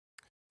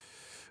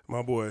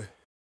My boy,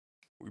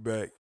 we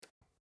back.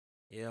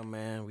 Yeah,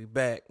 man, we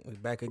back. We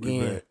back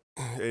again.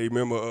 Hey,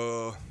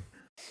 remember,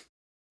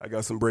 I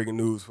got some breaking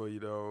news for you,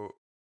 dog.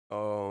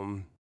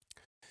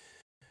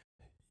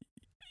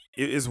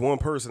 It's one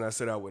person I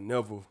said I would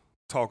never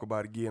talk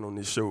about again on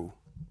this show.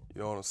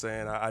 You know what I'm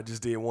saying? I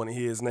just didn't want to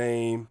hear his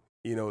name.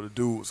 You know, the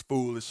dude was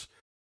foolish,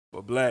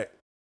 but Black.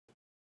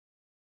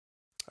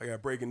 I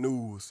got breaking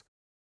news.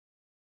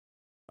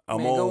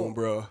 I'm on,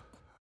 bro.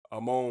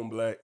 I'm on,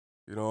 Black.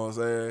 You know what I'm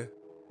saying?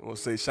 I'm going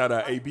to say shout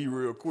out AB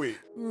real quick.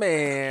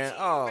 Man,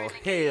 oh,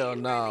 hell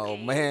no,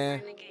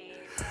 man.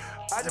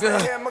 I just been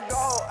hitting my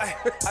goal. I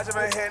just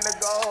been hitting the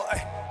goal.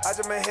 I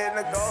just been hitting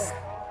the goal.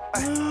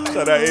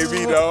 Shout out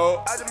AB,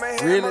 dog.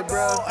 Really,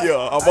 bro?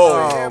 Yeah, I'm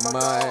on. Oh,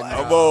 man.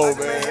 I'm on,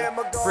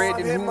 man.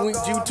 Freddie, who went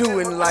you to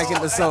and liking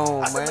the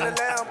song, man?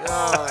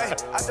 I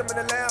just been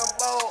in the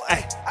Lambo.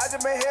 I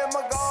just been hitting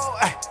my goal.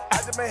 I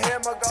just been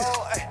hitting my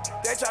goal.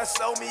 They try to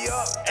slow me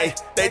up.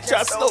 They try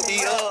to slow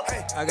me up.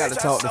 I got to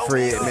talk to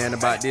Fred, man,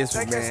 about this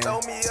one, man.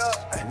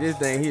 This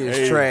thing here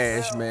is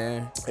trash,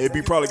 man.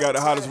 AB probably got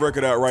the hottest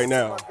record out right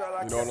now.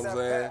 You know what I'm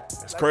saying?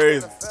 It's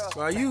crazy.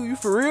 Are you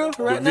for real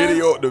right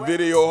now? The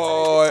video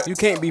hard. You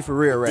can't be for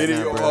real right now,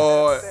 Video bro.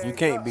 hard. You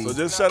can't be. So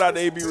just shout out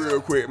to AB real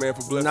quick, man,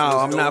 for blessing us. No,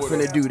 I'm not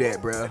finna do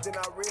that, bro.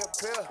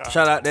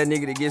 Shout out that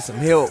nigga to get some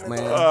help,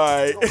 man. All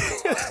right.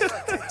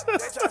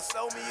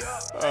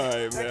 All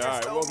right, man. All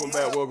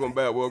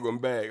right. Welcome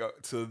back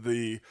to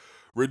the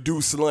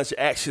Reduced Lunch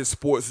Action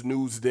Sports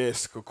News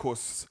Desk. Of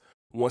course,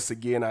 once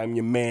again, I'm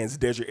your man's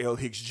Dedrick L.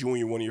 Hicks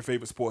Jr., one of your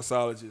favorite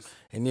sportsologists.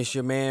 And this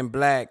your man,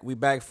 Black. We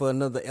back for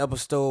another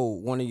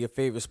episode, one of your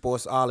favorite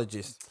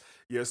sportsologists.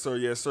 Yes, sir.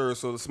 Yes, sir.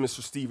 So it's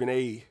Mr. Stephen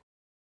A.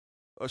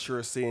 Usher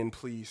us in,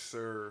 please,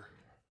 sir.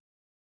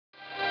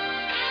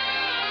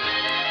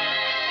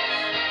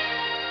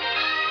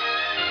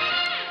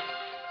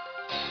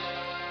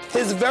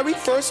 His very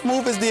first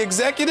move as the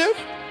executive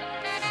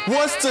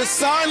was to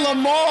sign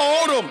Lamar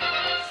Odom,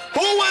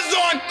 who was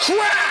on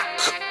crack.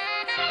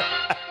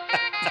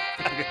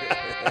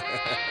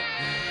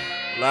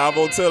 Live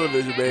on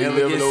television, man. Never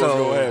You never get know what's sold.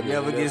 going to happen.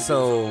 Never get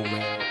sold,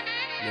 man.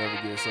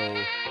 Never get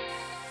sold.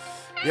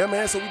 Yeah,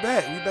 man, so we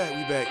back,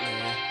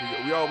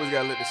 man. We always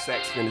got to let the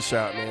sax finish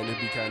out, man.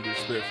 It'd be kind of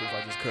disrespectful if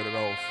I just cut it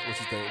off. What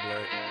you think,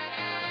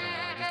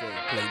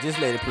 Black? Just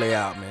let it play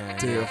out, man.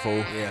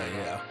 Tenfold.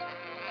 Yeah.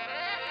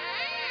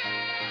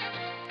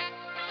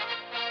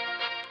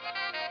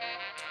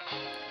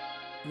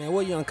 Man,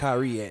 where young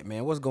Kyrie at,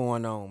 man? What's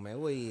going on,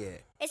 man? Where he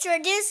at? It's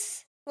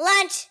Reduced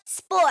Lunch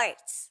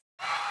Sports.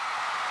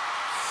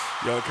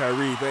 Young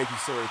Kyrie, thank you,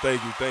 sir.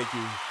 Thank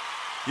you.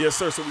 Yes,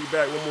 sir. So we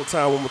back one more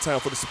time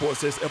for the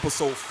Sports Desk,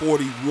 episode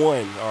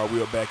 41.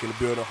 We are back in the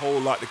building. A whole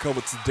lot to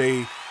cover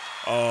today.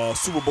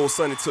 Super Bowl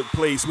Sunday took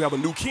place. We have a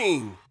new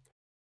king.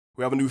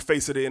 We have a new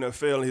face of the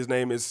NFL, and his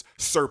name is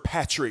Sir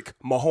Patrick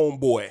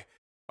Mahomes.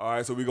 All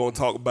right, so we're going to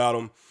talk about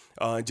him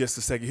in just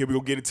a second. Here we go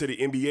get into the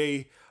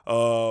NBA.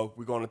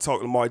 We're going to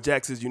talk Lamar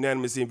Jackson's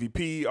unanimous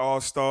MVP,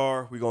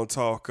 All-Star. We're going to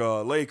talk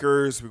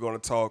Lakers. We're going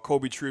to talk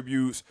Kobe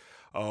tributes.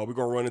 We're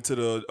going to run into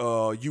the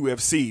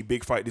UFC,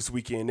 big fight this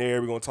weekend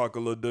there. We're going to talk a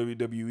little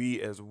WWE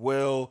as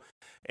well.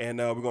 And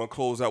we're going to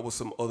close out with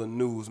some other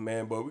news,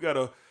 man. But we got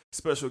a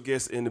special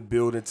guest in the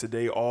building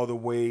today all the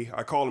way.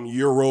 I call him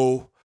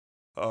Euro.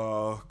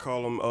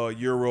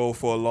 Euro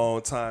for a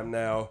long time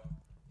now.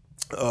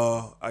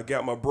 I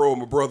got my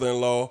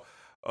brother-in-law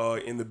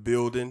in the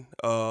building.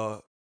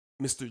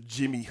 Mr.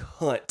 Jimmy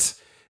Hunt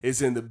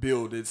is in the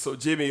building. So,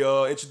 Jimmy,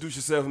 introduce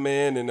yourself,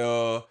 man, and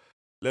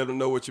let them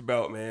know what you're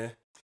about, man.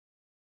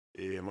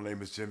 Yeah, my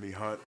name is Jimmy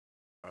Hunt.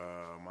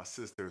 My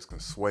sister is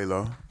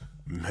Consuelo,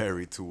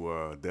 married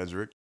to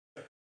Dedrick.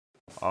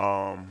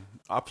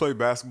 I play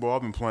basketball.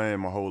 I've been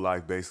playing my whole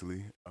life,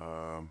 basically.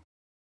 I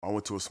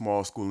went to a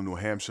small school in New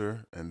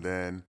Hampshire, and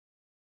then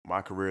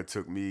my career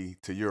took me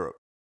to Europe.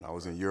 I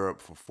was in Europe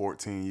for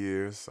 14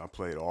 years. I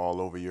played all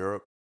over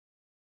Europe.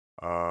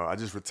 I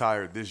just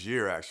retired this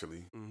year,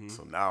 actually. Mm-hmm.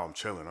 So now I'm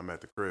chilling. I'm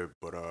at the crib.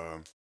 But,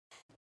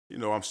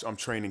 I'm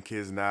training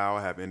kids now.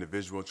 I have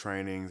individual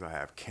trainings. I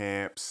have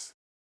camps.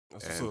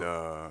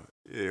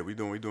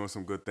 We're doing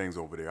some good things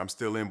over there.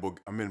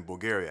 I'm in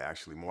Bulgaria,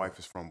 actually. My wife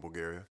is from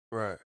Bulgaria.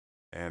 Right.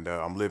 And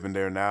I'm living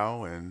there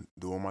now and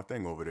doing my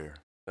thing over there.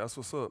 That's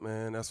what's up,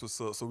 man. That's what's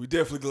up. So we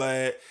definitely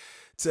glad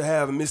to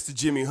have Mr.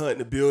 Jimmy Hunt in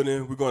the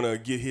building. We're going to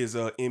get his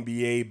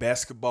NBA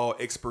basketball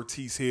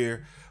expertise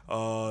here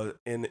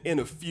in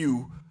a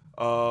few.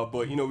 But,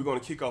 we're going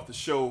to kick off the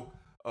show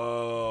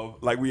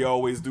like we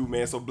always do,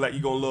 man. So, Black,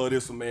 you're going to love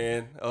this one,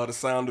 man. The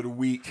sound of the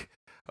week.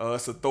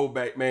 It's a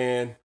throwback,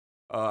 man.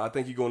 I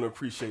think you're going to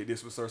appreciate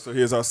this one, sir. So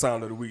here's our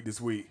sound of the week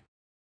this week.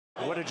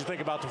 What did you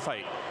think about the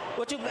fight?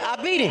 I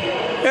beat him.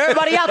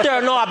 Everybody out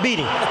there know I beat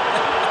him.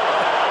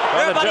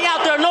 Everybody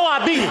out there know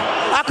I beat him.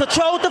 I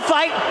controlled the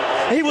fight.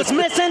 He was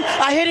missing.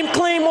 I hit him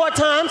clean more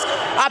times.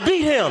 I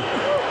beat him.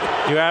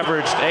 You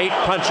averaged 8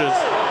 punches.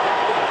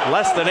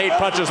 Less than 8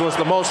 punches was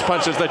the most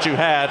punches that you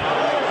had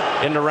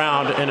in the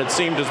round, and it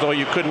seemed as though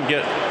you couldn't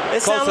get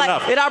close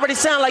enough. It already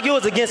sounded like you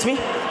was against me.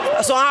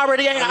 So I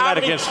already ain't got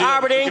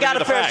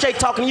a fair fact. shake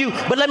talking to you.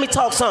 But let me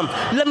talk something.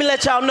 Let me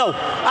let y'all know.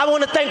 I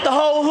want to thank the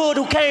whole hood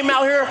who came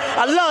out here.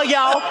 I love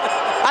y'all.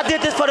 I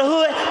did this for the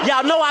hood.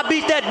 Y'all know I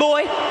beat that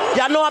boy.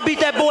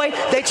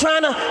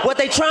 What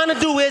they trying to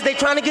do is they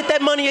trying to get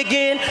that money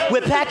again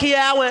with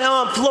Pacquiao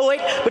and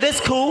Floyd. But it's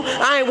cool.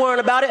 I ain't worrying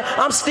about it.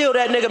 I'm still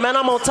that nigga, man.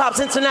 I'm on top.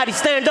 Cincinnati,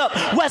 stand up.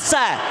 West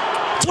Side,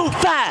 2-5.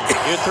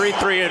 You're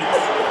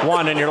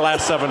 3-3-1 in your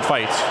last 7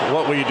 fights.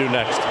 What will you do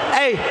next?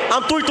 Hey,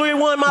 I'm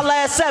 3-3-1 my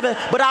last 7,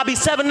 but I'll be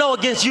 7-0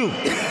 against you.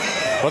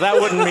 Well, that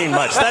wouldn't mean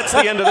much. That's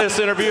the end of this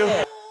interview.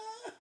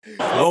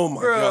 Oh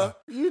my God.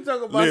 You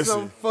talk about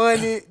something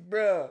funny,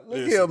 bro. Look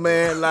here, Listen,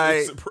 man. Like,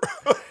 Listen,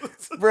 bro.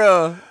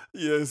 bro.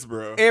 Yes,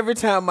 bro. Every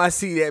time I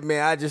see that,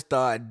 man, I just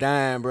start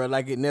dying, bro.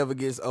 Like it never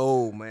gets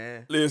old,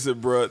 man. Listen,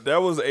 bro,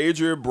 that was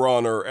Adrian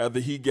Bronner after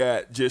he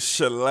got just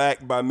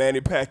shellacked by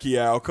Manny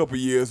Pacquiao a couple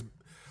years.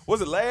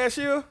 Was it last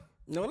year?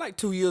 No, like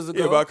 2 years ago.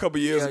 Yeah, about a couple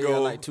years ago. Yeah,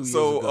 like 2 years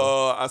ago.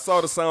 ago. I saw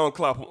the sound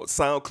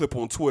clip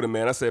on Twitter,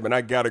 man. I said, man,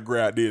 I gotta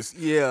grab this. For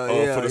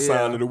For the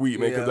sound of the week,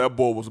 man, because that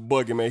boy was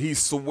bugging, man. He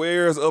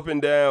swears up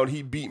and down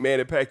he beat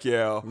Manny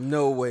Pacquiao.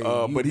 No way.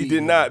 But he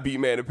did not beat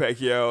Manny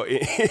Pacquiao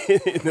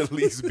in the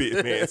least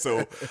bit, man.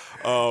 So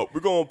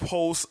we're gonna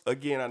post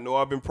again. I know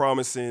I've been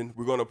promising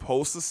we're gonna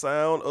post the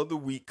sound of the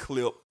week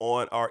clip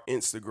on our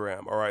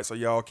Instagram. All right, so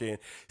y'all can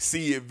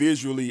see it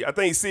visually. I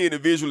think seeing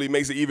it visually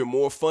makes it even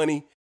more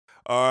funny.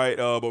 All right,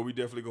 but we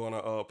definitely going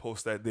to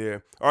post that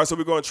there. All right, so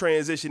we're going to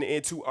transition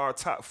into our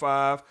top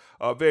 5,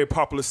 very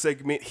popular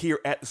segment here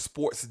at the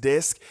Sports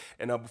Desk.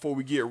 And before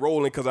we get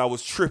rolling, because I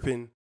was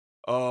tripping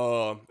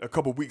a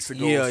couple weeks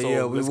ago,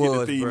 let's get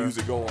the theme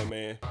music going,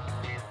 man.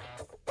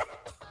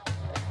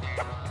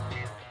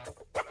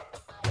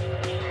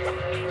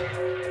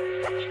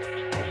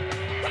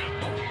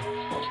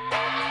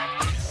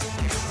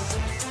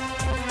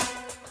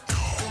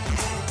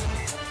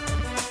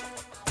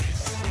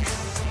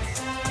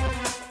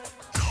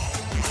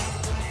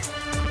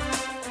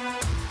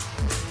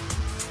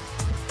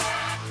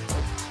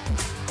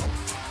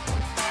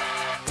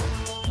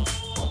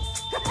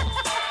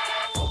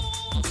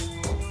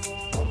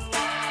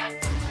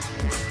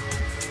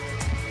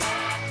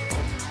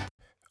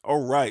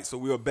 All right, so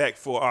we are back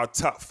for our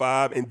top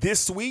 5. And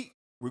this week,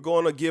 we're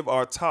going to give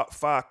our top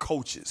 5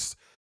 coaches.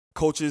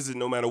 Coaches, and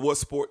no matter what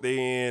sport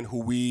they're in, who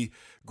we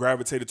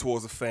gravitated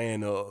towards are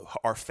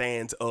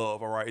fans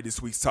of, all right,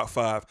 this week's top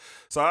 5.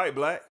 So, all right,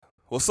 Black,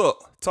 what's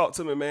up? Talk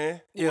to me,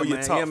 man. Yeah, Who are your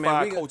man. top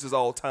 5 coaches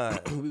all time?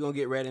 We're going to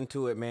get right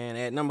into it, man.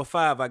 At number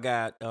 5, I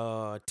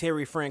got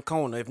Terry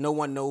Francona. If no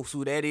one knows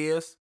who that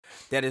is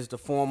the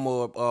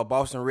former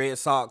Boston Red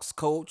Sox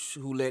coach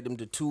who led them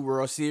to 2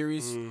 World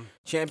Series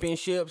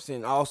championships,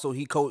 and also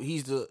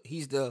he's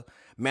the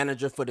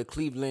manager for the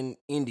Cleveland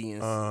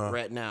Indians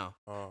right now.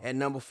 At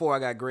number 4, I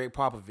got Greg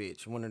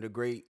Popovich, one of the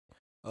great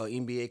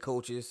NBA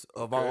coaches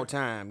of all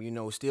time. You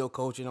know, still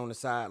coaching on the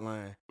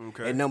sideline.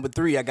 Okay. At number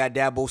 3, I got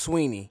Dabo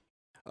Swinney.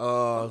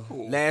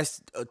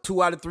 Last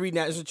 2 out of 3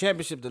 national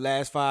championships the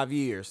last 5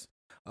 years.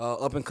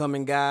 Up and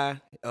coming guy.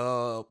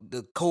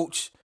 The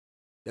coach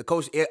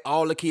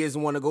all the kids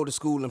want to go to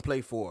school and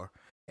play for.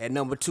 At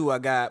number 2, I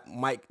got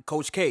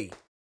Coach K,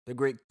 the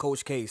great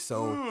Coach K.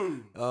 So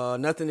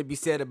nothing to be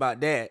said about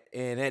that.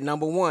 And at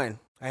number 1,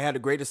 I had the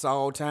greatest of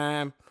all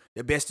time,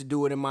 the best to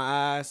do it in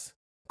my eyes,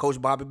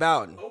 Coach Bobby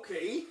Bowden.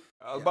 Okay.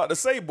 I was about to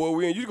say, boy,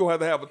 you going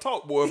to have a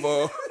talk,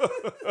 boy,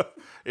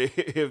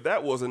 if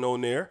that wasn't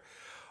on there.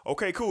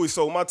 Okay, cool.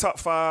 So my top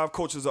 5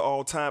 coaches of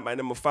all time. At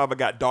number 5, I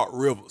got Doc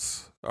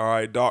Rivers. All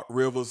right, Doc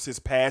Rivers, his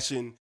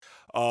passion.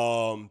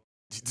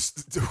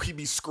 He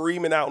be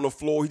screaming out on the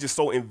floor. He's just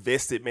so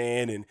invested,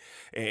 man,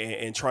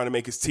 and trying to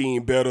make his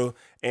team better.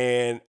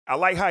 And I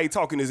like how he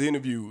talk in his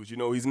interviews. You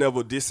know, he's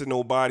never dissing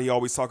nobody. He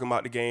always talking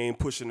about the game,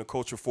 pushing the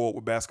culture forward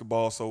with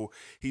basketball. So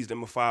he's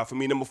number 5 for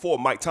me. Number 4,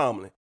 Mike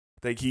Tomlin.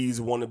 I think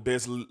he's one of the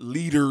best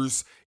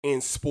leaders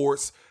in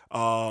sports.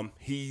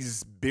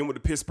 He's been with the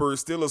Pittsburgh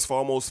Steelers for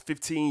almost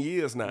 15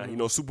 years now. You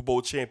know, Super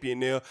Bowl champion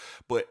there.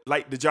 But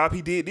like the job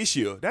he did this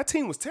year, that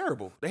team was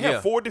terrible. They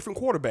had 4 different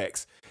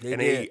quarterbacks,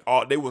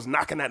 they was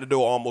knocking at the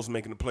door, almost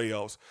making the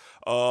playoffs.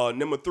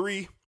 Number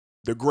 3,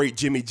 the great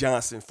Jimmy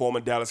Johnson,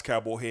 former Dallas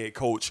Cowboy head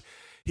coach.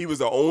 He was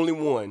the only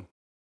one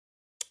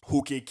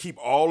who can keep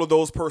all of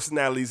those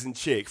personalities in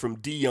check, from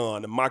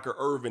Dion to Michael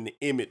Irvin to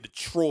Emmett to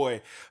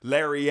Troy,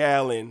 Larry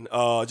Allen,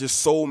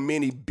 just so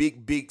many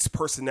big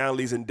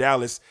personalities in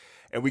Dallas.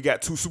 And we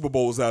got 2 Super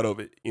Bowls out of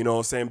it. You know what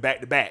I'm saying?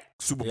 Back-to-back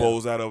Super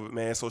Bowls out of it,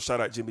 man. So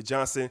shout out Jimmy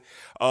Johnson.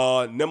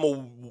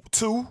 Number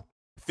 2,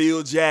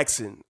 Phil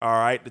Jackson. All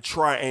right, the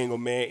triangle,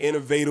 man.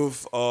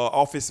 Innovative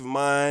offensive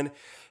mind.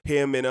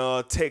 Him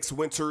and Tex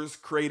Winters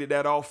created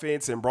that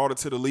offense and brought it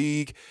to the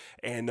league.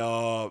 And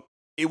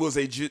it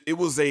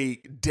was a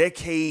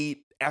decade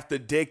after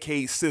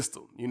decade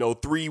system. You know,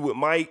 3 with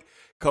Mike,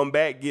 come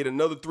back, get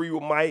another 3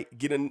 with Mike,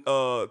 get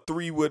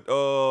 3 with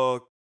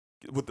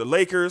the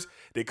Lakers.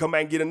 They come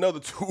back and get another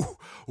 2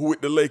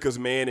 with the Lakers,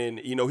 man. And,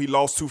 you know, he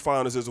lost 2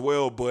 finals as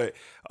well. But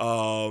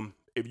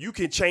if you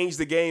can change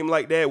the game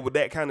like that with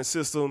that kind of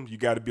system, you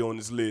got to be on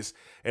this list.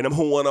 And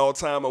number one all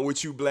time, I'm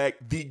with you, Black.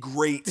 The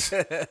great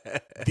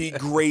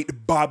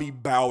Bobby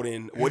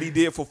Bowden. What he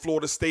did for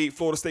Florida State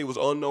was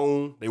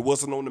unknown. They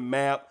wasn't on the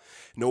map.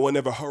 No one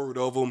ever heard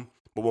of him.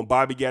 But when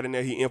Bobby got in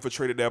there, he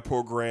infiltrated that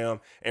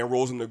program and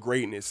rose into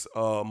greatness.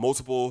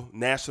 Multiple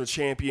national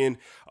champion,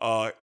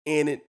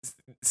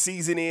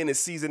 season in and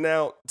season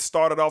out.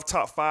 Started off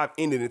top 5,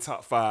 ended in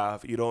top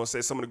 5. You know what I'm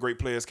saying? Some of the great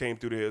players came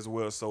through there as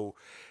well. So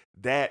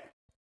that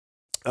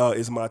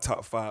is my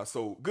top 5.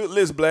 So good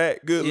list,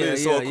 Black. Good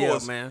list. So of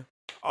course, man.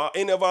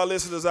 Any of our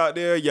listeners out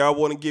there, y'all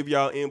want to give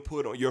y'all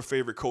input on your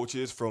favorite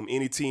coaches from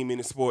any team,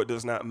 any sport,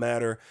 does not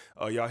matter.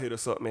 Y'all hit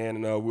us up, man,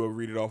 and we'll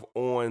read it off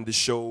on the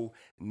show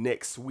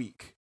next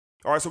week.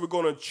 All right, so we're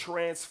going to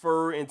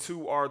transfer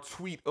into our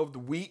tweet of the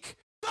week.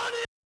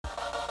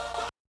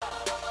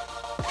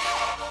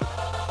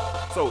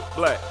 So,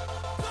 Black,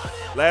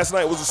 last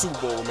night was the Super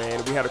Bowl, man,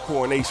 and we had a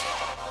coronation,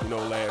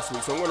 last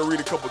week. So I'm going to read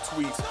a couple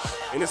tweets,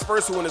 and this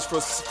first one is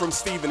from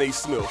Stephen A.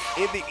 Smith.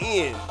 In the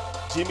end,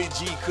 Jimmy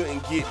G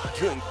couldn't get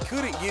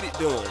it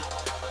done.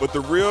 But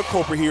the real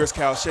culprit here is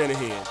Kyle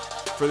Shanahan.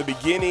 From the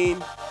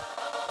beginning,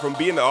 from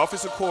being the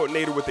offensive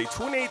coordinator with a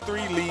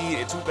 28-3 lead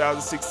in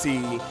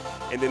 2016,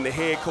 and then the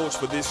head coach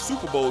for this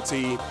Super Bowl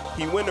team,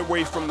 he went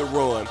away from the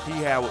run.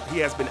 He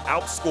has been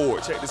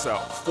outscored, check this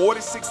out,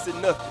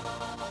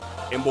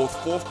 46-0 in both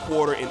fourth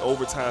quarter and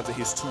overtimes in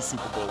his 2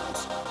 Super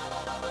Bowls.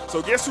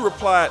 So guess who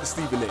replied to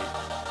Stephen A?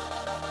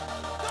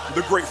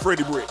 The great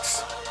Freddie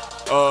Bricks.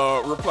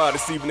 Replied to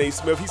Stephen A.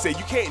 Smith. He said,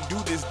 you can't do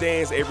this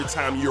dance every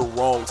time you're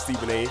wrong,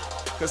 Stephen A.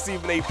 Because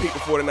Stephen A. picked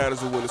the 49ers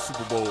to win the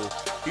Super Bowl.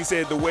 He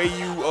said the way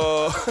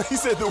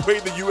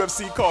the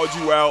UFC called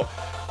you out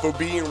for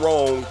being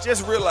wrong,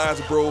 just realize,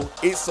 bro,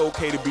 it's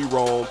okay to be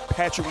wrong.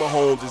 Patrick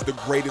Mahomes is the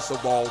greatest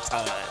of all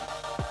time.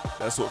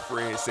 That's what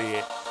Fred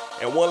said.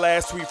 And one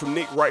last tweet from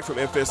Nick Wright from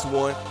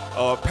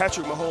FS1.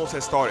 Patrick Mahomes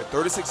has started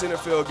 36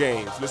 NFL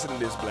games. Listen to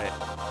this, Black.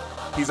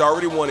 He's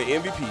already won an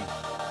MVP.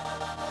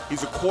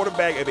 He's a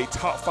quarterback of a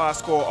top 5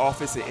 scorer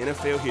offense in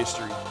NFL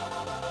history.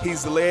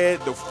 He's led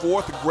the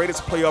 4th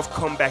greatest playoff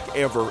comeback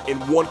ever in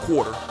one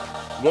quarter.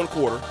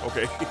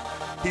 Okay.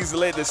 He's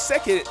led the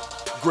 2nd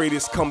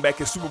greatest comeback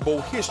in Super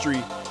Bowl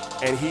history,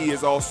 and he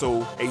is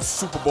also a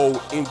Super Bowl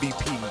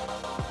MVP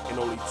in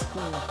only 2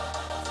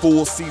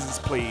 full seasons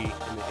played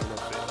in the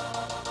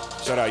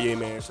NFL. Shout out Ye,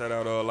 man. Shout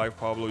out Life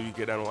Pablo. You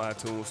get that on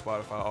iTunes,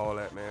 Spotify, all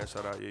that, man.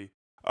 Shout out Ye.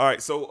 All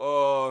right,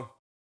 so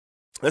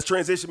let's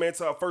transition, man,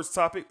 to our first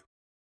topic.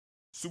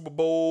 Super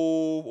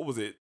Bowl, what was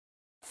it?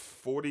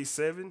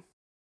 47?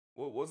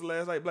 What was the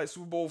last night? Like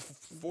Super Bowl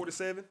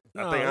 47?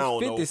 I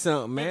don't know.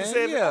 50-something, man.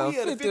 57? Yeah,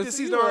 The 50th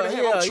season already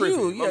had. I'm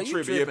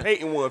tripping. Yeah,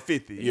 Peyton won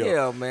 50.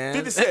 Yeah, man.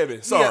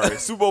 57. Sorry.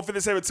 Super Bowl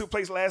 57 took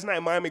place last night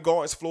in Miami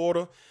Gardens,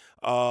 Florida.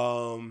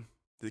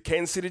 The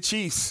Kansas City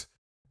Chiefs,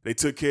 they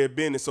took care of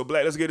business. So,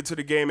 Black, let's get into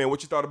the game, man.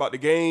 What you thought about the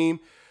game,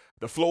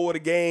 the flow of the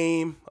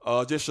game,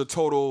 just your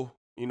total,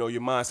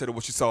 your mindset of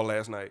what you saw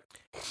last night.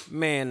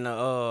 Man,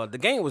 the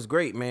game was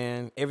great,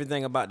 man.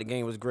 Everything about the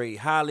game was great.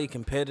 Highly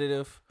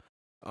competitive.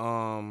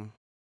 I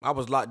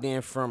was locked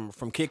in from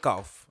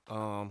kickoff.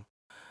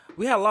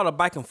 We had a lot of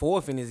back and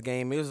forth in this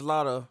game. It was a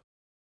lot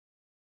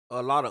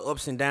of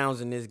ups and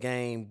downs in this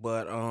game,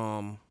 but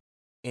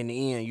in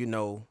the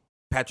end,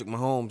 Patrick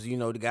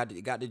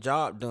Mahomes, got the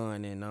job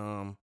done.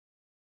 And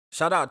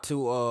shout out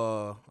to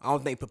I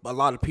don't think a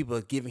lot of people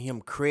are giving him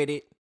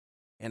credit.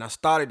 And I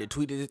started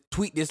to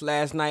tweet this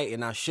last night,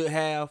 and I should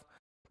have.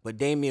 But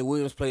Damian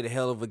Williams played a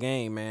hell of a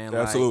game, man.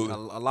 Absolutely.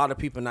 Like, a lot of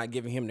people not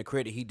giving him the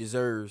credit he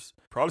deserves.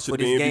 Probably should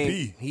have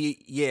been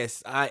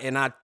MVP.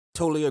 I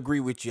totally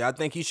agree with you. I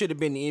think he should have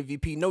been the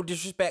MVP. No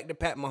disrespect to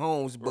Pat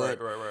Mahomes, but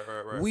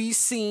right. we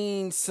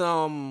seen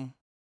some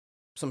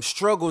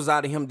struggles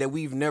out of him that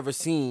we've never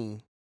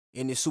seen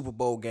in this Super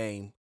Bowl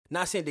game.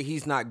 Not saying that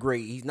he's not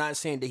great. He's not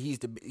saying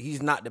that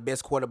he's not the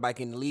best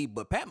quarterback in the league,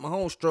 but Pat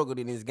Mahomes struggled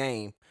in this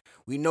game.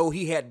 We know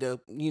he had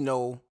to,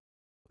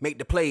 make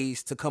the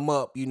plays to come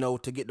up,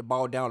 to get the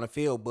ball down the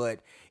field. But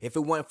if it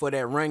wasn't for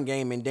that run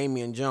game and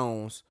Damian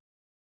Jones,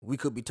 we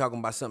could be talking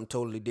about something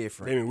totally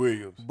different. Damian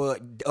Williams.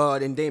 But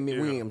then Damian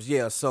Williams,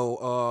 yeah.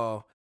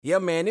 So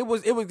man, it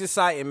was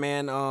exciting,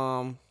 man.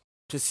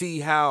 To see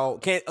how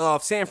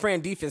San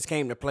Fran defense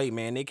came to play,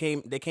 man. They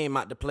came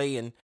out to play,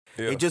 and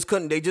they just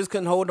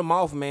couldn't hold them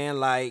off, man.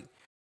 Like,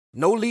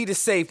 no lead is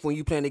safe when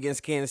you playing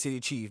against Kansas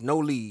City Chiefs. No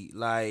lead.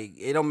 Like,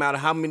 it don't matter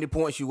how many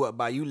points you up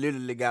by. You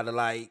literally gotta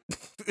like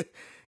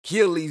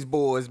kill these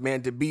boys,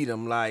 man, to beat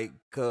them. Like,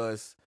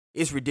 cause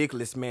it's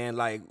ridiculous, man.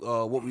 Like,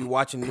 what we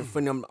watching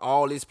from them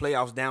all these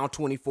playoffs, down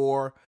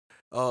 24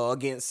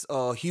 against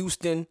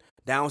Houston,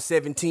 down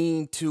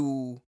 17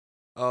 to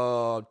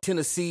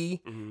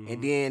Tennessee,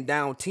 and then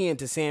down 10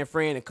 to San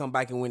Fran, and come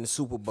back and win the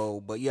Super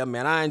Bowl. But yeah,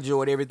 man, I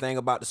enjoyed everything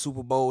about the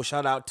Super Bowl.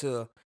 Shout out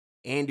to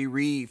Andy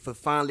Reid for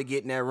finally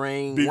getting that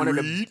ring. Big one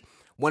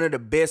of the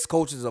best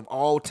coaches of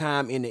all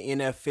time in the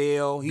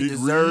NFL. He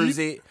deserves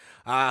it.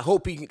 I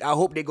hope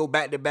they go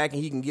back to back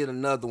and he can get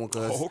another one,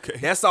 because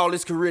that's all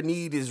his career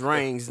need is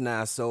rings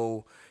now.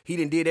 So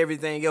he did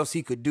everything else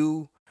he could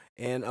do.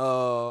 And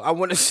I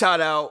want to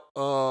shout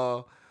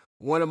out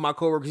one of my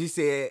coworkers. He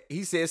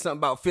said something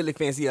about Philly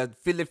fans. Yeah,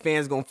 Philly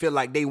fans gonna feel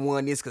like they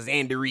won this because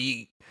Andy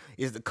Reid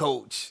is the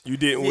coach. You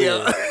didn't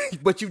win.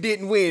 But you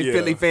didn't win,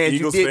 Philly fans.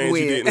 Eagles you didn't fans,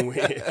 win. You didn't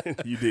win.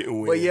 You didn't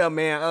win. But yeah,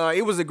 man,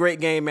 it was a great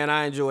game, man.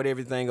 I enjoyed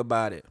everything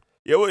about it.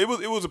 Yeah, well,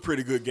 it was a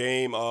pretty good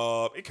game.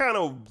 It kind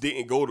of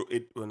didn't go to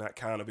it. Well, not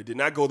kind of. It did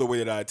not go the way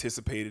that I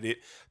anticipated it.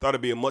 Thought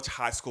it'd be a much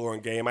high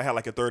scoring game. I had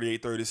like a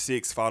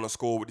 38-36 final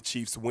score with the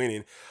Chiefs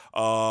winning.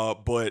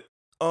 But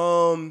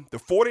the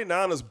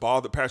 49ers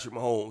bothered Patrick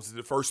Mahomes in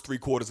the first 3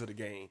 quarters of the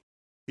game.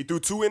 He threw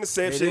 2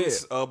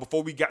 interceptions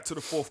before we got to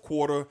the fourth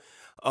quarter.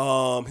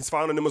 His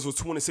final numbers was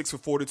 26 for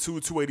 42,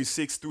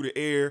 286 through the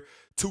air,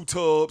 2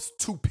 tubs,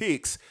 2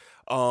 picks.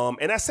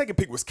 And that second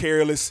pick was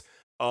careless.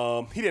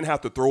 He didn't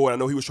have to throw it. I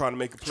know he was trying to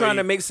make a play. Trying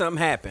to make something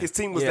happen. His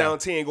team was down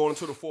 10 going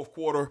into the fourth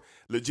quarter.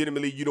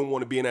 Legitimately, you don't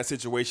want to be in that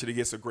situation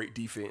against a great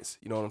defense.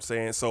 You know what I'm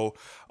saying? So,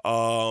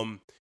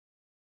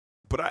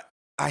 but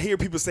I hear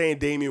people saying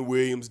Damian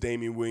Williams.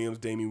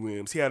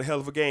 He had a hell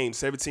of a game.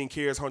 17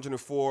 carries,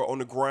 104 on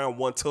the ground,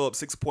 1 tub,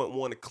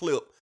 6.1 a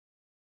clip.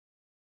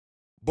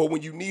 But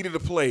when you needed a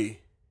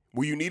play,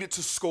 when you needed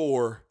to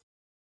score,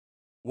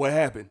 what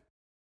happened?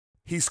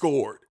 He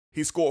scored.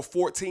 He scored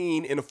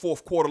 14 in the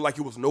fourth quarter like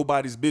it was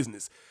nobody's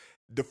business.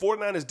 The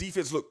 49ers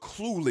defense looked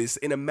clueless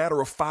in a matter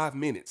of 5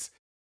 minutes.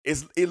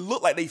 It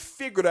looked like they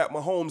figured out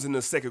Mahomes in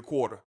the second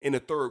quarter, in the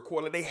third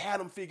quarter. They had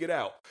him figured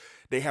out.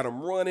 They had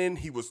him running.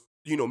 He was,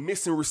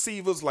 missing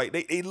receivers. Like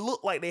they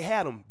looked like they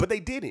had him, but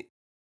they didn't.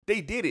 They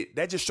did it.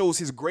 That just shows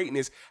his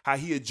greatness, how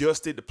he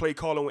adjusted the play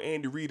calling with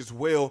Andy Reid as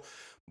well.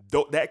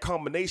 That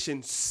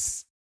combination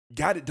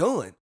got it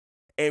done.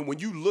 And when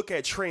you look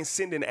at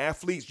transcendent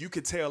athletes, you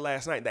could tell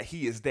last night that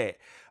he is that.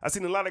 I've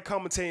seen a lot of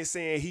commentators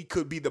saying he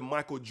could be the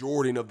Michael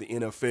Jordan of the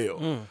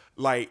NFL.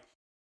 Like,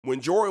 when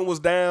Jordan was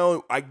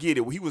down, I get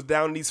it. When he was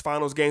down in these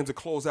finals games to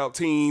close out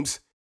teams,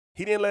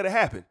 he didn't let it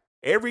happen.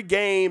 Every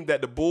game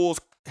that the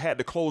Bulls had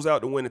to close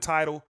out to win the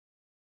title,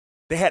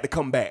 they had to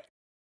come back.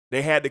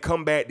 They had to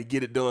come back to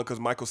get it done because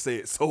Michael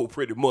said so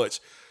pretty much.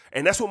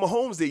 And that's what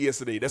Mahomes did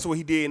yesterday. That's what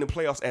he did in the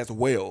playoffs as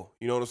well.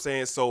 You know what I'm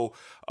saying? So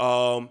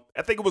I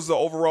think it was an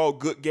overall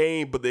good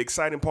game, but the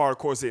exciting part, of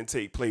course, didn't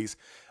take place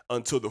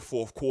until the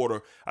fourth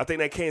quarter. I think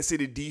that Kansas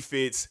City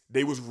defense,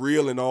 they was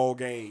reeling all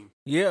game.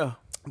 Yeah.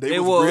 They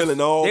was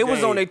reeling all game. They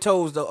was on their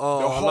toes the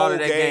whole lot of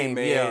that game,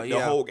 man. The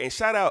whole game.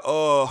 Shout out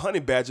Honey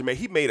Badger, man.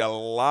 He made a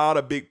lot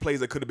of big plays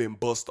that could have been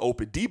bust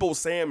open. Debo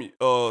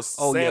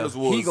Sanders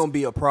was. He gonna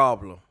be a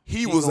problem.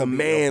 He was a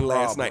man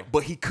last night,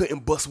 but he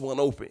couldn't bust one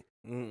open.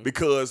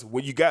 Because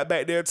when you got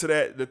back there to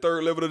the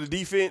third level of the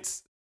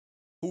defense,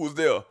 who was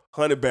there?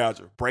 Honey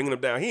Badger, bringing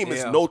them down. He ain't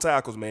missed no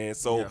tackles, man.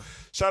 So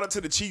shout out to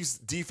the Chiefs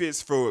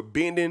defense for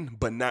bending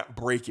but not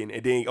breaking.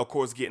 And then, of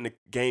course, getting the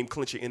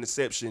game-clinching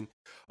interception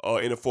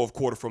in the fourth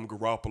quarter from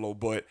Garoppolo.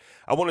 But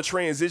I want to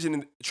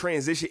transition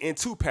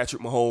into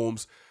Patrick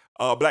Mahomes.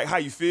 Black, how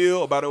you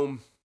feel about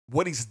him?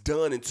 What he's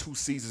done in 2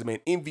 seasons, man.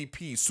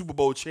 MVP, Super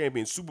Bowl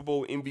champion, Super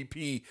Bowl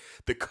MVP,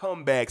 the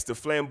comebacks, the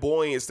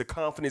flamboyance, the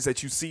confidence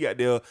that you see out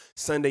there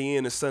Sunday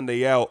in and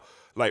Sunday out.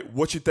 Like,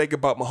 what you think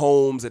about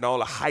Mahomes and all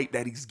the hype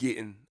that he's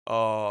getting,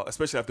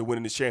 especially after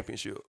winning this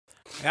championship?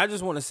 I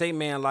just want to say,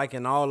 man, like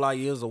in all our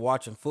years of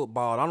watching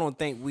football, I don't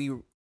think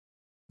we've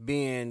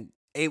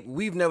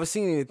never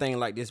seen anything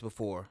like this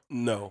before.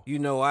 No.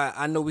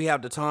 I know we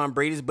have the Tom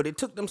Brady's, but it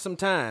took them some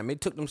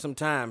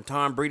time.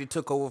 Tom Brady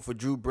took over for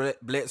Drew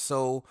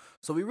Bledsoe.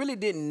 So we really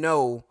didn't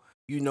know,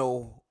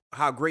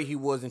 how great he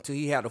was until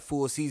he had a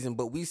full season.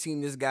 But we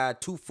seen this guy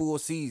 2 full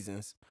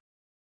seasons,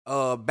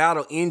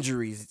 battle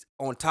injuries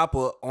on top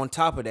of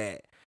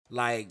that.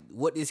 Like,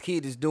 what this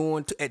kid is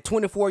doing at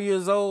 24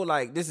 years old,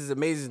 like, this is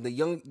amazing.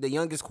 The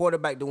youngest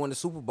quarterback to win the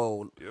Super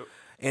Bowl. Yep.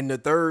 And the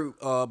third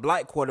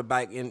black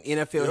quarterback in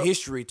NFL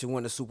history to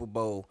win the Super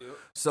Bowl. Yep.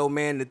 So,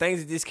 man, the things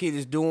that this kid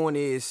is doing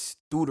is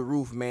through the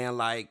roof, man.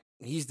 Like,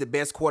 he's the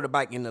best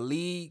quarterback in the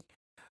league.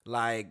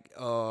 Like,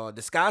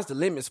 the sky's the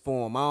limits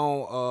for him.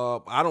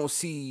 I don't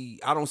see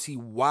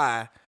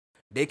why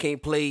they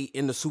can't play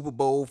in the Super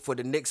Bowl for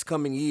the next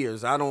coming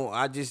years.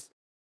 After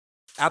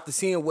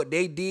seeing what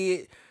they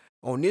did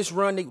on this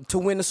run to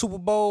win the Super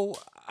Bowl,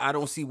 I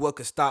don't see what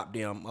could stop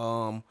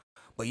them.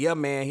 But yeah,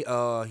 man,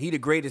 he the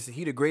greatest.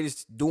 He the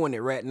greatest doing it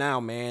right now,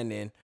 man.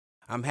 And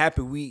I'm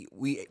happy we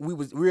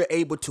were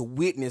able to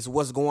witness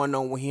what's going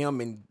on with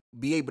him and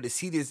be able to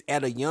see this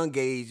at a young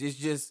age. It's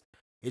just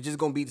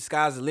gonna be the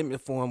sky's the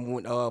limit for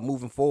him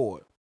moving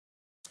forward.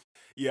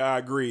 Yeah, I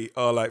agree.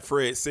 Like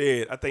Fred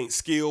said, I think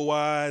skill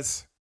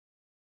wise,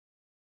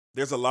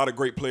 there's a lot of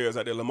great players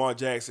out there. Lamar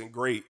Jackson,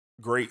 great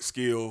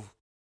skill,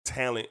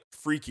 talent,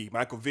 freaky.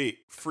 Michael Vick,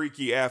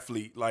 freaky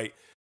athlete. Like,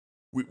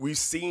 we've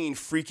seen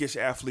freakish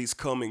athletes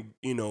come and,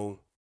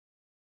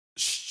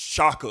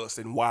 shock us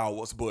and wow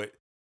us, but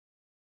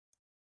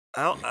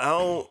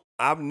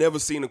I've never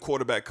seen a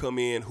quarterback come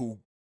in who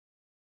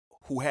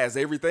has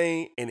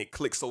everything and it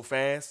clicks so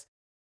fast.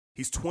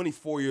 He's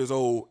 24 years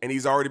old and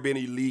he's already been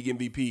a league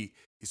MVP.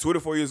 He's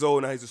 24 years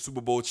old now. He's a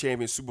Super Bowl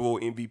champion, Super Bowl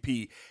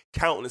MVP,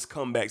 countless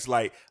comebacks.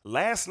 Like,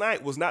 last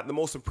night was not the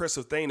most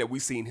impressive thing that we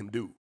seen him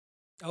do.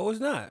 Oh,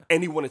 it's not.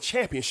 And he won a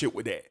championship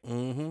with that.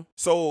 Mm-hmm.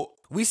 So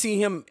we see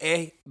him.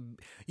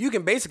 You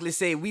can basically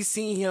say we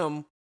see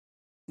him.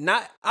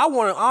 Not. I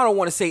don't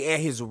want to say at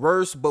his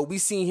worst, but we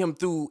seen him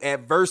through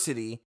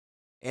adversity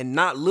and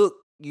not look,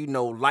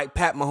 like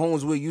Pat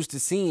Mahomes we're used to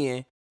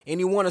seeing, and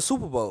he won a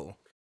Super Bowl.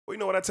 Well, you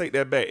know what? I take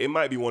that back. It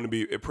might be one of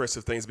the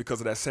impressive things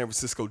because of that San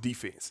Francisco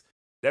defense.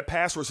 That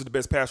pass rush is the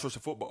best pass rush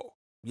in football.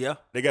 Yeah.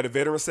 They got a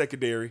veteran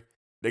secondary.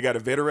 They got a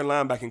veteran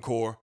linebacking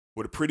core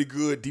with a pretty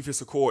good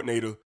defensive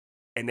coordinator,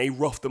 and they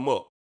roughed him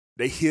up.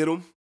 They hit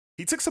him.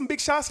 He took some big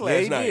shots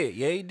last night.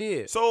 Yeah, he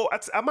did. So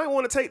I might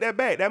want to take that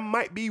back. That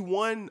might be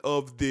one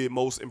of the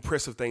most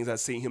impressive things I've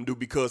seen him do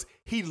because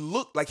he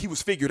looked like he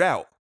was figured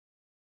out.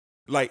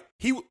 Like,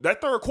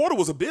 that third quarter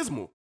was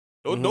abysmal.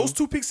 Those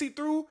 2 picks he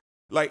threw,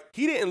 like,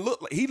 he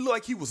looked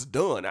like he was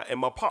done. And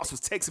my pops was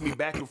texting me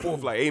back and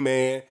forth like, hey,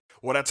 man,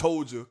 what I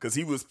told you, because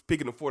he was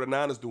picking the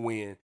 49ers to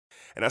win.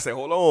 And I said,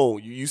 hold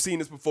on, you seen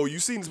this before.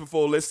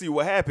 Let's see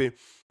what happened.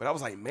 But I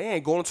was like,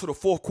 man, going into the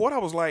fourth quarter, I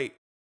was like,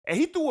 and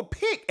he threw a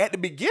pick at the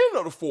beginning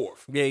of the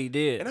fourth. Yeah, he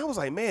did. And I was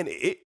like, man,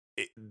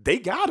 they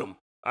got him.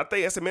 I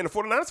said, man, the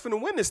 49ers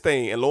finna win this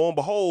thing. And lo and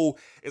behold,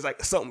 it's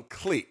like something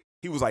clicked.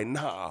 He was like,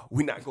 nah,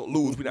 we're not going to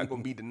lose. We're not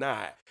going to be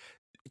denied.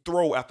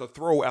 Throw after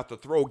throw after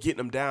throw, getting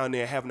him down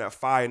there, having that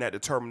fire and that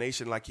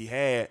determination like he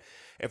had.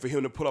 And for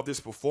him to put off this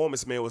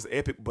performance, man, was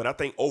epic. But I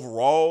think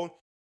overall,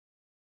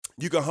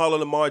 you can holler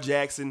Lamar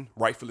Jackson,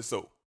 rightfully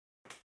so.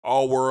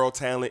 All-world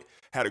talent,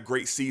 had a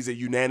great season,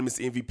 unanimous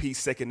MVP,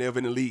 second ever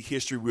in the league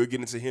history. We'll get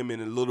into him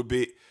in a little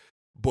bit.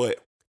 But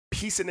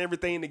piecing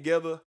everything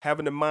together,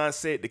 having the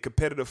mindset, the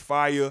competitive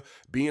fire,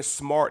 being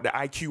smart, the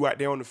IQ out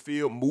there on the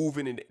field,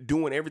 moving and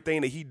doing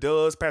everything that he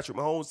does, Patrick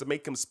Mahomes, to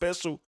make him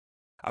special.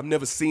 I've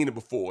never seen it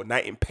before.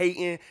 Not in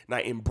Peyton,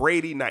 not in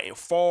Brady, not in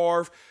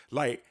Favre.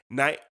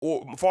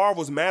 Favre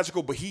was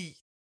magical, but he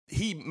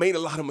made a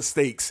lot of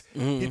mistakes.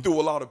 Mm-hmm. He threw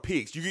a lot of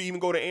picks. You can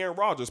even go to Aaron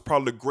Rodgers,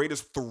 probably the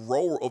greatest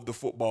thrower of the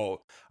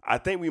football. I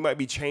think we might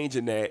be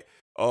changing that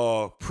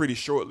pretty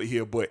shortly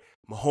here, but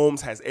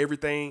Mahomes has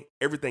everything.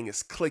 Everything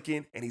is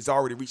clicking, and he's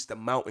already reached the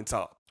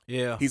mountaintop.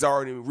 Yeah. He's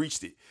already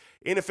reached it.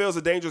 NFL is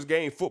a dangerous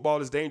game.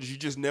 Football is dangerous. You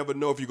just never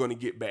know if you're going to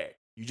get back.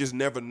 You just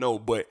never know.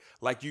 But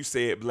like you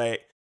said, Black,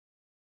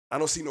 I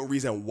don't see no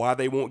reason why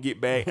they won't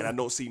get back, and I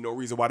don't see no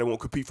reason why they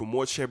won't compete for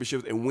more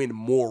championships and win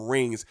more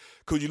rings.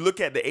 Because you look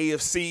at the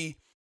AFC,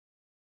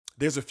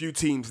 there's a few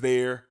teams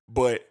there,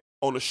 but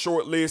on the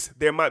short list,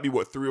 there might be,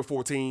 3 or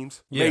 4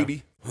 teams? Yeah.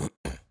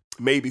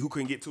 Maybe who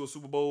can get to a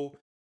Super Bowl.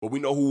 But we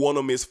know who one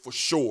of them is for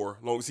sure,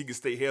 as long as he can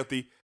stay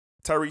healthy.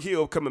 Tyreek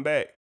Hill coming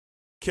back.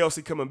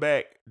 Kelsey coming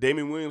back.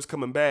 Damian Williams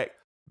coming back.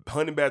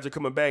 Honey Badger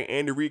coming back.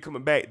 Andy Reid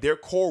coming back. Their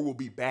core will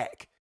be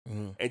back.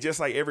 Mm-hmm. And just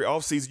like every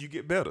offseason, you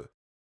get better.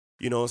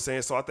 You know what I'm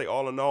saying? So I think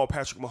all in all,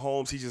 Patrick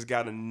Mahomes, he just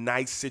got a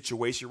nice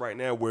situation right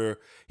now where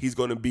he's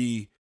going to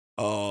be,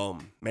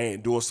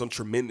 doing some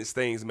tremendous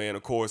things, man.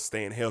 Of course,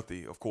 staying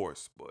healthy, of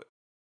course. But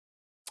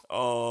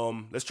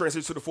let's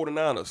transition to the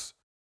 49ers.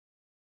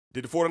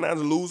 Did the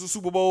 49ers lose the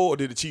Super Bowl or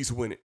did the Chiefs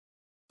win it?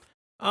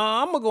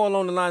 I'm going to go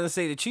along the line and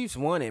say the Chiefs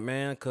won it,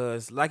 man,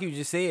 because like you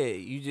just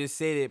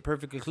said it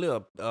perfectly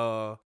clear.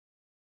 Pat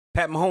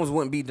Mahomes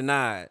wouldn't be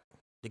denied.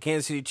 The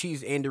Kansas City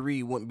Chiefs, Andy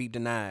Reid wouldn't be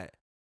denied.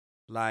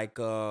 Like,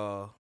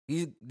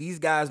 these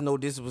guys know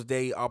this was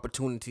their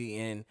opportunity,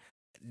 and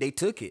they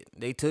took it.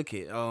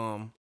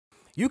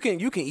 You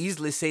can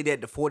easily say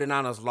that the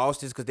 49ers lost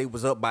this because they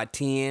was up by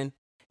 10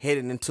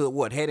 heading into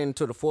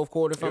the fourth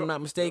quarter, if I'm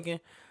not mistaken.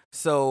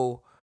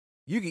 So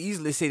you can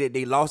easily say that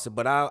they lost it,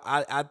 but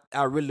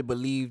I really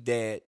believe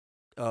that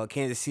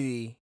Kansas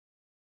City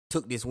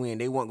took this win.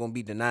 They weren't going to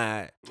be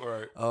denied. All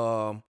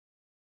right.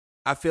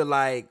 I feel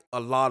like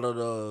a lot of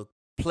the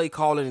play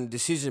calling and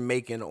decision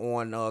making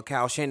on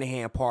Kyle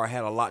Shanahan part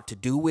had a lot to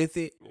do with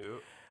it. Yep.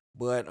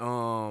 But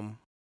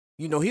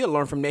he'll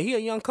learn from that. He a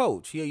young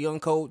coach.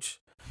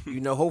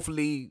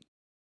 Hopefully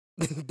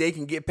they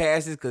can get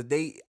past this because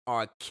they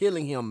are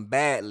killing him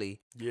badly.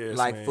 Yes,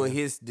 man. For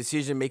his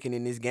decision making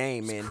in this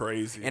game, man. It's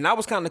crazy. And I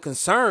was kind of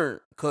concerned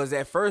because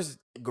at first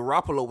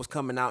Garoppolo was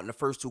coming out in the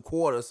first 2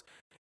 quarters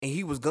and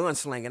he was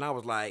gunslinging. I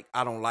was like,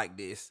 I don't like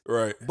this.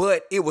 Right.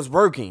 But it was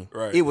working.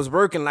 Right. It was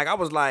working. Like, I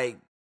was like,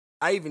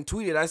 I even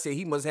tweeted, I said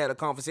he must have had a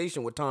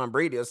conversation with Tom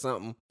Brady or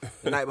something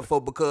the night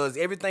before because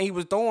everything he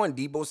was throwing,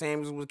 Deebo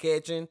Samuel was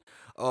catching.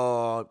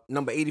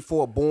 Number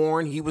 84,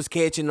 Bourne, he was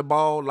catching the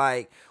ball.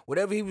 Like,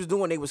 whatever he was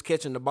doing, they was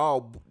catching the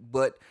ball.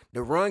 But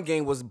the run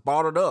game was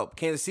bottled up.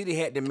 Kansas City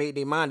had to make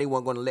their mind they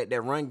weren't going to let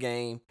that run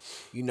game,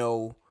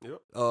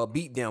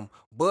 beat them.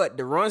 But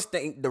the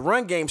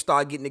run game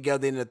started getting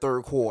together in the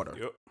third quarter.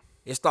 Yep.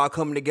 It started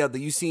coming together.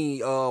 You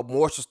see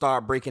Marshall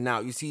start breaking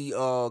out. You see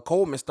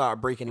Coleman start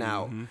breaking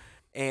out.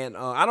 And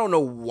I don't know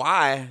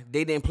why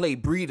they didn't play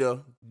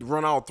Breida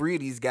run all three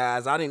of these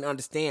guys. I didn't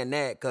understand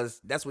that because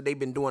that's what they've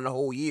been doing the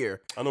whole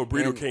year. I know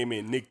Breeder came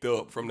in nicked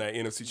up from that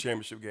NFC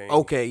Championship game.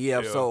 Okay,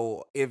 yeah.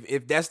 So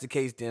if that's the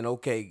case, then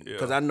okay,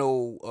 because I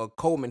know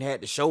Coleman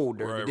had the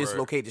shoulder, to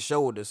dislocate the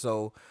shoulder,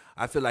 so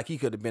I feel like he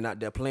could have been out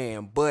there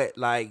playing. But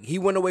like he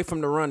went away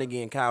from the run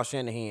again, Kyle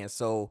Shanahan.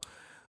 So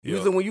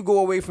usually when you go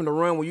away from the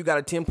run, when you got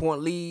a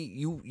 10-point lead,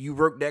 you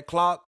work that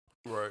clock.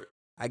 Right.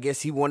 I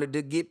guess he wanted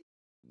to get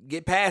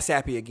pass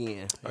happy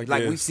again,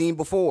 like we've seen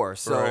before.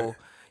 So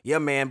yeah,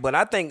 man. But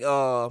I think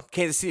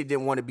Kansas City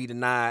didn't want to be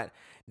denied.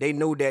 They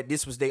know that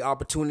this was their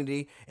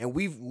opportunity, and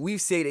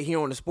we've said it here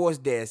on the sports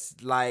desk.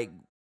 Like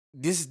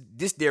this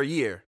their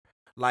year.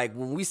 Like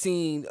when we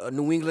seen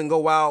New England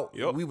go out,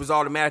 we was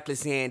automatically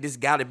saying this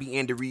got to be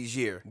Andy Reid's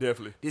year.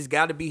 Definitely, this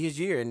got to be his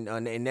year,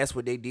 and that's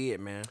what they did,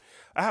 man.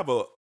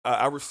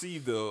 I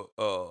received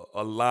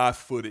a live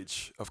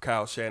footage of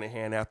Kyle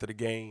Shanahan after the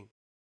game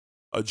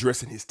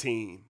addressing his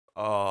team,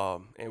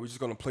 and we're just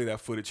gonna play that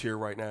footage here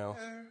right now.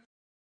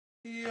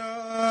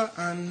 Yeah,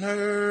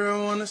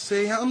 I wanna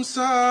say I'm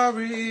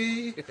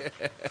sorry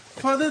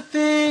for the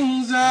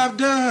things I've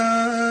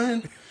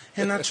done,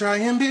 and I try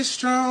and be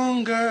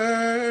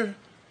stronger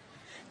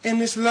in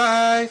this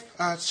life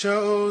I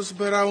chose,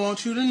 but I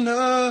want you to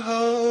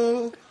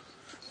know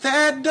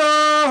that door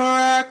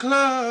I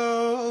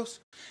closed.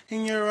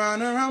 In your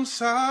honor, I'm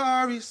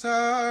sorry.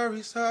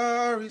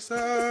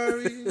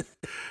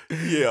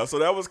 Yeah, so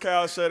that was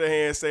Kyle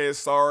Shanahan saying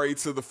sorry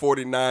to the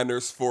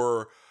 49ers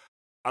for,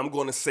 I'm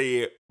going to say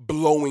it,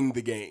 blowing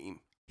the game.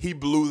 He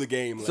blew the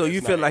game last night. So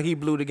you feel like he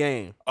blew the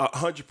game?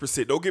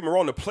 100%. Don't get me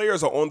wrong. The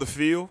players are on the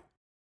field,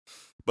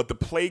 but the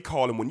play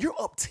calling, when you're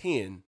up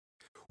 10,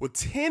 with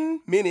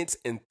 10 minutes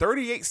and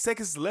 38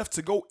 seconds left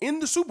to go in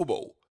the Super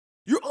Bowl,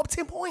 you're up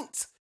 10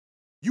 points.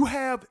 You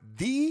have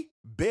the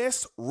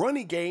best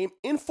running game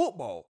in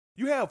football.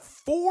 You have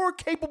 4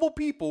 capable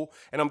people,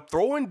 and I'm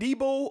throwing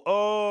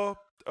Deebo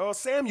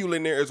Samuel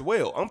in there as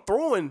well. I'm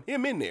throwing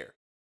him in there.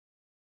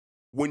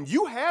 When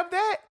you have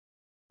that,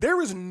 there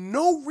is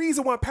no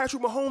reason why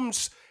Patrick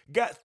Mahomes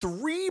got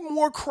 3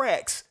 more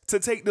cracks to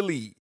take the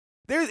lead.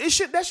 That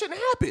shouldn't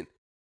happen.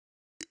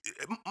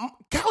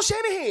 Kyle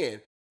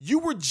Shanahan, you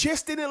were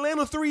just in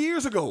Atlanta 3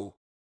 years ago.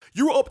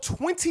 You were up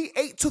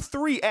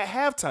 28-3 at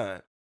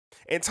halftime.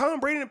 And Tom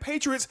Brady and the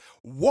Patriots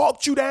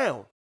walked you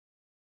down.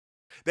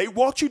 They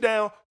walked you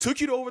down, took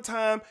you to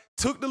overtime,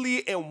 took the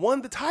lead, and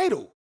won the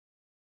title.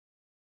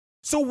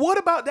 So what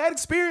about that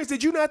experience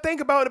did you not think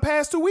about in the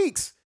past 2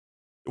 weeks?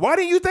 Why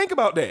didn't you think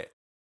about that?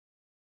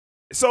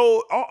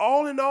 So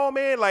all in all,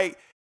 man, like,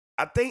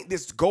 I think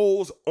this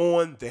goes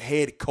on the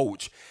head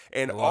coach.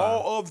 And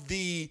all of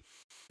the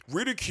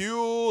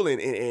ridicule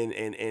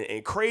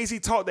and crazy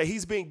talk that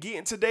he's been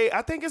getting today,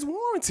 I think is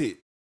warranted.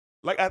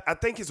 Like, I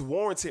think it's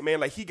warranted,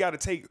 man. Like, he got to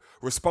take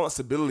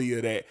responsibility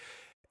of that.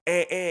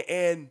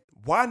 And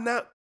why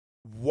not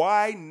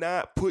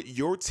put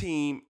your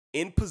team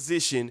in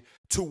position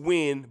to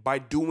win by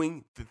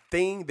doing the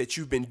thing that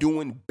you've been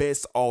doing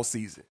best all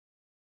season?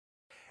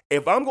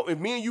 If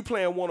me and you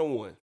playing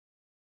one-on-one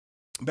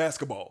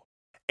basketball,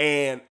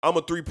 and I'm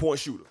a three-point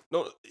shooter,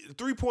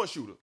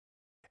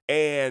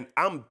 and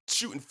I'm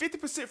shooting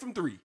 50% from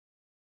 3,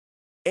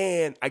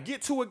 and I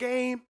get to a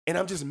game, and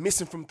I'm just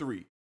missing from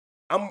 3,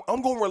 I'm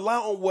going to rely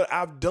on what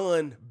I've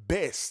done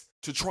best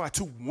to try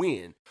to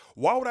win.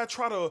 Why would I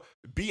try to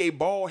be a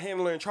ball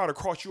handler and try to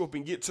cross you up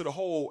and get to the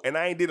hole and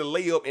I ain't did a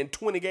layup in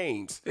 20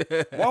 games?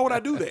 Why would I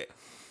do that?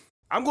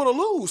 I'm going to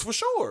lose for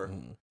sure.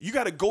 You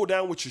got to go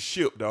down with your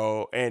ship,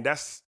 dog, and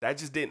that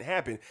just didn't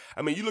happen.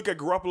 I mean, you look at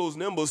Garoppolo's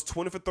numbers,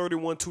 20 for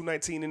 31,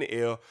 219 in the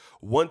air,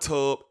 1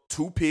 tub,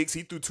 2 picks.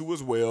 He threw 2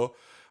 as well.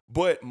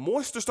 But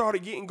Moister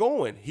started getting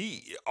going.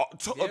 He a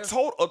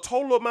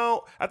total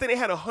amount, I think they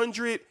had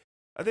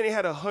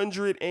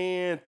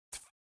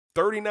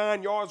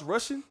 139 yards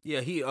rushing.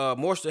 Yeah,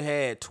 Moister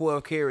had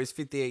 12 carries,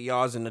 58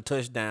 yards, and a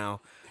touchdown.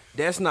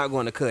 That's not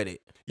going to cut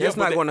it. That's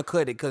not going to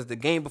cut it because the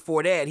game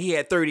before that, he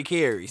had 30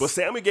 carries. But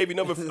Sammy gave you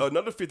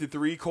another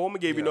 53.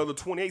 Coleman gave you another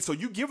 28. So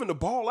you giving the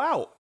ball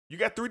out. You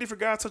got 3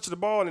 different guys touching the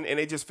ball, and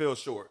they just fell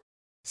short.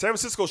 San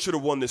Francisco should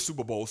have won this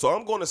Super Bowl. So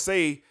I'm going to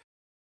say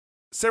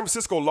San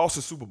Francisco lost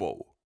the Super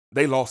Bowl.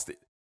 They lost it.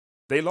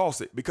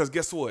 Because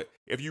guess what?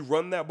 If you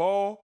run that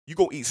ball, you're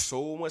going to eat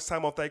so much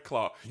time off that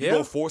clock. You're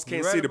going to force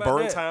Kansas City to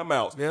burn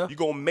timeouts. Yeah. You're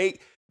going to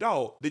make –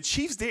 dog, the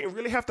Chiefs didn't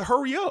really have to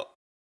hurry up.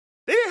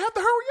 They didn't have to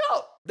hurry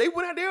up. They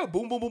went out there,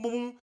 boom, boom, boom, boom,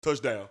 boom,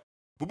 touchdown.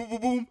 Boom, boom,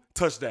 boom, boom,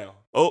 touchdown.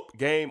 Oh,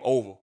 game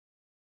over.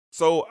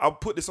 So I'll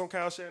put this on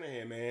Kyle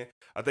Shanahan, man.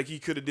 I think he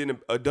could have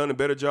done a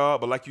better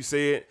job. But like you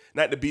said,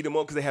 not to beat him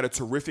up because they had a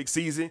terrific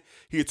season.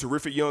 He's a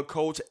terrific young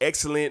coach,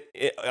 excellent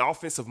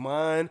offensive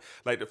mind.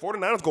 Like, the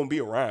 49ers going to be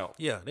around.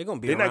 Yeah, they're going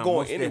to be They're around. not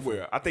going anywhere.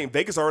 Definitely. I think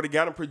Vegas already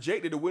got them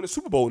projected to win the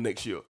Super Bowl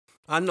next year.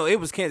 I know it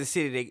was Kansas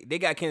City. They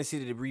got Kansas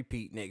City to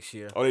repeat next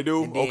year. Oh, they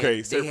do?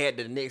 Okay. They had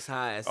the next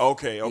highest.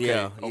 Okay.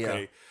 Yeah.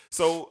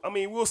 So, I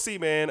mean, we'll see,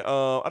 man.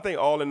 I think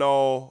all in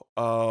all,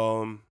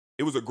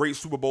 it was a great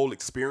Super Bowl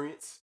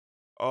experience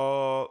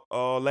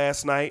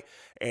last night.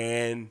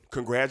 And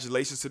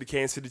congratulations to the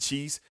Kansas City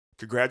Chiefs.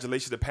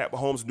 Congratulations to Pat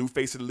Mahomes, new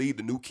face of the league,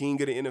 the new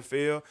king of the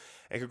NFL.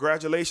 And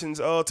congratulations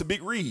to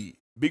Big Reed,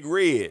 Big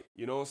Red.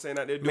 You know what I'm saying?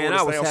 Out there doing Man,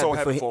 this I was thing. I'm so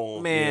happy him. for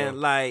him. Man, yeah.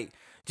 like,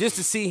 just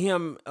to see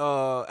him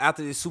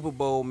after the Super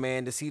Bowl,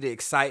 man, to see the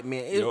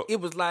excitement.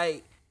 It was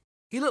like,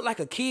 he looked like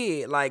a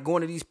kid, like,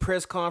 going to these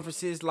press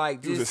conferences.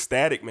 Like, He was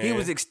ecstatic, man. He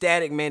was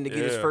ecstatic, man, to get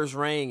his first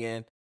ring.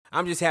 And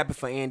I'm just happy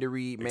for Andy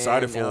Reid, man.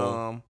 Excited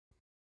for him.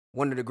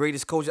 One of the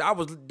greatest coaches.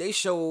 They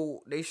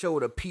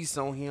showed a piece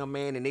on him,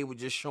 man, and they were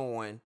just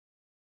showing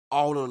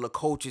all of the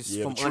coaches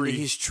from under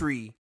his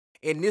tree.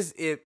 And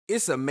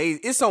it's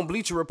amazing. It's on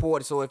Bleacher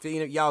Report, so if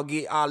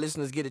our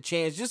listeners get a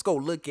chance, just go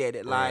look at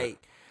it. Right.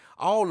 Like,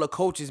 all the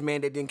coaches,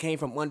 man, that then came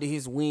from under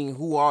his wing,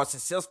 who are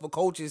successful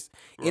coaches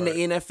in the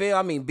NFL.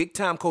 I mean, big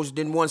time coaches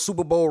didn't won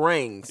Super Bowl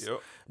rings.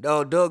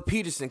 Yep. Doug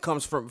Peterson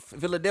comes from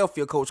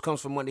Philadelphia. Coach comes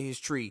from under his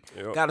tree.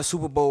 Yep. Got a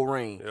Super Bowl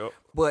ring. Yep.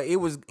 But it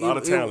was a lot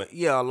of talent.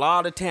 A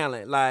lot of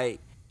talent. Like,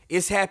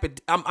 it's happy.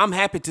 I'm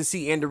happy to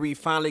see Andy Reid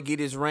finally get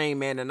his ring,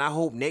 man. And I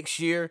hope next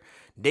year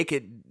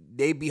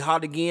they be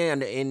hot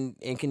again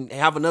and can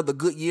have another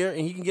good year,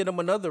 and he can get him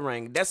another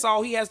ring. That's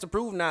all he has to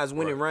prove now is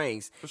winning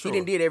rings. For sure. He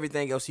did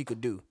everything else he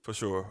could do. For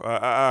sure,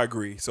 I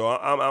agree. So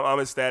I'm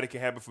ecstatic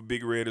and happy for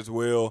Big Red as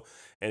well.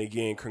 And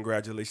again,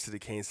 congratulations to the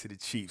Kansas City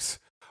Chiefs.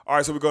 All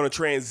right, so we're going to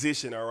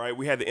transition. All right,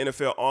 we had the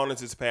NFL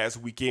honors this past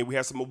weekend. We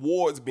had some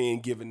awards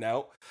being given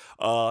out.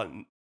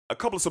 A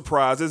couple of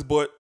surprises,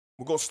 but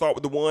we're going to start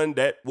with the one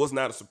that was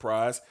not a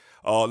surprise.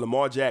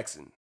 Lamar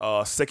Jackson,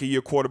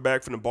 second-year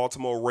quarterback from the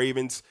Baltimore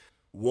Ravens,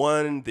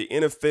 won the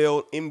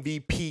NFL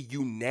MVP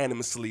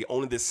unanimously.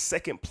 Only the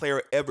second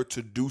player ever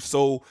to do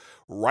so.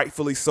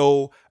 Rightfully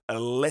so.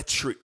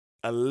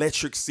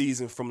 Electric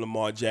season from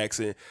Lamar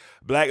Jackson.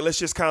 Black, let's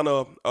just kind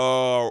of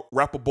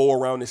wrap a bow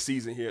around this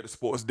season here at the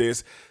Sports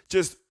Desk.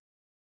 Just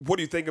what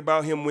do you think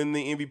about him winning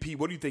the MVP?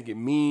 What do you think it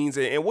means?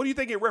 And what do you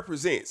think it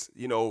represents,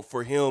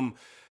 for him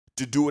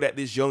to do it at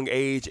this young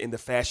age in the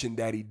fashion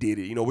that he did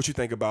it? What you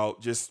think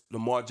about just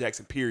Lamar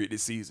Jackson, period,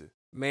 this season?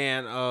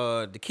 Man,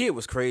 the kid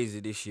was crazy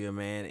this year,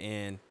 man.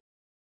 And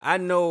I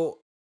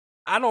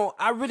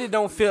really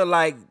don't feel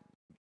like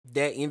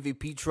that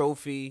MVP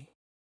trophy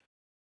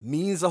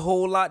means a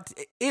whole lot.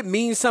 It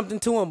means something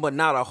to him, but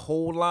not a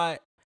whole lot,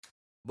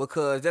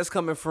 because that's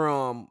coming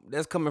from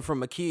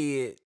a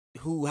kid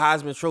who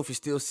Heisman Trophy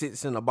still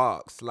sits in a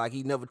box. Like,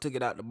 he never took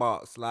it out the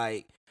box.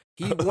 Like,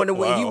 he want to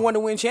win. He want to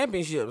win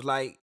championships.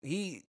 Like,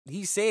 he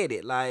said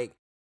it. Like,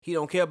 he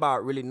don't care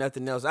about really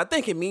nothing else. I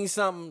think it means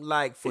something,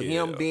 like, for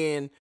him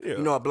being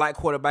a black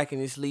quarterback in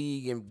this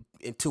league and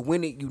to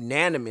win it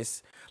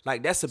unanimous.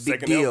 Like, that's a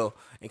big deal.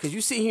 And because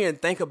you sit here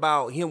and think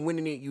about him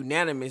winning it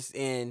unanimous,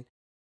 and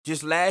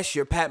just last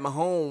year, Pat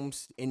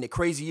Mahomes, in the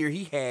crazy year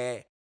he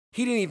had,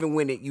 he didn't even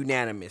win it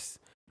unanimous.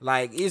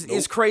 Like,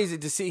 it's crazy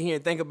to sit here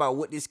and think about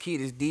what this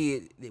kid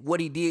what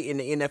he did in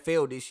the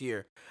NFL this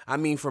year. I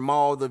mean, from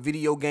all the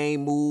video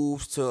game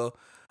moves to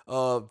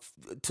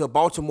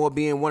Baltimore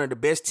being one of the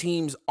best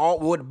teams,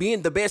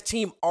 being the best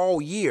team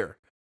all year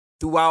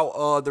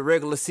throughout the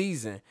regular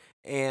season.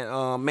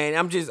 And man,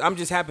 I'm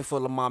just happy for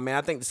Lamar, man.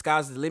 I think the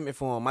sky's the limit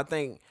for him. I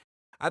think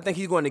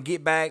he's going to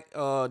get back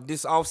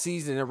this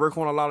offseason and work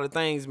on a lot of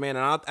things, man.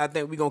 And I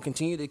think we're going to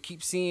continue to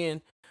keep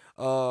seeing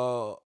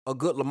a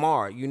good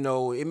Lamar. We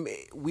know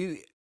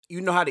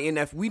how the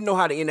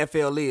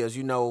NFL is.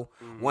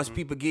 Once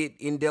people get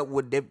in depth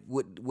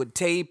with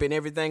tape and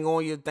everything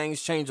on you,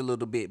 things change a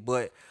little bit.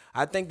 But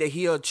I think that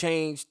he'll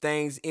change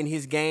things in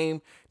his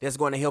game that's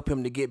going to help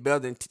him to get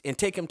better and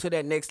take him to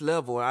that next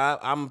level.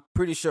 I'm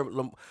pretty sure.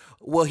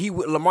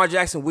 Lamar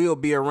Jackson will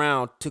be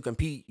around to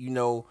compete.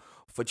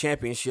 For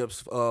championships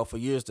for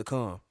years to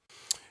come.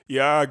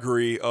 Yeah, I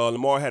agree.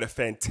 Lamar had a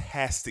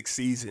fantastic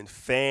season.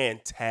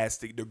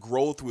 Fantastic. The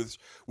growth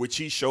which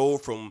he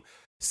showed from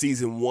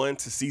season 1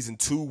 to season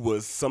 2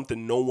 was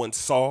something no one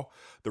saw.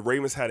 The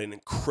Ravens had an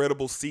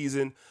incredible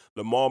season.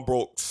 Lamar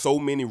broke so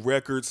many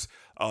records.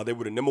 They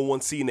were the number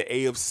 1 seed in the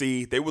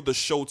AFC. They were the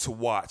show to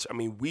watch. I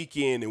mean, week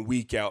in and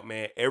week out,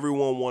 man.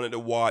 Everyone wanted to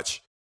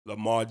watch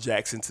Lamar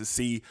Jackson to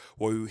see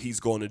what he's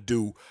going to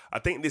do. I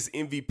think this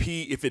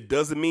MVP, if it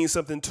doesn't mean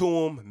something to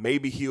him,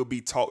 maybe he'll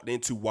be talked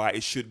into why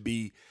it should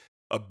be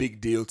a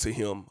big deal to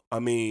him. I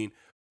mean,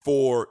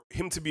 for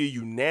him to be a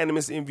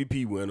unanimous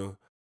MVP winner,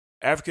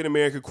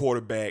 African-American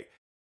quarterback,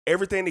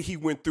 everything that he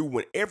went through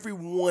when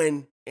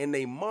everyone and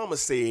their mama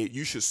said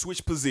you should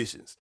switch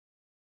positions,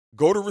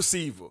 go to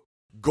receiver,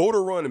 go to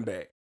running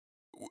back.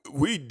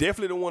 We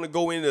definitely don't want to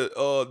go into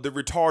the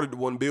retarded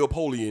one, Bill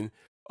Polian,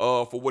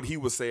 for what he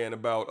was saying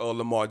about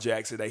Lamar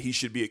Jackson, that he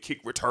should be a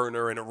kick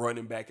returner and a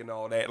running back and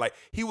all that. Like,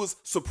 he was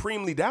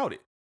supremely doubted.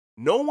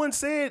 No one.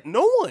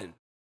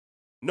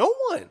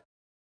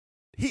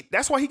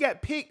 That's why he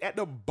got picked at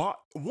the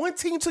bottom. One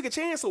team took a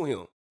chance on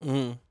him.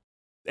 Mm-hmm.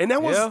 And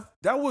that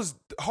was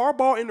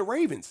Harbaugh and the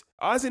Ravens.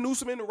 Ozzie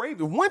Newsome and the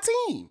Ravens. One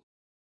team.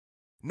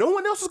 No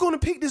one else was going to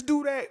pick this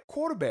dude at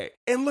quarterback.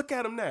 And look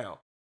at him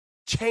now.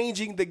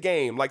 Changing the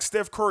game. Like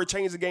Steph Curry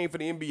changed the game for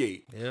the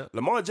NBA. Yeah.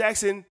 Lamar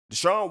Jackson,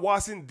 Deshaun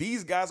Watson,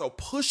 these guys are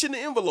pushing the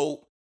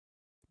envelope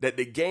that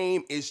the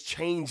game is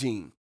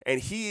changing. And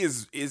he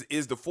is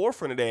the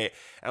forefront of that.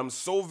 I'm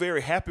so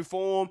very happy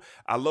for him.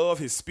 I love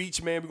his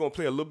speech, man. We're going to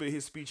play a little bit of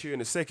his speech here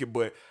in a second,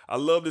 but I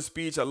love the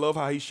speech. I love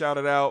how he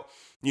shouted out.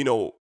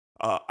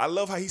 I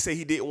love how he said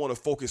he didn't want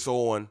to focus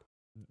on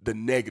the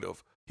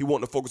negative. He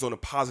wanted to focus on the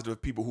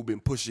positive people who've been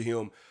pushing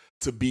him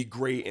to be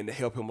great and to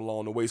help him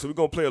along the way. So we're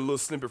going to play a little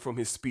snippet from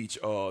his speech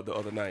the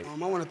other night. I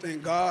want to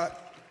thank God,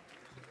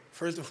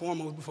 first and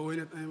foremost, before I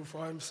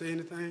even say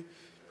anything,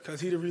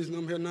 because He's the reason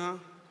I'm here now.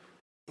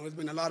 There's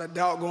been a lot of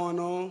doubt going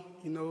on,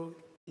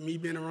 me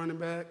being a running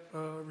back,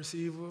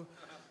 receiver,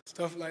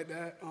 stuff like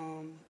that.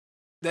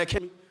 That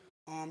came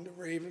the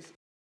Ravens.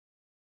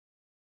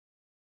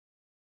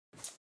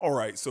 All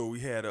right, so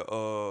we had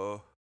a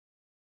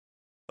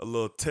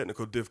little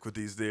technical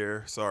difficulties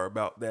there. Sorry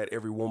about that,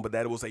 everyone. But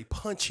that was a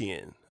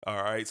punch-in.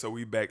 All right, so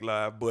we back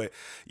live. But,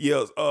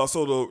 yeah,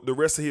 so the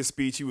rest of his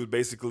speech, he was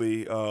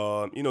basically,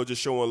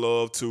 just showing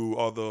love to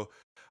all the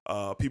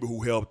people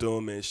who helped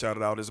him and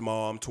shouted out his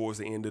mom towards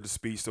the end of the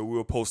speech. So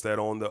we'll post that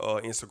on the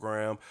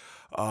Instagram.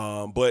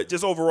 But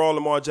just overall,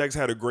 Lamar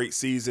Jackson had a great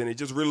season and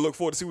just really look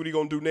forward to see what he's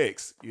going to do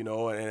next, and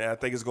I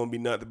think it's going to be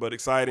nothing but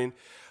exciting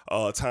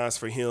times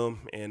for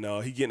him. And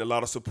he getting a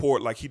lot of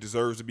support like he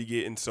deserves to be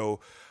getting. So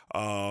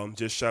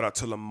just shout out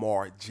to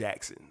Lamar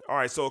Jackson. All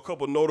right, so a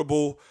couple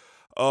notable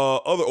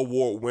other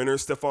award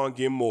winners. Stephon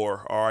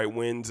Gilmore, all right,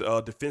 wins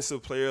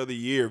Defensive Player of the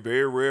Year.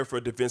 Very rare for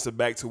a defensive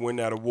back to win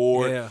that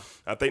award. Yeah.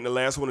 I think the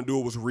last one to do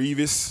it was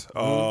Revis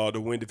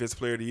to win Defensive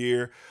Player of the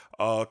Year.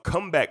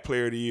 Comeback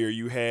Player of the Year,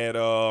 you had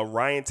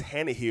Ryan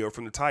Tannehill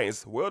from the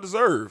Titans.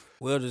 Well-deserved.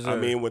 Well-deserved. I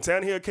mean, when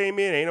Tannehill came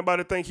in, ain't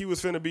nobody think he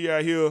was finna be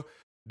out here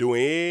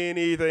doing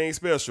anything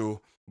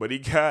special. But he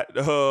got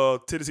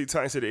Tennessee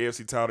Titans to the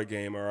AFC title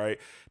game, all right?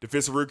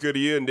 Defensive Rookie of the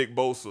Year, Nick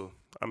Bosa.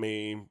 I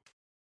mean,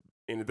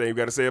 anything you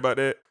got to say about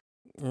that?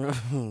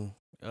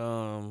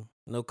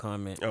 No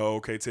comment. Oh,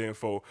 okay,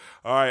 10-4. All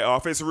right,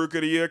 Offensive Rookie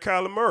of the Year,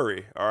 Kyler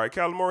Murray. All right,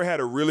 Kyler Murray had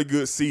a really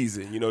good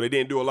season. They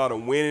didn't do a lot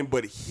of winning,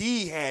 but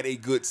he had a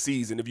good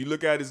season. If you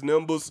look at his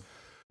numbers,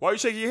 why you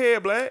shaking your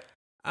head, Black?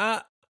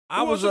 I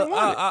was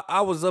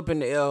up in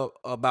the air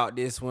about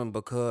this one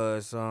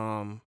because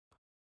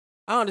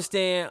I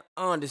understand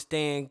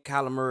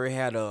Kyler Murray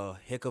had a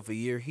heck of a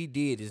year. He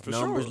did. His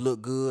numbers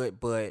look good,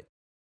 but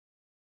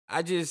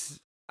I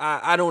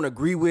don't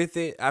agree with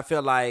it. I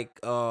feel like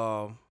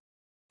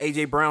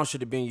A.J. Brown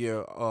should have been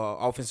your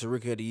Offensive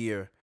Rookie of the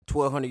Year.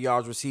 1,200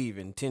 yards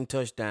receiving, 10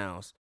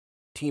 touchdowns.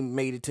 Team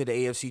made it to the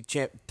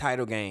AFC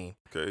title game.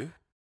 Okay.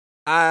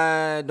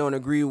 I don't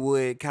agree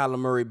with Kyler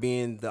Murray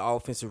being the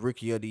Offensive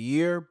Rookie of the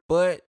Year,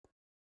 but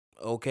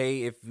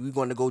okay, if we're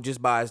going to go just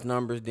by his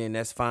numbers, then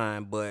that's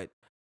fine. But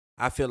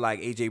I feel like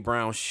A.J.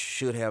 Brown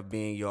should have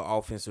been your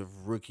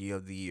Offensive Rookie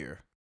of the Year.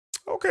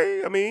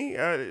 Okay, I mean,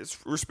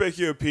 respect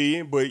your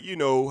opinion, but you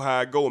know how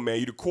I go, man.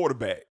 You're the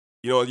quarterback.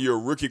 You're a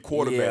rookie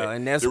quarterback. Yeah,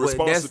 and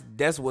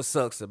that's what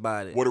sucks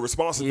about it. Well, the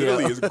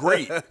responsibility is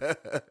great.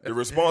 The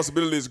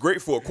responsibility is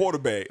great for a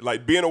quarterback.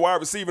 Like being a wide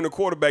receiver and a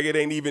quarterback, it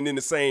ain't even in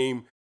the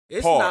same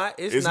part.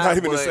 It's not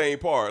even the same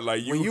part.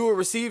 Like when you were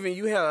receiving,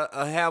 you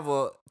have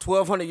a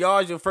 1,200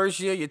 yards your first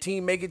year. Your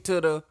team make it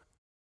to the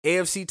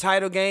AFC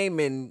title game,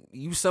 and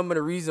you some of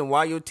the reason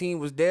why your team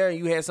was there, and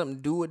you had something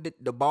to do with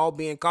the ball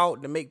being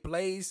caught to make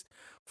plays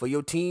for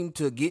your team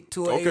to get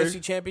to an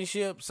AFC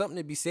championship. Something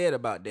to be said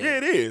about that. Yeah,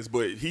 it is,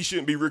 but he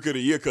shouldn't be Rookie of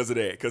the Year because of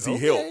that, because he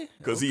helped.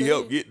 Because he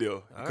helped get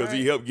there. Because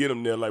he helped get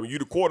him there. Like when you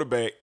the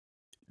quarterback,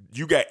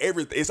 you got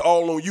everything. It's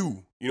all on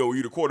you. When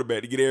you the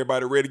quarterback to get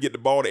everybody ready to get the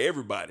ball to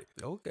everybody.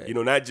 Okay.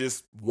 Not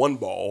just one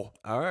ball.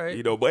 All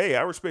right. But hey,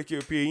 I respect your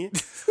opinion.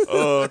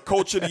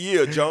 Coach of the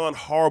Year, John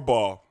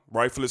Harbaugh.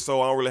 Rightfully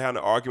so. I don't really have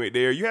an argument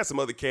there. You had some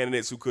other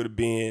candidates who could have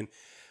been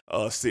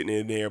sitting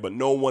in there, but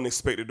no one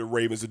expected the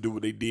Ravens to do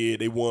what they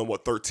did. They won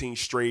 13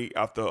 straight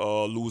after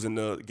losing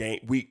the game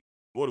week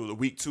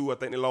 2. I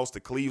think they lost to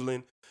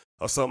Cleveland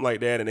or something like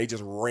that, and they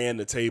just ran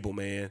the table,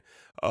 man.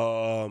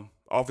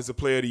 Offensive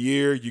Player of the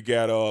Year, you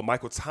got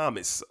Michael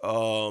Thomas.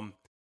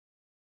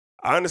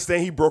 I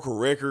understand he broke a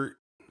record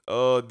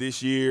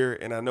this year,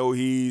 and I know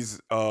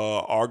he's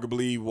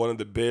arguably one of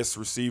the best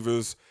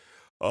receivers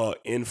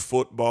in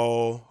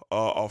football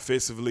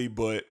offensively,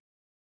 but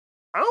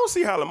I don't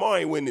see how Lamar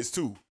ain't win this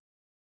too.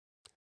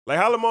 Like,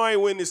 how Lamar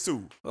ain't win this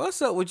too?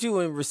 What's up with you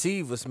and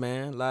receivers,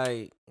 man?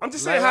 Like, I'm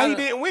just saying how he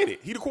didn't win it.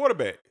 He the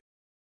quarterback.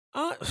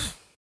 I'm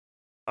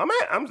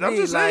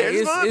just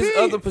saying. It's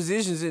other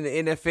positions in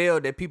the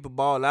NFL that people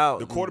ball out.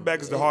 The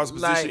quarterback is the hardest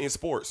position in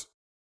sports.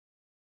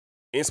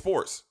 In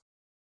sports.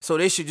 So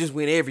they should just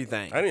win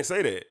everything. I didn't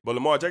say that, but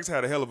Lamar Jackson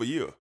had a hell of a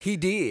year. He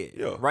did.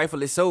 Yeah.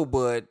 Rightfully so,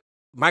 but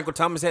Michael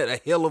Thomas had a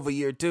hell of a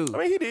year too. I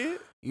mean, he did.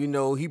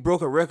 He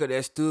broke a record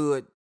that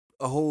stood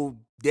a whole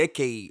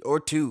decade or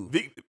two.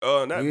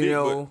 But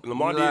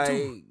Lamar did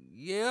too.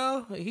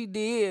 Yeah, he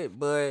did,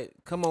 but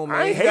come on, man.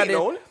 I ain't hating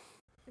on it.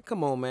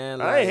 Come on, man.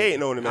 I ain't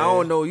hating on it, man. I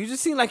don't know. You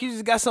just seem like you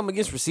just got something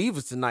against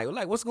receivers tonight.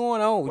 Like, what's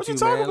going on with you, man?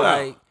 Talking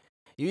about? Like,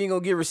 you ain't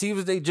gonna get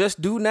receivers they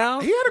just do now?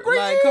 He had a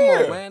great year. Come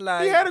on, man.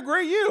 Like, he had a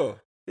great year.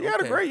 He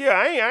had a great year.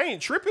 I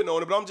ain't tripping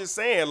on it, but I'm just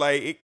saying,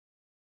 like,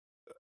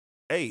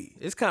 hey.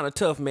 It's kind of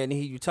tough, man, to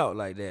hear you talk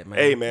like that, man.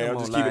 Hey, man, Come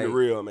I'm just on, keeping it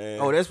real,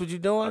 man. Oh, that's what you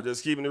doing? I'm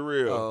just keeping it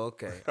real. Oh,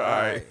 okay. All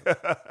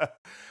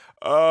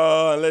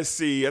right. Let's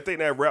see. I think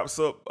that wraps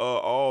up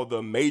all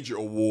the major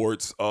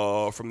awards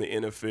from the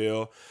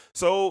NFL.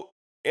 So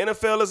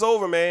NFL is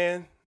over,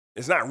 man.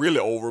 It's not really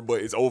over,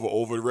 but it's over.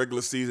 The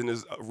regular season,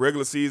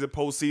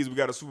 postseason. We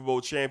got a Super Bowl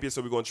champion,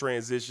 so we're going to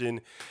transition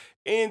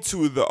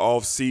into the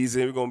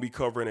offseason. We're going to be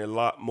covering a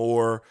lot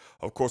more,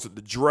 of course, with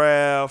the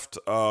draft.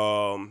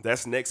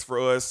 That's next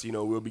for us.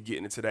 We'll be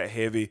getting into that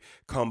heavy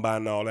combine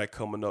and all that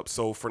coming up.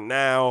 So for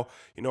now,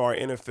 our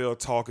NFL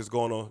talk is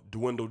going to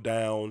dwindle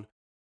down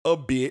a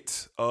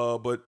bit,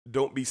 but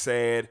don't be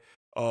sad.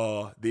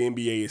 The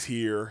NBA is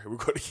here. We're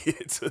going to get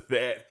into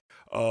that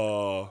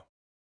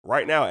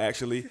right now,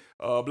 actually.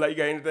 Black, you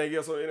got anything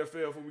else on the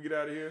NFL before we get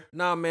out of here?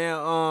 Nah,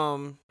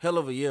 man. Hell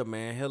of a year,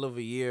 man. Hell of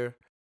a year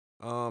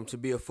to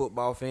be a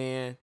football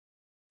fan.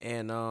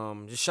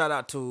 And just shout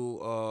out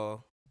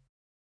to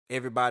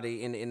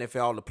everybody in the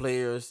NFL, all the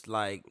players,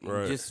 like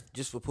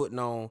just for putting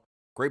on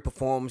great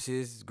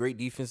performances, great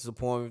defensive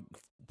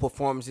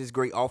performances,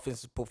 great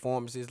offensive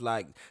performances,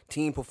 like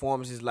team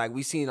performances. Like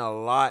we seen a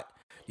lot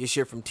this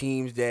year from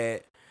teams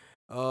that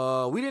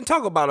we didn't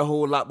talk about a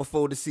whole lot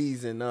before the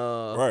season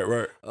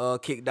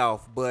kicked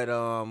off. But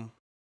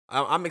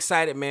I'm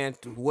excited, man,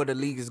 to where the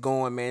league is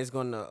going, man. It's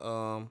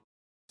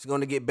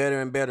gonna get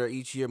better and better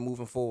each year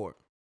moving forward.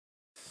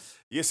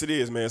 Yes, it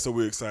is, man. So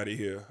we're excited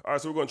here. All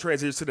right, so we're going to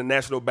transition to the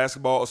National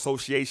Basketball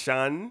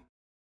Association.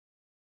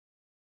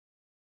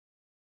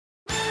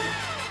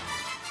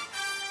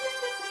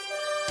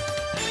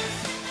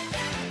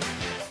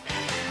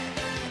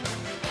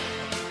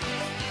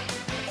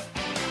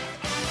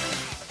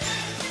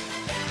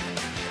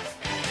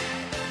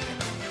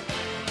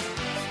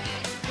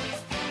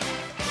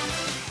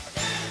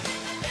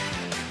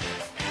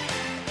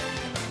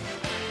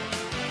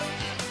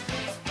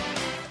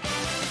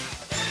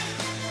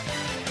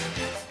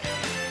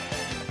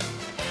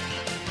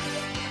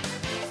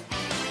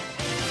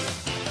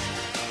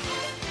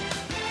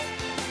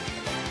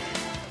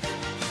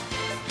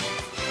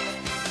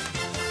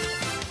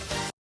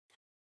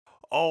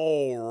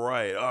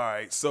 All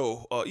right.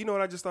 So, you know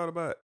what I just thought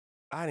about?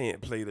 I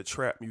didn't play the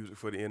trap music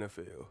for the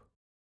NFL.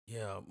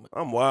 Yeah.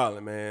 I'm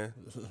wilding, man.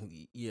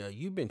 Yeah,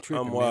 you've been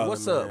tripping, I'm man. wilding,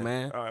 What's up,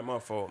 man? All right, my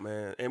fault,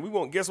 man. And we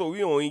won't, guess what? We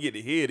don't even get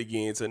to hear it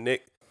again till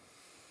next.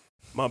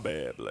 My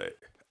bad, Black.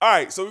 All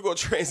right, so we're going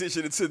to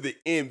transition into the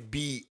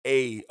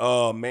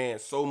NBA. Man,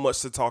 so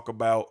much to talk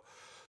about.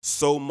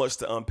 So much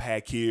to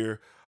unpack here.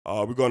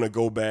 We're going to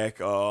go back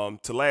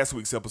to last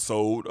week's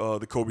episode,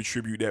 the Kobe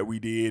tribute that we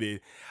did. And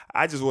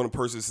I just want to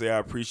personally say I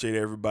appreciate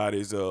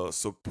everybody's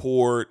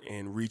support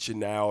and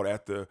reaching out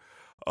after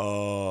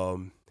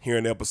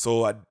hearing the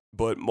episode.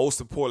 But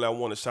most importantly, I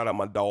want to shout out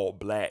my dog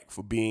Black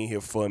for being here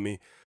for me,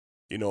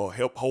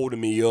 help holding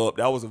me up.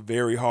 That was a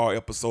very hard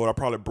episode. I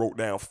probably broke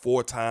down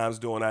 4 times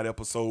during that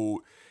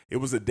episode. It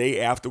was the day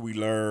after we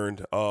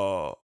learned,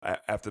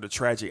 after the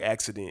tragic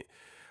accident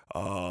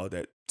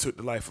that took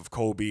the life of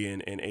Kobe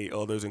and 8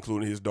 others,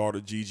 including his daughter,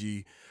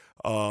 Gigi.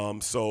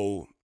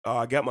 So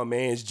I got my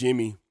man's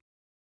Jimmy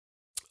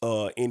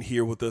in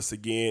here with us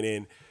again,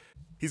 and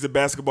he's a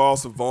basketball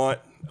savant.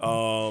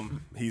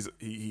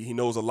 He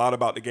knows a lot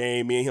about the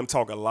game. Me and him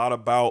talk a lot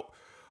about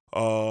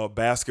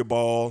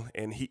basketball,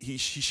 and he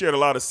shared a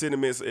lot of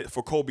sentiments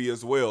for Kobe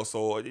as well.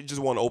 So I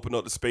just want to open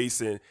up the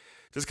space and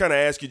just kind of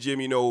ask you, Jim,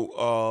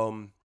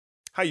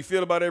 how you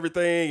feel about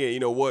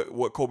everything, and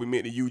what Kobe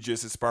meant to you,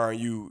 just inspiring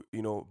you,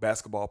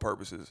 basketball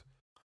purposes.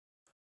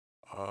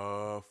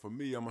 For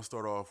me, I'm gonna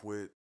start off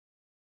with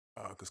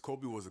because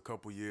Kobe was a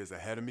couple years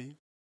ahead of me,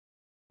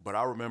 but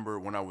I remember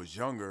when I was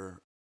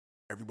younger,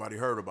 everybody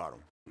heard about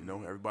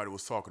him. Everybody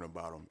was talking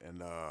about him,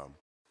 and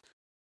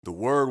the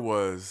word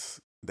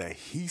was that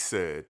he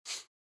said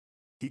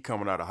he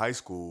coming out of high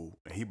school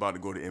and he about to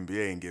go to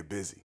NBA and get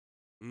busy,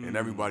 and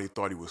everybody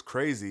thought he was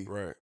crazy,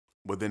 right?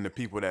 But then the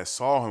people that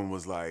saw him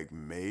was like,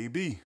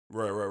 maybe.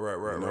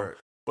 Right.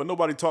 But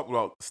nobody talked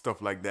about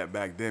stuff like that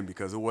back then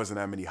because it wasn't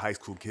that many high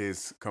school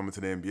kids coming to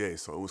the NBA.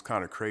 So it was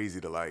kind of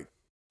crazy to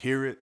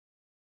hear it.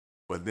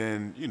 But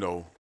then,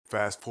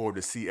 fast forward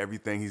to see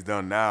everything he's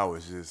done now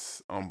is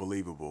just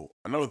unbelievable.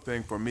 Another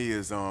thing for me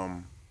is,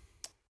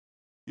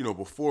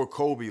 before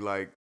Kobe,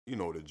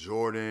 the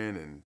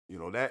Jordan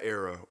and, that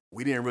era,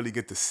 we didn't really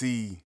get to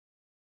see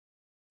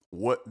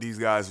what these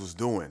guys was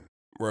doing.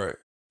 Right.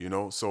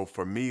 So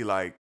for me,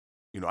 I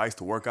used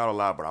to work out a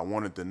lot, but I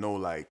wanted to know,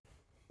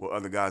 what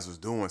other guys was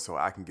doing so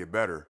I can get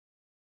better.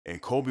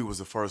 And Kobe was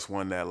the first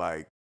one that,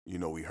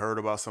 we heard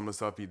about some of the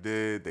stuff he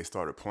did. They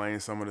started playing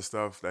some of the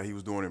stuff that he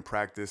was doing in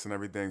practice and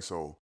everything.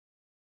 So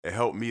it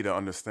helped me to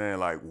understand,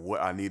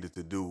 what I needed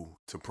to do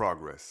to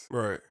progress.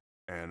 Right.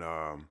 And,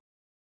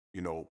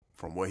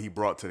 from what he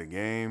brought to the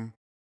game,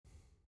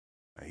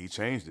 he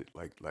changed it.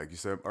 Like you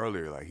said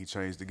earlier, he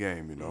changed the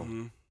game,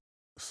 Mm-hmm.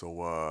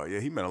 So,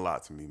 he meant a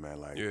lot to me,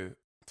 man.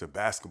 To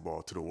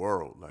basketball, to the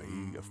world.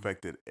 He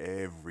affected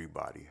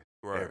everybody.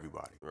 Right.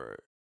 Everybody. Right.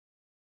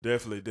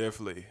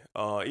 Definitely.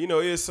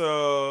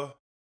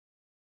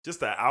 It's just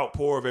the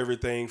outpour of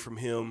everything from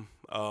him.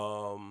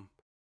 And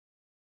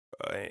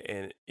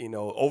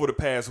over the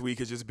past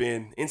week, it's just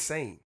been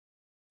insane.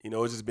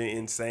 It's just been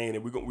insane,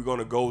 and we're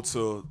gonna go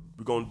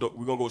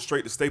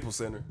straight to Staples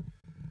Center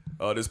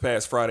this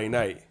past Friday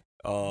night.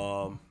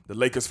 The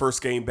Lakers'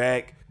 first game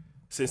back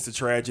since the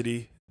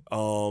tragedy.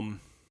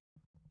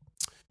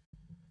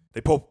 They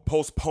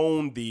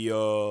postponed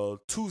the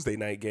Tuesday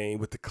night game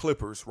with the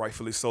Clippers,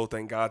 rightfully so.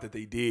 Thank God that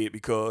they did,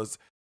 because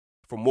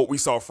from what we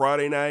saw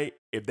Friday night,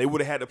 if they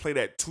would have had to play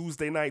that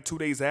Tuesday night 2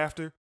 days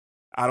after,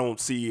 I don't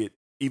see it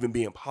even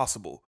being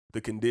possible.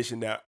 The condition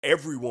that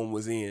everyone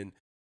was in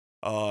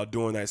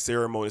during that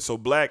ceremony. So,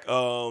 Black,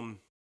 what'd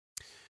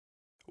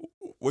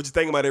you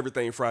think about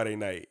everything Friday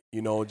night?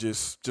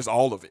 Just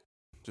all of it.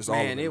 Just all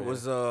of it. Man,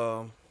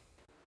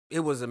 it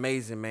was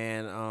amazing,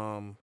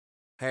 man.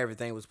 How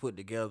everything was put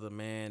together,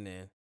 man,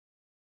 and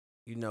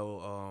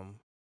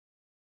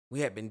we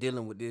had been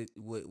dealing with this,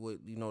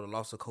 with the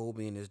loss of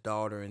Kobe and his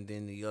daughter, and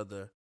then the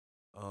other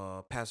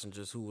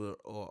passengers who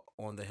were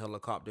on the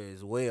helicopter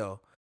as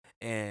well.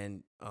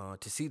 And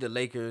to see the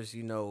Lakers,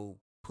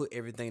 put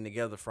everything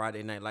together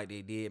Friday night like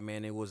they did,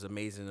 man, it was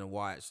amazing to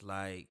watch.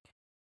 Like,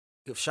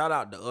 shout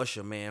out to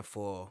Usher, man,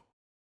 for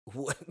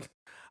what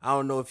I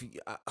don't know if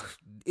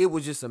it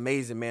was just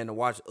amazing, man, to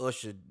watch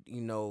Usher,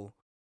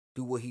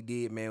 do what he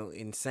did, man,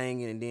 in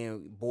singing, and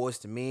then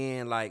Boyz II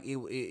Men, like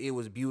it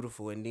was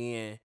beautiful. And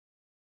then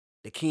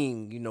the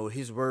King,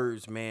 his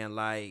words, man,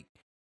 like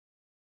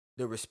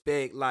the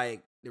respect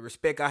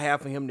I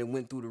have for him that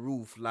went through the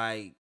roof,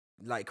 like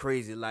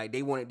crazy. Like,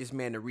 they wanted this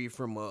man to read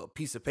from a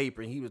piece of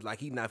paper, and he was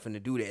like, he's not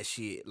finna do that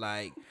shit.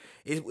 Like,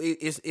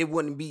 it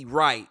wouldn't be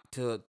right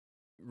to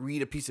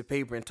read a piece of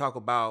paper and talk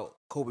about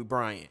Kobe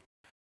Bryant.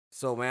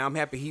 So, man, I'm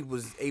happy he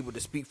was able to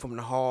speak from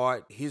the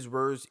heart, his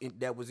words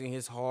that was in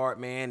his heart,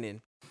 man,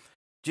 and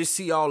just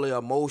see all the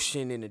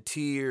emotion and the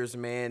tears,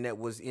 man, that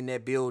was in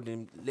that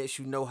building lets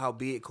you know how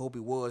big Kobe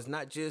was,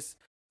 not just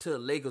to the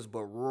Lakers,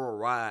 but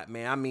worldwide,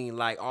 man. I mean,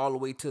 like, all the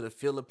way to the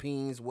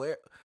Philippines,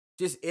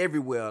 just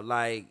everywhere.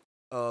 Like,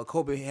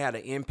 Kobe had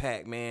an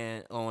impact,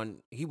 man,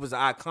 he was an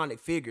iconic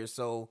figure.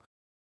 So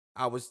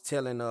I was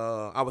telling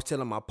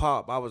my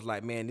pop, I was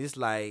like, man, this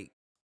like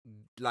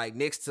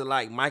next to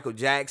like Michael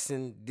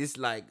Jackson, this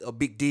like a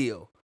big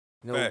deal.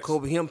 Facts.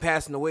 Kobe, him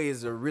passing away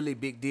is a really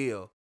big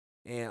deal.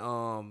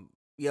 And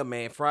yeah,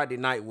 man, Friday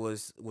night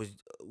was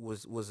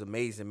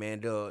amazing, man.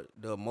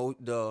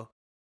 The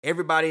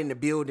everybody in the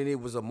building, it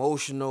was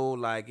emotional.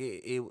 Like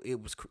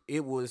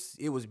it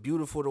was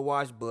beautiful to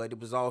watch, but it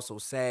was also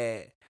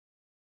sad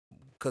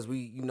because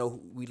we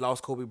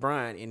lost Kobe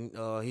Bryant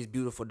and his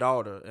beautiful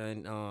daughter.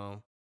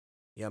 And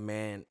yeah,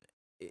 man,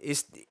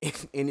 it's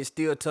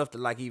still tough to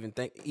like even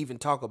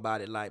talk about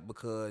it, like,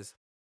 because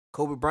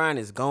Kobe Bryant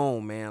is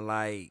gone, man.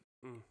 Like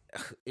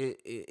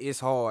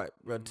it's hard,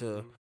 bro,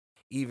 to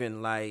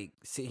even like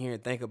sit here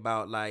and think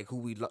about like who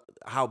we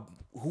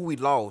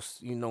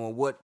lost, and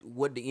what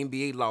the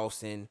NBA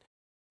lost, and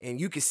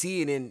you can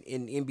see it in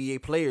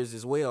NBA players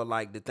as well,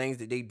 like the things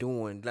that they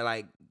doing,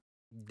 like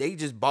they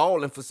just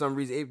balling for some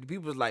reason.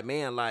 People was like,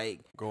 man, like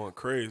going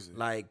crazy,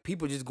 like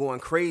people just going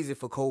crazy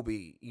for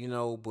Kobe,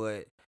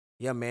 but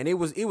yeah, man, it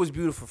was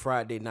beautiful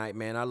Friday night,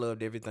 man. I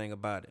loved everything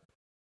about it.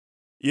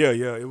 Yeah,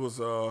 it was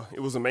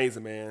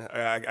amazing, man.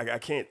 I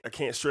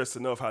can't stress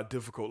enough how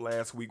difficult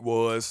last week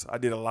was. I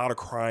did a lot of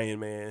crying,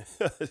 man.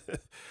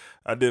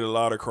 I did a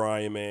lot of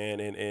crying, man,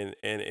 and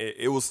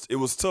it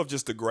was tough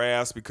just to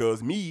grasp,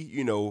 because me,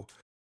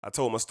 I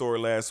told my story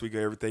last week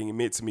of everything it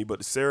meant to me, but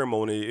the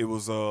ceremony, it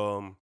was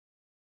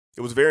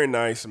very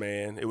nice,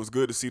 man. It was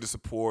good to see the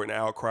support and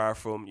outcry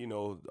from,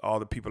 all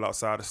the people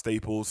outside of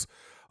Staples,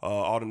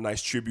 all the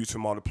nice tributes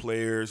from all the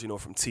players,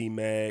 from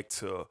T-Mac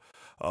to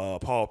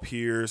Paul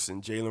Pierce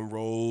and Jalen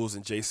Rose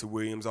and Jason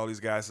Williams, all these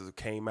guys that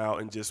came out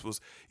and just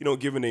was,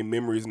 giving their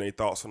memories and their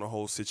thoughts on the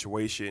whole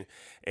situation.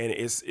 And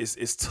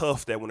it's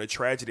tough that when a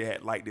tragedy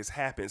like this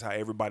happens, how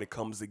everybody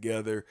comes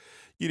together.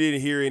 You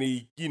didn't hear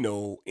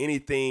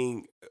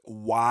anything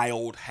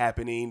wild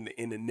happening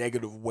in a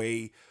negative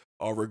way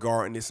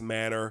regarding this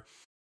matter.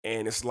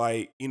 And it's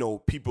like,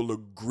 people are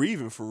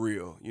grieving for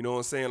real. You know what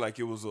I'm saying? Like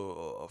it was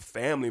a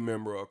family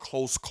member, a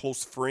close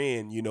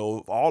friend,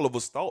 all of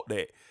us thought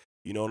that.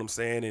 You know what I'm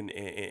saying?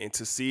 And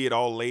to see it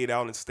all laid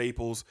out in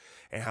Staples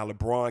and how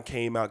LeBron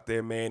came out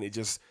there, man, it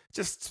just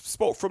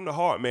spoke from the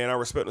heart, man. I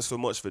respect him so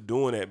much for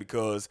doing that,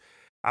 because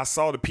I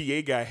saw the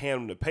PA guy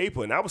hand him the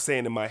paper, and I was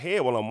saying in my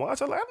head while I'm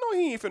watching, I know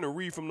he ain't finna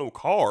read from no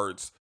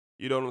cards.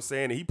 You know what I'm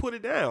saying? And he put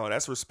it down.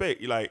 That's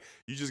respect. You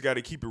just got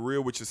to keep it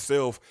real with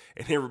yourself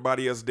and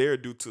everybody else there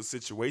due to a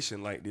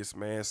situation like this,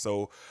 man.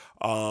 So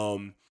I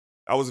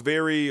was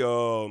very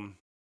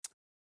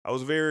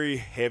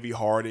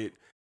heavy-hearted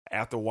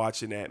after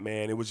watching that,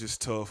 man. It was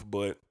just tough,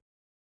 but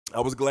I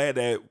was glad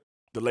that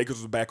the Lakers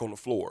was back on the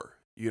floor,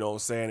 you know what I'm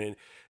saying? And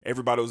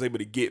everybody was able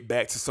to get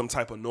back to some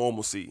type of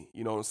normalcy,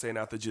 you know what I'm saying,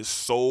 after just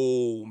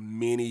so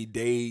many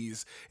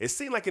days. It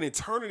seemed like an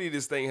eternity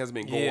this thing has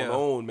been going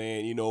on,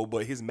 man,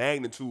 but his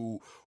magnitude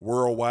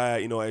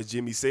worldwide, as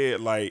Jimmy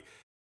said, like,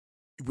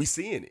 we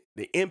seeing it.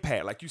 The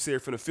impact, like you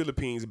said, from the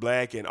Philippines,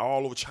 Black, and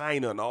all over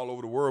China and all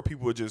over the world,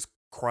 people are just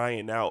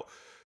crying out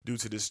due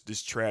to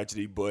this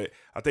tragedy. But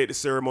I think the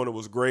ceremony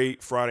was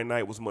great. Friday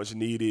night was much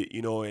needed,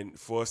 and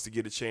for us to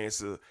get a chance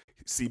to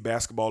see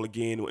basketball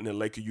again in the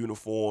Laker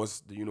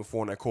uniforms, the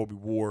uniform that Kobe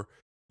wore,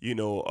 it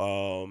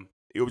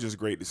was just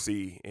great to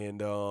see.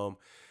 And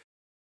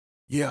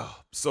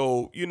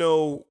so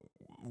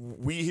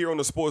we here on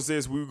the Sports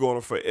Desk, we were going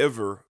to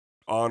forever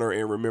honor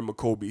and remember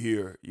Kobe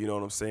here. You know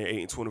what I'm saying? 8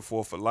 and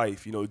 24 for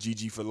life.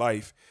 GG for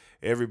life.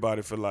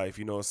 Everybody for life.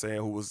 You know what I'm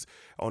saying? Who was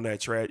on that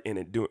track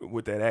and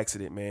with that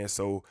accident, man.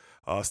 So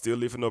still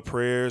lifting up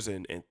prayers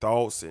and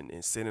thoughts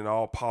and sending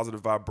all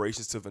positive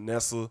vibrations to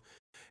Vanessa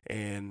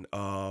and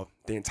the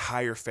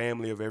entire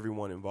family of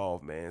everyone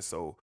involved, man.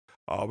 So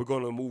we're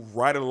going to move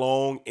right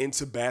along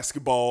into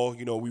basketball.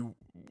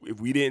 If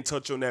we didn't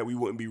touch on that, we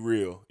wouldn't be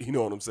real. You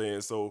know what I'm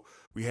saying? So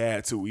we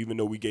had to, even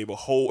though we gave a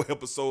whole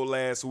episode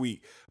last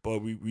week, but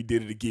we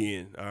did it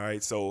again. All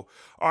right. So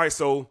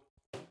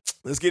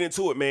let's get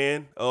into it,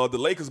 man. The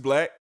Lakers,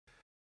 Black.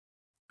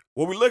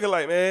 What we looking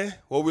like, man?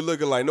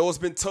 Know it's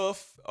been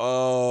tough.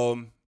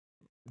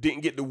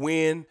 Didn't get the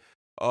win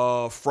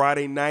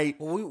Friday night.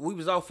 Well, we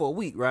was out for a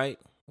week, right?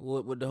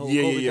 With the whole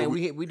COVID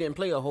thing. We didn't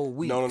play a whole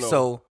week. No.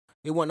 So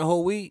it wasn't a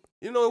whole week?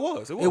 It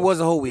was. It was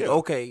a whole week. Yeah.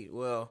 Okay,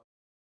 well,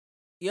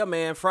 yeah,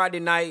 man. Friday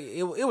night,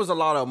 it was a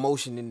lot of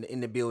emotion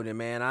in the building,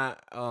 man.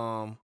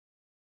 I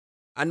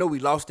know we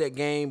lost that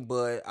game,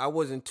 but I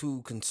wasn't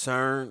too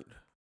concerned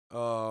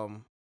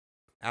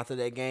after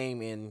that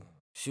game. And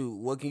shoot,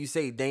 what can you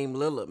say? Dame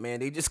Lillard, man.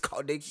 They just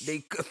called they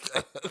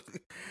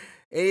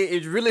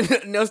it's really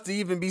nothing else to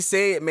even be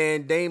said,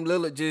 man. Dame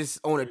Lillard just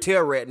on a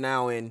tear right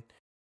now, and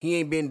he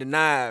ain't been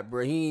denied,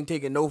 bro. He ain't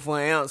taking no for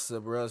an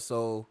answer, bro.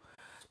 So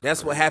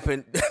that's what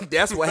happened.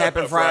 That's what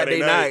happened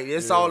Friday night.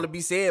 That's all to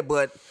be said.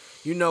 But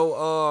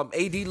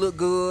AD looked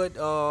good.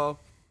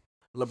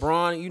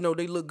 LeBron,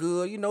 they look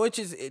good. It's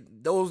just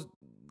those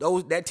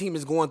that team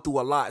is going through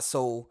a lot.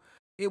 So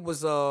it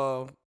was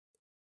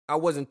I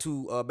wasn't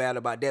too bad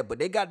about that, but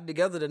they got it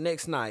together the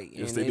next night.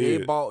 Yes, and they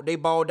did. They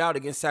balled out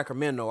against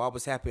Sacramento. I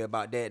was happy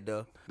about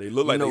that. They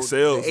look like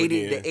themselves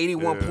again. The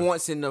 81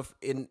 points in the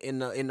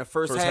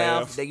first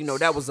half.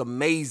 That was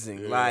amazing.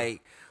 Yeah.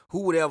 Like,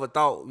 who would ever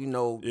thought,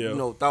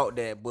 thought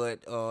that?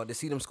 But to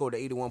see them score the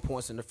 81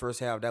 points in the first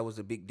half, that was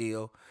a big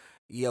deal.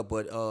 Yeah,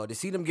 but to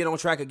see them get on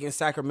track against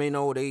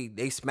Sacramento,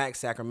 they smacked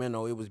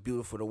Sacramento. It was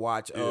beautiful to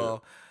watch. Yeah.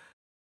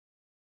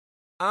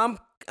 I'm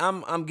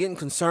getting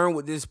concerned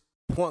with this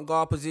point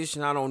guard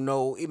position. I don't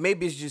know.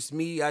 Maybe it's just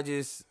me. I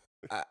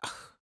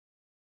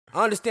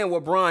understand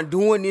what Bron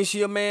doing this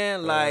year,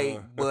 man.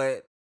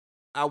 But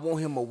I want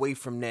him away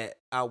from that.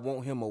 I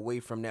want him away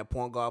from that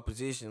point guard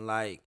position.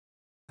 Like,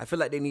 I feel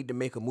like they need to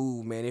make a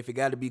move, man. If it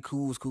got to be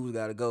Kuz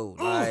got to go.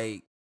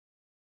 Like,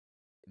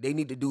 they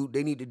need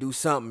to do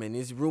something. And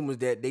there's rumors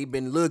that they've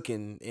been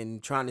looking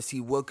and trying to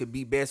see what could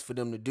be best for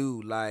them to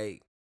do.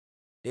 Like,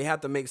 they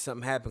have to make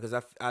something happen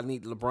because I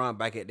need LeBron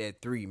back at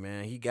that 3,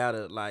 man. He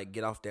gotta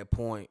get off that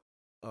point.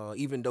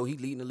 Even though he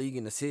leading the league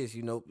in assists,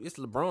 it's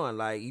LeBron.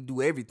 Like, he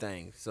do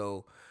everything.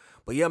 So,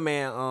 but yeah,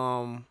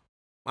 man.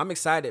 I'm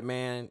excited,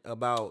 man,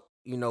 about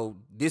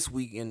this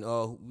week, and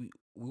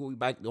we'll be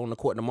back on the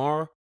court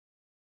tomorrow.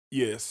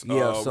 Yes.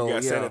 Yeah. We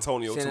got San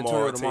Antonio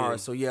tomorrow.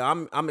 So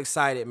yeah, I'm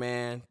excited,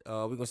 man.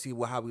 We're gonna see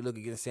how we look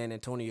against San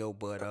Antonio,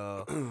 but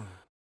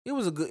it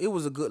was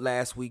a good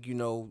last week.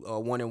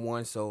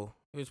 1-1, so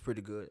it was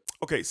pretty good.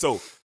 Okay, so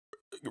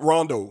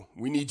Rondo,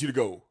 we need you to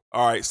go.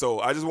 All right, so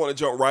I just want to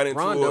jump right into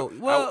Rondo.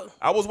 it. Well,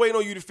 I was waiting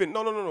on you to finish.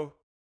 No.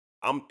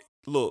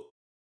 Look,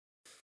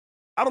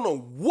 I don't know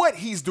what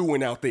he's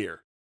doing out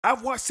there.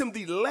 I've watched him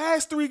the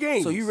last 3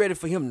 games. So you ready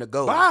for him to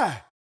go?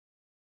 Bye.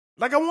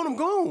 Like, I want him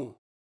gone.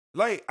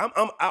 Like,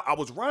 I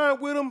was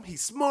riding with him.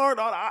 He's smart,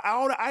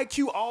 all the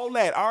IQ, all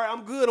that. All right,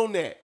 I'm good on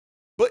that.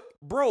 But,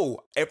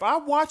 bro, if I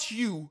watch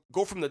you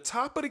go from the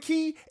top of the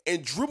key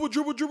and dribble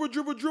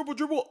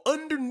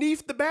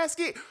underneath the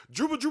basket,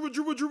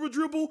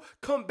 dribble,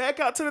 come back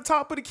out to the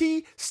top of the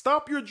key,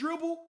 stop your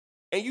dribble,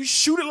 and you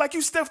shoot it like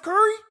you Steph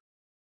Curry,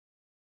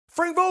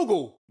 Frank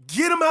Vogel,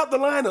 get him out the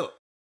lineup.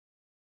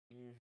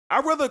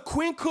 I'd rather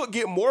Quinn Cook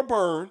get more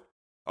burn,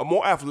 a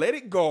more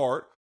athletic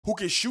guard who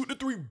can shoot the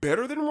 3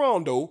 better than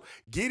Rondo,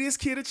 get his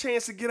kid a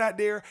chance to get out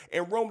there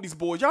and roam these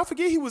boys. Y'all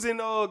forget he was in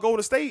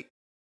Golden State.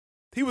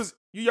 He was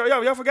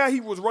y'all forgot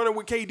he was running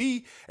with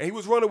KD and he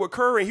was running with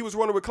Curry and he was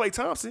running with Klay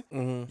Thompson.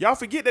 Mm-hmm. Y'all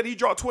forget that he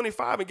dropped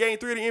 25 in Game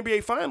 3 of the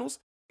NBA Finals.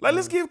 Like,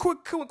 let's give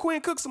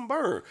Quinn Cook some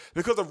burn,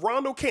 because if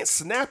Rondo can't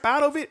snap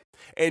out of it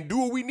and do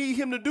what we need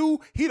him to do,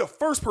 he the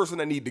first person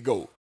that need to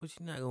go. But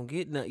you're not gonna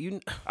get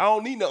nothing. I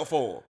don't need nothing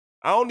for him.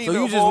 I don't need so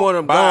nothing you just want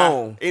him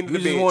gone. Into you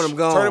the just bench. want him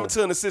gone. Turn him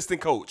into an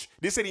assistant coach.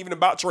 This ain't even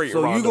about trading.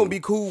 So Rondo. you gonna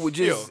be cool with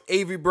just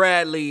Avery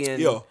Bradley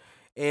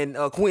and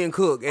Quinn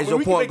Cook as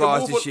your point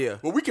guards this year?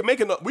 Well, we can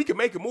make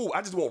a move.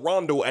 I just want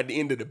Rondo at the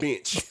end of the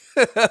bench.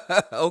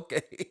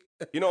 Okay.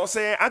 You know what I'm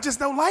saying? I just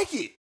don't like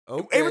it.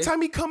 Okay. Every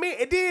time he come in,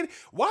 and then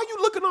why are you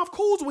looking off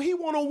Kuz when he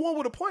 1-on-1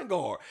 with a point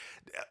guard?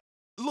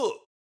 Look,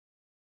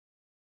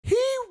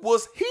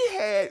 He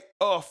had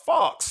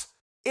Fox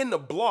in the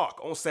block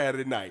on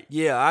Saturday night.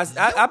 Yeah,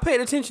 I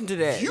paid attention to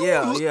that.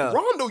 Yeah.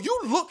 Rondo, you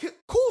look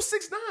cool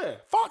 6'9",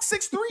 Fox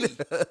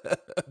 6'3".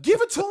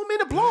 Give it to him in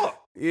the block.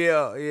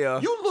 Yeah.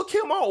 You look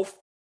him off,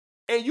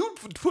 and you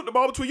put the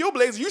ball between your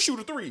legs, you shoot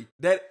a three.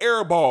 That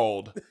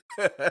airballed.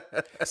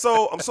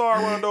 So, I'm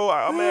sorry, Rondo.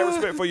 I mad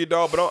respect for you,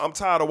 dog, but I'm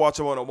tired of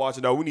watching what I'm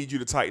watching, dog. We need you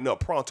to tighten up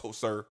pronto,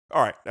 sir.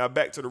 All right, now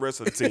back to the rest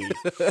of the team.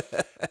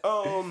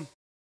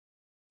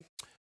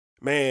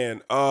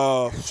 Man,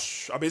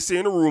 I've been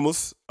seeing the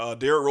rumors.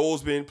 Derrick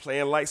Rose been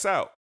playing lights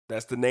out.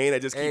 That's the name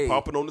that just keep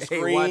popping on the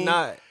screen. Hey, why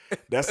not?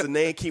 That's the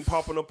name keep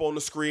popping up on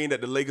the screen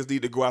that the Lakers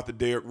need to go after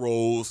Derrick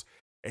Rose,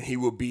 and he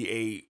will be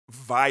a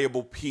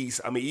viable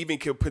piece. I mean, even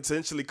could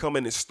potentially come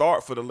in and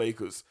start for the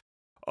Lakers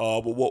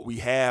with what we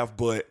have,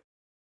 but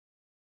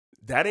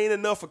that ain't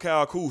enough for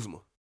Kyle Kuzma.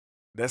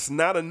 That's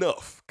not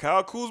enough.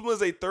 Kyle Kuzma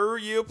is a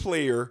third-year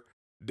player.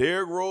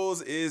 Derrick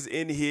Rose is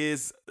in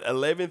his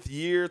 11th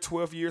year,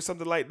 12th year,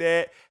 something like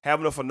that,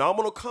 having a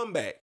phenomenal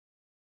comeback.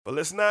 But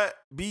let's not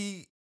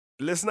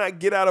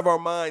get out of our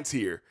minds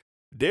here.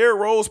 Derrick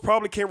Rose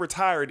probably can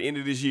retire at the end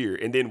of this year.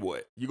 And then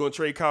what? You going to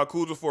trade Kyle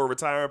Kuzma for a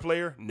retiring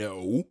player?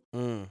 No.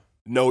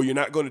 No, you're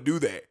not going to do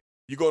that.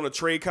 You're going to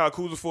trade Kyle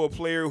Kuzma for a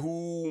player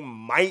who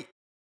might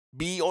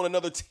be on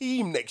another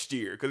team next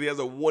year because he has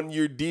a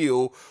 1-year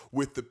deal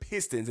with the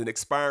Pistons, an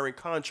expiring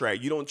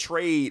contract. You don't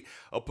trade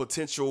a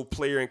potential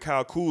player in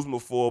Kyle Kuzma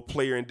for a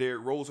player in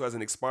Derrick Rose who has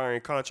an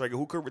expiring contract and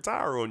who could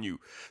retire on you.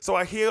 So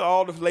I hear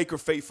all the Laker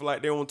faithful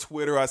out there on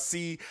Twitter. I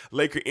see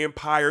Laker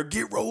Empire,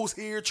 get Rose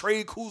here,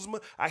 trade Kuzma.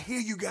 I hear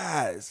you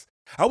guys.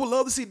 I would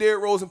love to see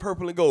Derrick Rose in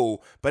purple and gold,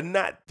 but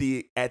not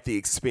at the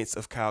expense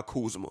of Kyle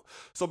Kuzma.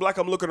 So, Black,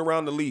 I'm looking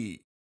around the league.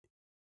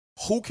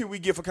 Who can we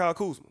get for Kyle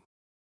Kuzma?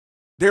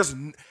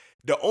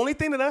 The only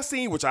thing that I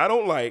seen, which I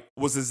don't like,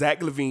 was the Zach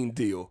LaVine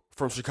deal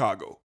from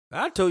Chicago.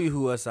 I told you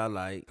who else I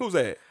like. Who's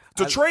that?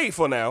 Trade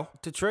for now.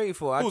 To trade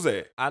for. Who's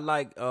that? I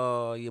like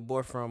your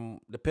boy from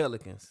the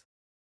Pelicans,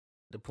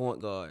 the point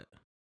guard.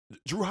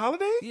 Drew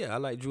Holiday? Yeah, I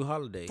like Drew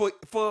Holiday. For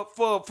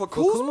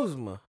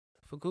Kuzma?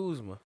 For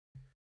Kuzma.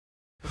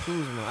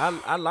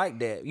 I like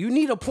that. You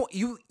need a point.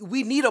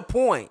 We need a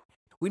point.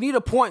 We need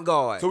a point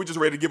guard. So we just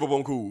ready to give up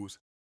on Kuz.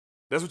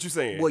 That's what you're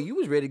saying. Well, you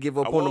was ready to give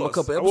up on him a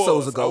couple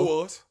episodes ago. I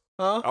was.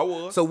 Huh? I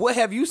was. So what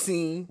have you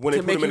seen when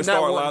they put him in the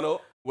start lineup?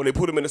 When they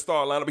put him in the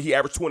start lineup, he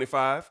averaged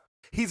 25.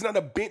 He's not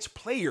a bench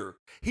player.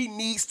 He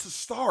needs to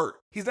start.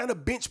 He's not a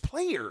bench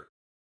player.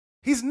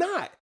 He's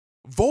not.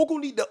 Vogel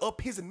need to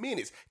up his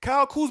minutes.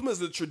 Kyle Kuzma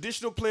is a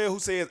traditional player who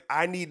says,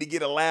 I need to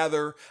get a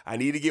lather. I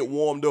need to get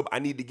warmed up. I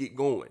need to get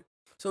going.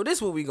 So this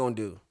is what we going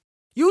to do.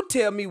 You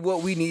tell me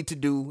what we need to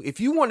do.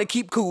 If you want to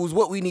keep Kuz,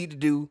 what we need to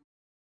do.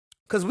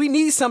 Because we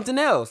need something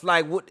else.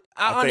 Like, what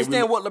I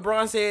understand what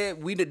LeBron said.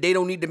 They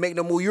don't need to make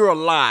no move. You're a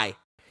lie.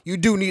 You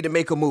do need to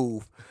make a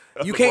move.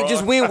 You can't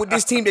just win with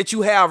this team that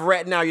you have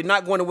right now. You're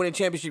not going to win a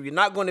championship. You're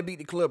not going to beat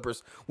the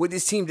Clippers with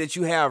this team that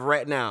you have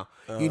right now.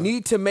 You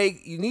need to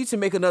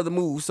make another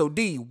move. So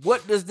D,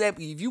 what does that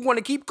be? If you want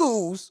to keep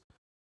Kuz,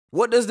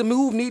 what does the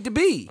move need to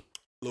be?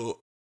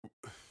 Look,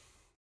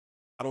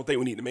 I don't think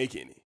we need to make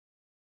any.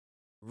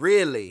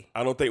 Really?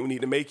 I don't think we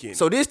need to make any.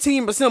 So this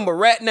team assembled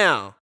right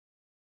now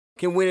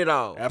can win it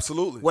all.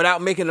 Absolutely.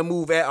 Without making a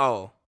move at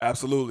all.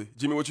 Absolutely.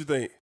 Jimmy, what you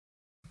think?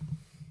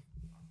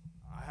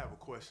 I have a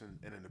question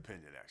and an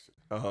opinion, actually.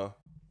 Uh-huh.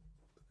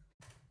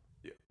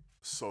 Yeah.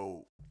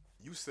 So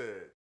you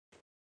said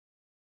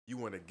you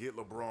want to get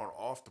LeBron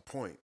off the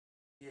point.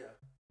 Yeah.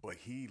 But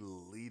he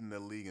leading the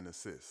league in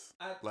assists.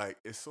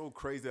 It's so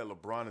crazy that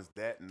LeBron is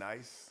that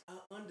nice.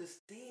 I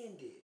understand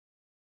it.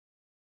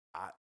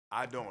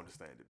 I don't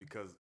understand it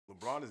because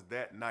LeBron is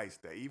that nice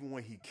that even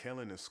when he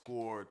killing and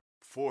scored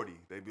 40,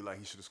 they'd be like,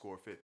 he should have scored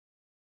 50.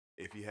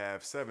 If he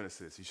had 7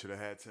 assists, he should have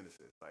had 10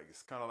 assists. Like,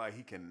 it's kind of like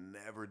he can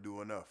never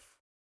do enough.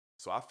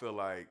 So I feel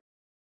like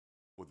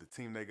with the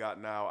team they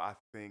got now, I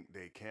think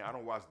they can. I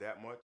don't watch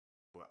that much,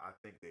 but I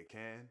think they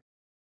can.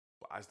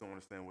 But I just don't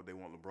understand what they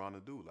want LeBron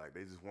to do. Like,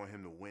 they just want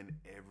him to win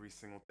every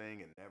single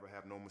thing and never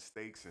have no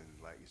mistakes. And,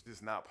 like, it's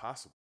just not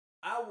possible.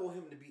 I want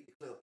him to beat the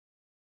Clippers.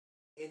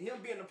 And him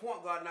being the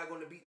point guard not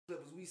going to beat the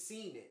Clippers. We've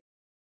seen it.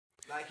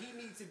 Like, he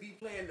needs to be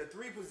playing the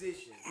 3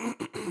 position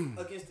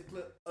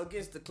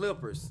against the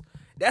Clippers.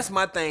 That's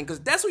my thing, because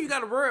that's what you got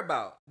to worry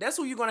about. That's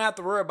who you're going to have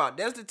to worry about.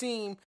 That's the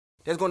team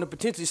that's going to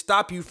potentially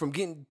stop you from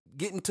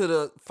getting to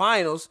the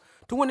finals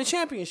to win the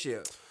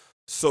championship.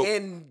 So,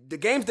 and the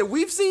games that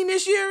we've seen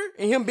this year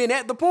and him being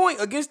at the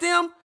point against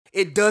them,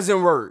 it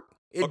doesn't work.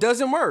 It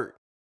doesn't work.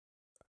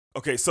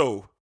 Okay,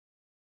 so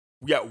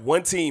we got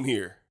one team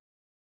here.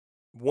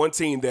 One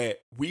team that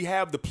we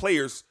have the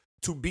players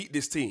to beat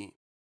this team.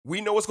 We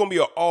know it's going to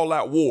be an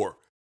all-out war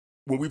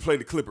when we play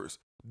the Clippers.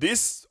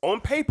 This, on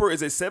paper,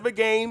 is a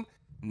 7-game,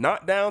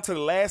 not down to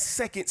the last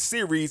second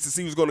series to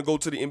see who's going to go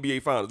to the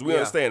NBA Finals. We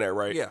understand that,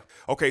 right? Yeah.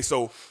 Okay,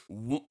 so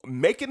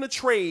making a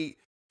trade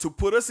to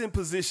put us in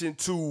position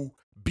to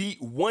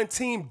beat one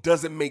team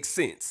doesn't make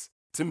sense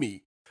to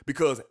me.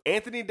 Because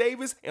Anthony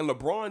Davis and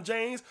LeBron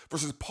James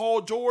versus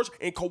Paul George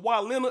and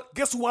Kawhi Leonard,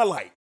 guess who I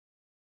like?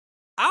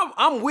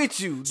 I'm with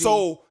you. Dude.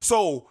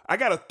 So I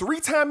got a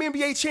 3-time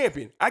NBA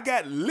champion. I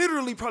got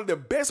literally probably the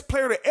best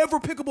player to ever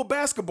pick up a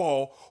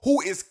basketball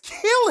who is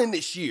killing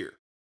this year.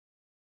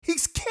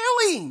 He's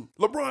killing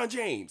LeBron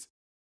James.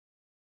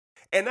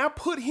 And I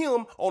put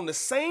him on the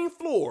same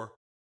floor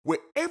with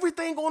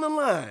everything on the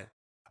line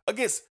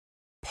against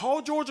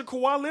Paul George and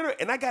Kawhi Leonard,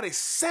 and I got a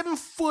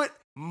 7-foot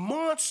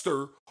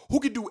monster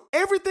who can do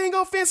everything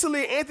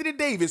offensively, Anthony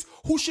Davis,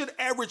 who should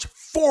average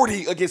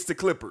 40 against the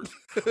Clippers.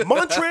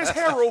 Montrezl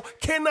Harrell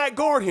cannot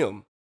guard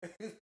him.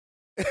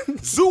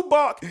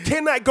 Zubac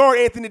cannot guard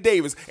Anthony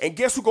Davis. And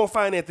guess who's going to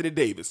find Anthony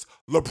Davis?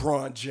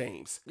 LeBron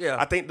James. Yeah.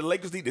 I think the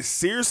Lakers need to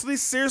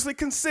seriously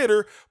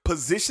consider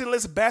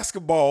positionless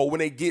basketball when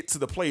they get to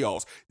the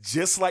playoffs,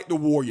 just like the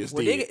Warriors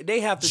did.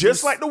 They have to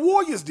just like the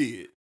Warriors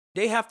did.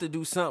 They have to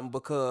do something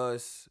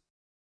because,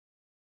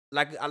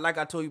 like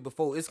I told you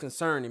before, it's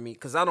concerning me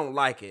because I don't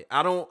like it.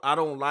 I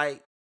don't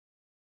like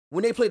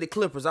when they play the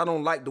Clippers. I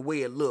don't like the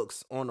way it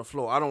looks on the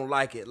floor. I don't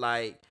like it.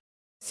 Like,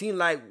 seem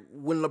like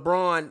when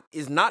LeBron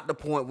is not the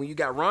point, when you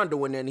got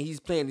Rondo in there and he's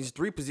playing these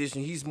 3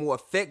 positions, he's more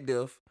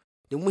effective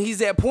than when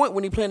he's at point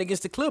when he's playing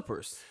against the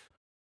Clippers.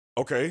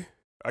 Okay,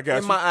 I got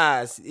you. In my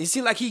eyes, it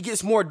seems like he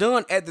gets more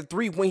done at the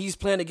 3 when he's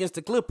playing against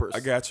the Clippers. I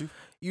got you.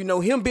 You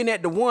know, him being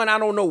at the 1, I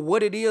don't know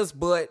what it is,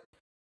 but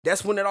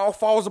that's when it all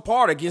falls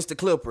apart against the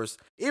Clippers.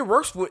 It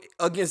works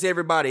against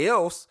everybody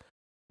else,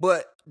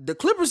 but the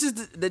Clippers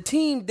is the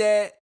team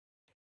that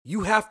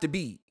you have to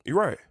beat. You're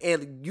right.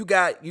 And you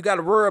got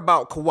to worry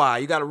about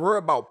Kawhi. You got to worry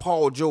about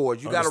Paul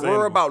George. You got to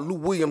worry about Lou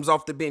Williams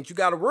off the bench. You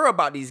got to worry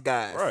about these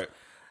guys. Right.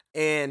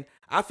 And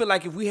I feel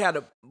like if we had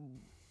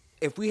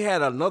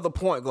another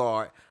point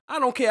guard, I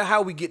don't care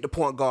how we get the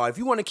point guard. If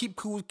you want to keep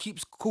cool,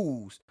 keeps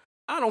cools.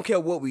 I don't care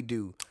what we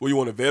do. Well, you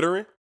want a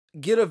veteran?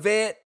 Get a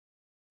vet.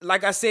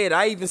 Like I said,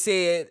 I even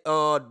said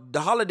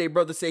the Holiday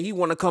brother said he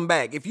want to come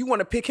back. If you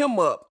want to pick him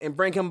up and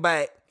bring him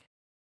back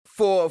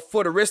for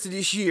the rest of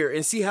this year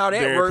and see how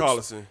that works.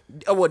 Collison.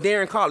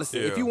 Darren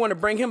Collison. Yeah. If you want to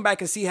bring him back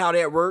and see how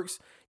that works,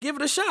 give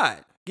it a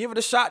shot. Give it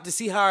a shot to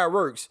see how it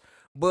works.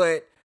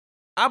 But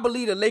I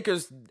believe the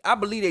Lakers, I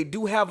believe they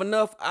do have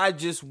enough. I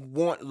just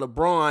want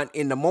LeBron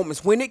in the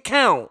moments when it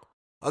count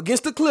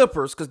against the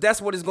Clippers, because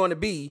that's what it's going to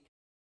be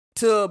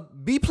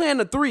playing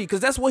the 3, because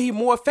that's what he's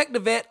more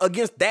effective at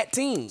against that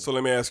team. So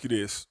let me ask you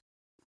this.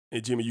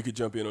 And Jimmy, you could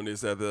jump in on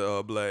this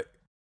after Black.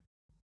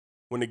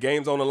 When the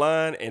game's on the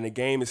line and the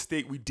game is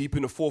thick, we deep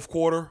in the 4th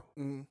quarter.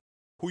 Mm-hmm.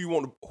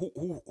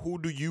 Who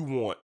do you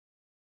want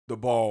the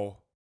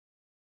ball?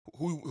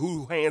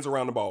 Who hands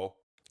around the ball?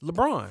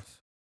 LeBron's.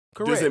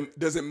 Correct.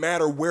 Does it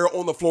matter where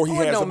on the floor he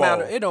has the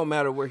ball? It don't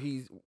matter where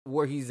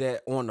he's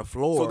at on the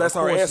floor. So that's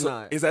our answer.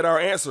 Not. Is that our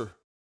answer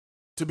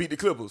to beat the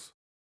Clippers?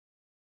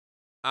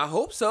 I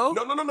hope so.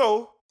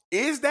 No.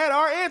 Is that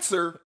our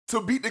answer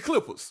to beat the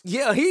Clippers?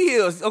 Yeah, he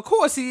is. Of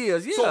course he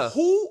is. Yeah.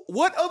 So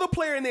what other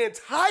player in the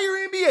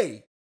entire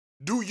NBA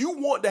do you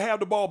want to have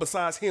the ball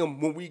besides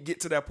him when we get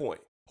to that point?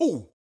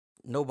 Who?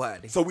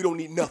 Nobody. So we don't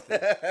need nothing.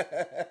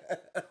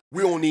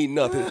 We don't need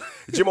nothing.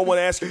 Jim, I want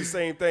to ask you the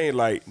same thing.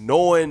 Like,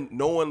 knowing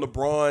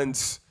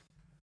LeBron's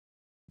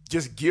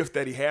just gift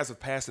that he has of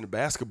passing the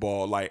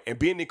basketball, like, and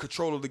being in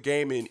control of the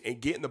game and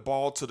getting the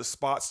ball to the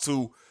spots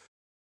to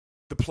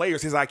the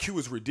players, his IQ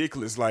is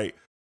ridiculous. Like,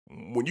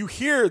 when you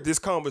hear this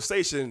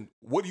conversation,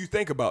 what do you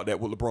think about that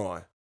with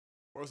LeBron?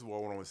 First of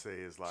all, what I want to say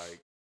is,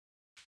 like,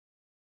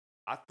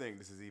 I think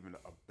this is even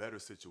a better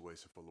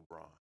situation for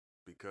LeBron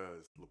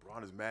because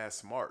LeBron is mad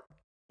smart.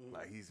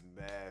 Like, he's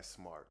mad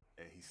smart,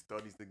 and he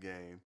studies the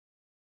game,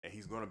 and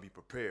he's going to be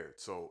prepared.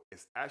 So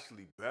it's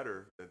actually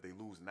better that they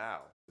lose now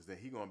because then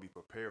he's going to be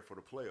prepared for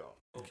the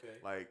playoff. Okay.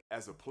 Like,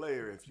 as a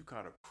player, if you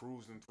kind of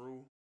cruising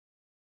through,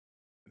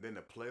 and then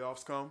the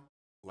playoffs come,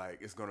 like,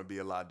 it's going to be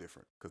a lot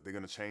different because they're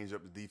going to change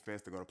up the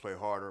defense. They're going to play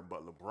harder.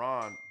 But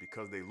LeBron,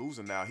 because they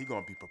losing now, he's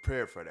going to be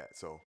prepared for that.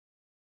 So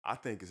I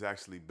think it's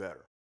actually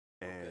better.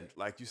 And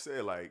like you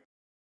said, like,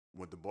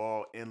 with the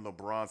ball in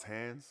LeBron's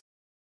hands,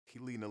 he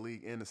leading the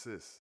league in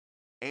assists.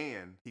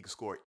 And he can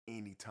score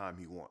anytime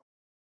he wants.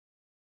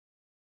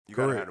 You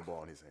got to have the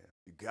ball in his hand.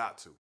 You got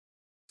to.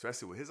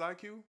 Especially with his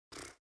IQ,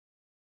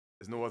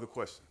 there's no other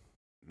question.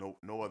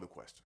 No other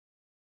question.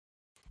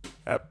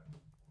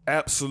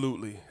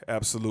 Absolutely.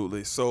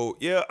 So,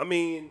 yeah, I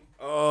mean,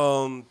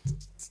 I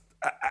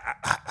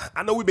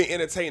know we've been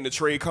entertaining the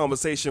trade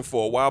conversation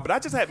for a while, but I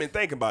just have been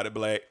thinking about it,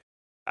 Black.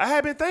 I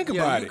have been thinking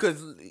about it.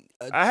 Because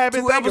I have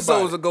been 2 thinking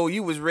episodes about it. ago,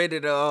 you was ready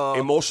to...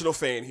 Emotional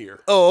fan here.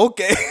 Oh,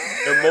 okay.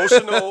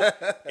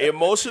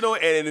 Emotional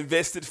and an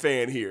invested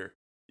fan here.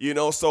 You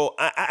know, so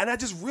I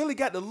just really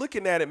got to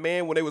looking at it,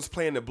 man, when they was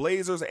playing the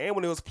Blazers and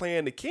when they was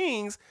playing the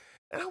Kings,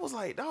 and I was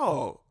like,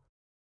 dog,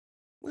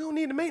 we don't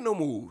need to make no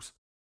moves.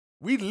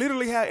 We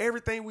literally have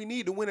everything we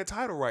need to win a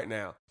title right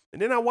now.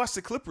 And then I watched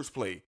the Clippers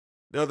play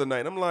the other night,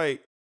 and I'm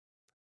like,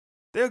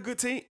 they're a good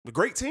team, a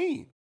great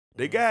team.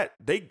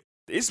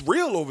 It's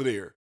real over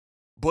there.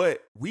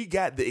 But we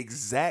got the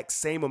exact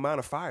same amount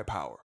of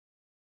firepower.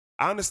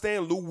 I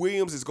understand Lou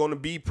Williams is going to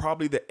be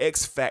probably the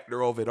X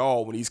factor of it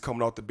all when he's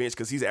coming off the bench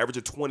because he's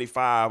averaging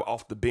 25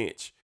 off the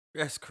bench.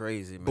 That's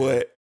crazy, man.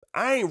 But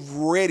I ain't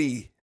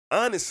ready.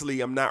 Honestly,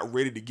 I'm not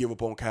ready to give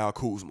up on Kyle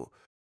Kuzma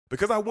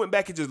because I went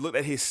back and just looked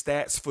at his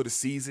stats for the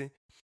season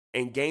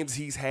and games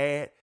he's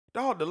had.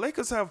 Dog, the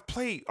Lakers have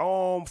played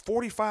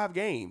 45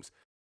 games.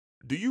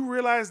 Do you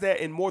realize that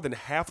in more than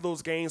half of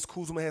those games,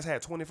 Kuzma has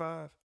had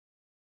 25?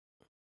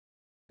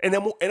 And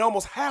then in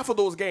almost half of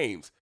those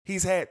games,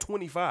 he's had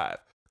 25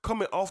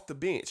 coming off the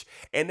bench.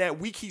 And that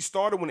week he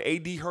started when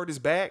AD hurt his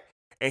back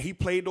and he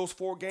played those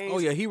 4 games. Oh,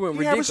 yeah, he went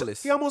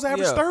ridiculous. He almost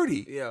averaged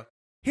 30. Yeah.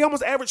 He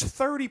almost averaged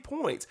 30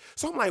 points.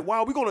 So I'm like,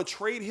 wow, we're going to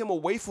trade him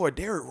away for a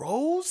Derrick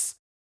Rose?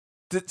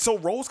 So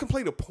Rose can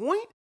play the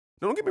point?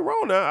 Don't get me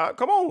wrong now.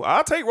 Come on.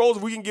 I'll take Rose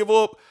if we can give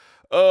up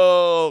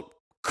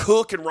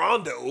Cook and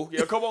Rondo.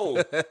 Yeah, come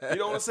on. You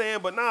know what I'm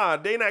saying? But nah,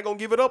 they not going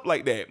to give it up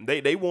like that.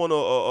 They want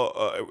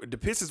the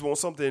Pistons want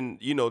something,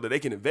 that they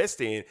can invest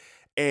in.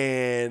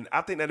 And I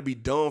think that'd be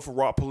dumb for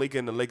Rob Pelinka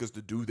and the Lakers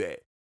to do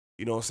that.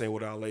 You know what I'm saying,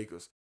 with our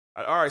Lakers.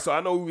 All right, so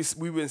I know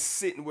we've been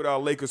sitting with our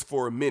Lakers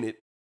for a minute.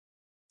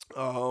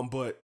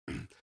 But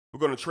we're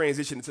going to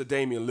transition into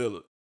Damian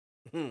Lillard.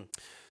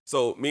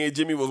 So me and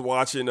Jimmy was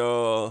watching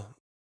the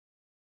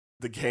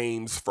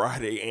games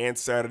Friday and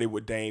Saturday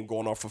with Dame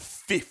going off for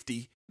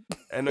 50.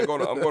 And I'm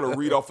gonna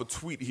read off a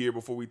tweet here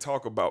before we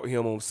talk about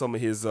him on some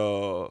of his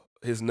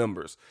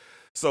numbers.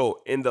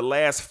 So in the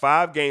last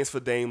 5 games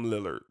for Dame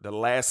Lillard,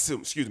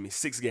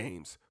 6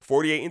 games,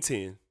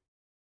 48-10,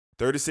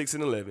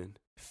 36-11,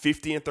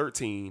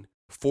 50-13,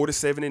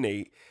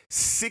 47-8,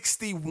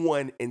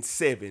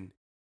 61-7,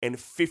 and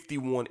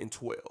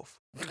 51-12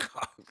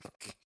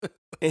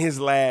 in his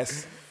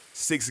last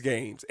 6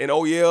 games. And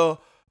oh yeah,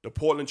 the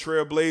Portland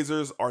Trail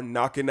Blazers are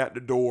knocking at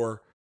the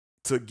door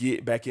to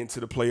get back into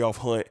the playoff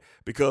hunt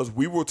because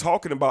we were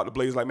talking about the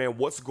Blazers like, man,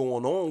 what's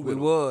going on with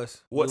them?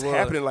 What's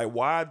happening? Like,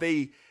 why are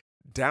they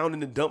down in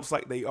the dumps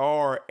like they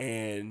are?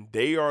 And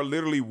they are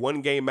literally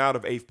 1 game out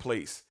of 8th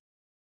place.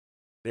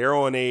 They're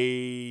on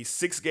a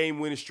 6-game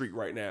winning streak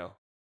right now,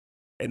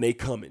 and they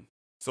coming.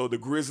 So the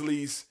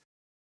Grizzlies,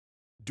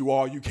 do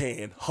all you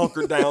can.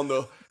 Hunker down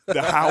the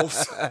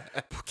house,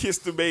 kiss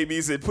the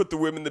babies, and put the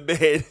women to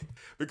bed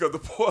because the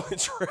Portland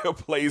Trail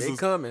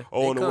Blazers are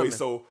on the way.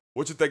 So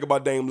what you think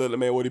about Dame Lillard,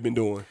 man? What he been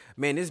doing?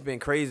 Man, it's been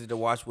crazy to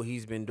watch what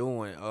he's been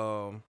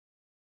doing.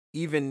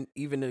 Even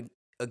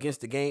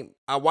against the game,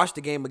 I watched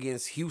the game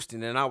against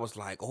Houston, and I was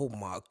like, oh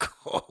my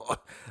God.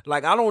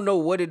 Like, I don't know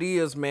what it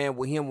is, man,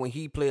 with him when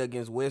he play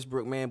against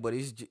Westbrook, man, but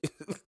it's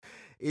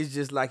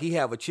just like he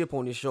have a chip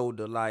on his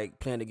shoulder, like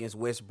playing against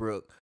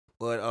Westbrook.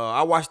 But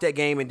I watched that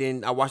game, and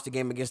then I watched the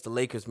game against the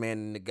Lakers, man,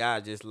 and the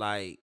guy just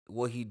like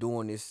what he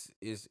doing is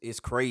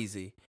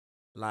crazy.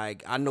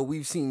 Like, I know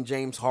we've seen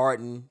James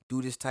Harden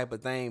do this type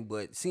of thing,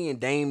 but seeing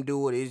Dame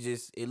do it is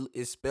just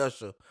it's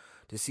special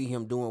to see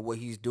him doing what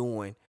he's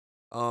doing.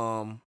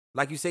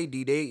 Like you say,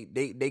 D,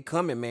 they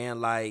coming, man.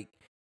 Like,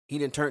 he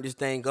done turned this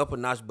thing up a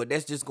notch, but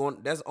that's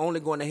only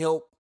going to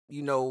help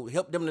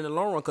them in the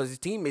long run because his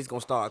teammates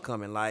gonna start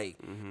coming. Like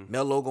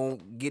Melo gonna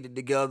get it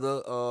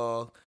together.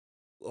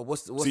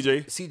 What's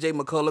CJ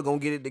McCullough gonna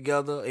get it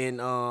together, and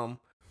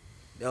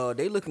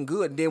they looking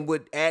good. Then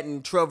with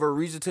adding Trevor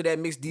Ariza to that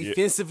mix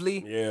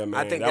defensively, yeah,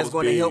 man, I think that's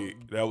going to help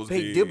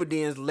pay big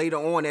dividends later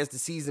on as the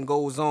season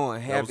goes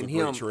on, having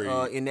him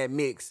in that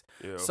mix.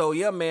 Yeah. So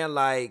yeah, man,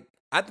 like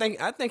I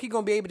think he's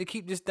gonna be able to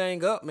keep this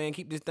thing up, man,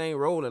 keep this thing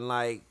rolling.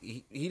 Like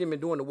he done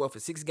been doing it for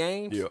 6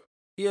 games. Yeah.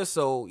 Yeah.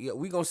 So yeah,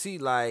 we gonna see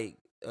like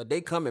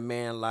they coming,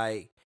 man.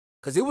 Like,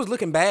 cause it was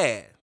looking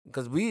bad.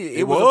 Because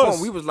we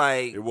was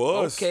like,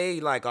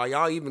 okay, like, are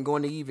y'all even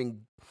going to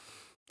even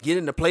get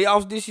in the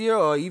playoffs this year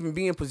or even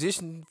be in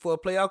position for a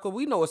playoff? Because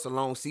we know it's a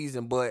long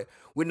season, but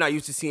we're not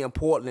used to seeing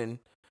Portland,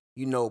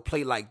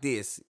 play like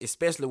this,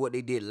 especially what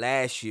they did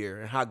last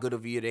year and how good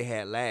of a year they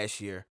had last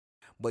year.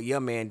 But yeah,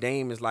 man,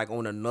 Dame is like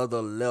on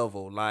another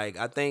level. Like,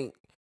 I think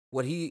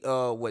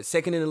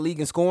second in the league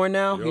in scoring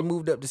now? Yep. He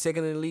moved up to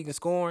second in the league in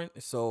scoring.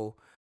 So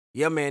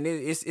yeah, man,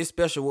 it's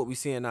special what we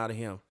seeing out of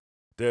him.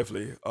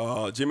 Definitely.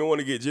 Jimmy, want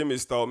to get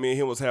Jimmy's thought. Me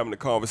and him was having a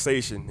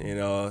conversation,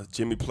 and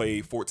Jimmy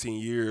played 14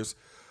 years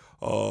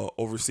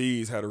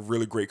overseas, had a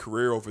really great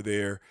career over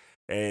there,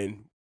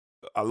 and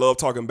I love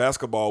talking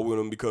basketball with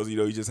him because he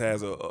just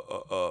has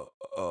a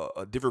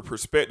different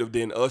perspective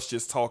than us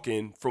just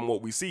talking from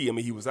what we see. I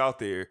mean, he was out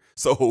there,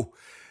 so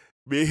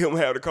me and him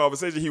had a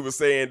conversation. He was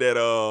saying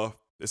that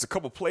there's a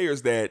couple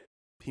players that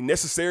he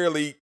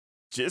necessarily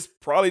just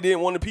probably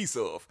didn't want a piece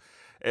of,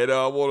 and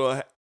I want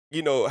to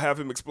have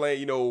him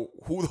explain,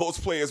 who those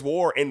players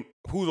were and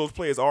who those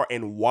players are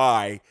and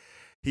why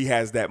he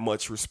has that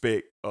much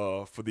respect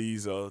for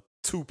these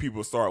 2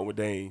 people starting with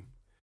Dame.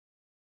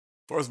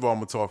 First of all, I'm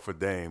going to talk for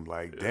Dame.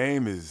 Like,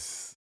 Dame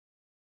is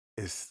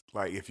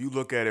like, if you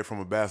look at it from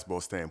a basketball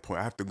standpoint,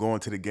 I have to go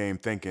into the game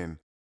thinking,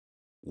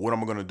 what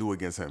am I going to do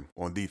against him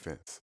on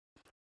defense?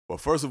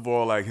 But first of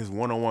all, like, his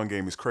one-on-one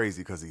game is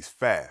crazy because he's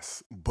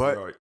fast.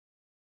 But,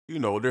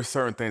 there's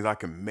certain things I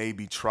can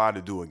maybe try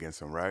to do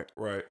against him, right?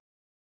 Right.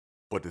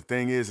 But the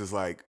thing is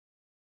like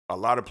a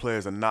lot of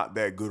players are not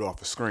that good off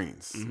the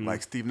screens. Mm-hmm.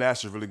 Like Steve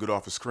Nash is really good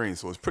off the screen,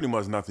 so it's pretty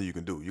much nothing you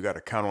can do. You got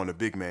to count on the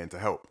big man to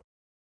help.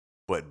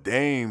 But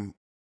Dame,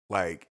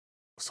 like,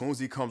 as soon as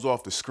he comes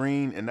off the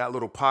screen in that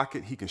little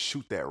pocket, he can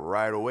shoot that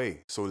right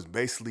away. So it's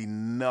basically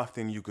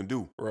nothing you can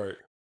do. Right.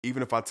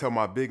 Even if I tell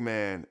my big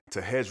man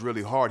to hedge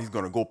really hard, he's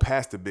going to go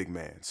past the big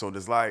man. So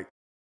there's like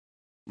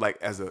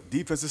as a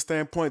defensive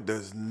standpoint,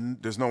 there's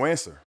no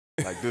answer.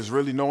 Like there's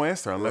really no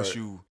answer unless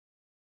you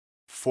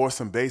force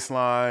some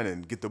baseline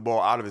and get the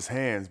ball out of his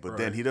hands. But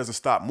then he doesn't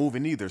stop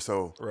moving either.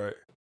 So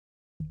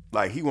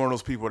like he one of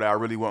those people that I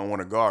really wouldn't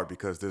want to guard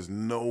because there's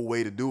no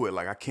way to do it.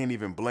 Like I can't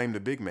even blame the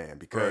big man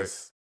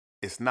because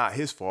it's not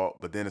his fault,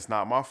 but then it's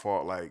not my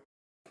fault. Like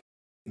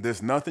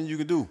there's nothing you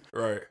can do.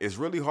 Right. It's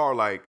really hard.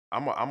 Like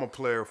I'm a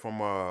player from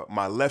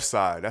my left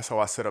side. That's how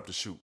I set up to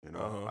shoot. You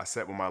know, I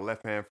set with my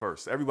left hand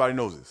first. Everybody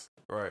knows this.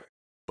 Right.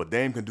 But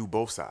Dame can do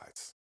both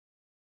sides,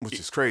 which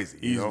is crazy.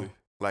 You know,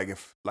 like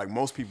if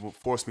most people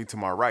force me to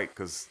my right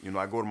because you know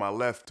I go to my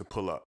left to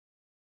pull up,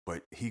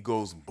 but he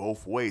goes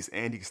both ways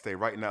and he can stay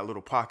right in that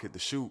little pocket to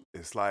shoot.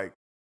 It's like,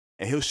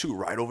 and he'll shoot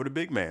right over the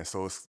big man.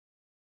 So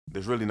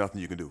there's really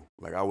nothing you can do.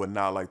 Like I would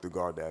not like to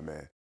guard that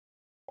man.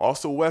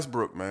 Also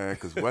Westbrook, man,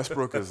 because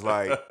Westbrook is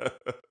like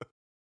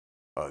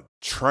a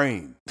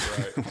train.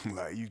 Right.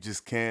 Like you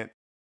just can't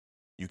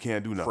do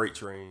nothing. Freight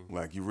train.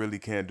 Like you really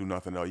can't do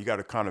nothing else. You got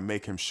to kind of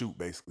make him shoot,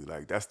 basically.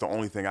 Like that's the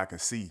only thing I can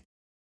see.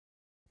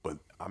 But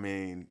I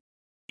mean,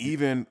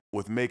 even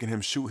with making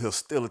him shoot, he'll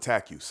still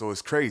attack you. So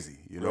it's crazy,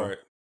 you know. Right.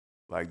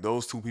 Like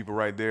those two people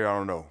right there, I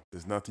don't know.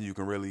 There's nothing you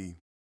can really.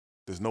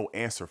 There's no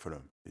answer for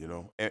them, you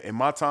know. In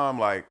my time,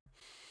 like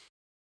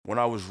when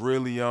I was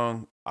really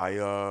young,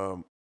 I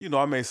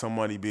made some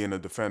money being a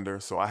defender,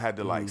 so I had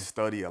to like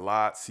study a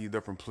lot, see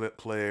different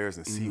players,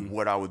 and see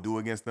what I would do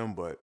against them.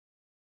 But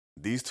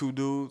these two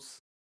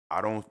dudes,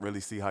 I don't really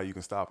see how you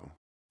can stop them.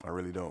 I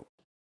really don't.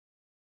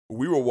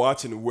 We were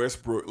watching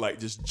Westbrook like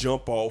just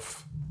jump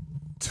off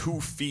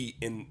 2 feet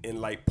in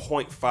like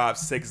 0.5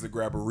 seconds to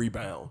grab a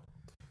rebound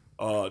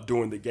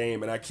during the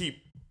game, and I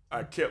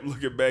kept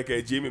looking back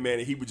at Jimmy, man,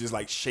 and he was just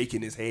like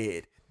shaking his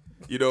head.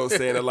 You know what I'm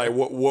saying? And like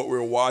what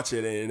we're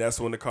watching, and that's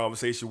when the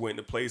conversation went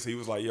into place. He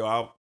was like, yo,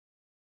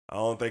 I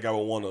don't think I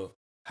would want to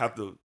have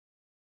to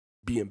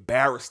be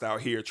embarrassed out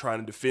here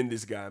trying to defend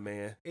this guy,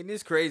 man. And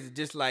it's crazy,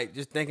 just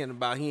thinking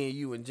about hearing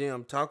you and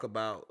Jim talk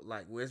about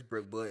like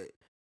Westbrook, but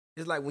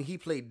it's like when he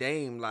played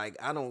Dame, like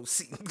I don't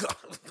see,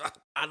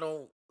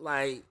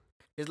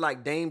 it's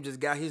like Dame just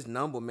got his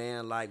number,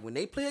 man. Like when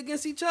they play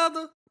against each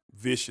other,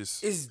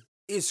 vicious.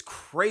 It's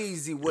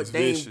crazy what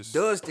Dame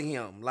does to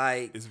him.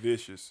 Like it's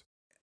vicious.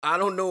 I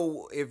don't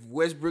know if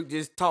Westbrook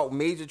just talked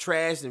major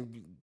trash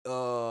and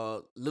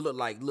Lillard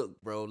like,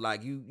 look, bro,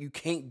 like you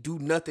can't do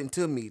nothing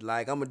to me.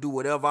 Like I'm gonna do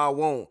whatever I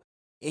want,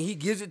 and he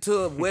gives it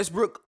to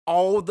Westbrook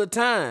all the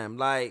time.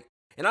 Like,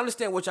 and I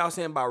understand what y'all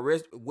saying about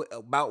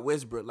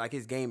Westbrook. Like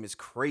his game is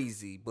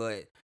crazy,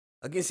 but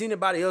against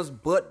anybody else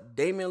but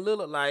Damian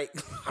Lillard, like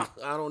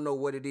I don't know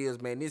what it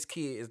is, man. This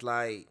kid is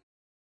like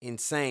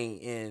insane,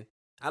 and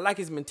I like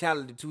his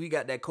mentality too. He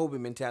got that Kobe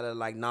mentality,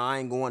 like, nah, I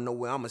ain't going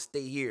nowhere. I'm gonna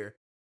stay here.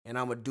 And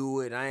I'm going to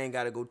do it. I ain't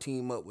got to go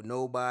team up with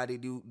nobody,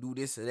 do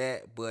this or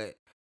that. But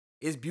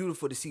it's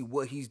beautiful to see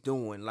what he's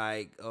doing.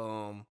 Like,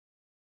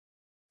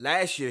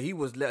 last year, he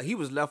was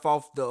left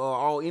off the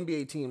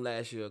All-NBA team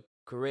last year,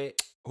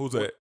 correct? Who's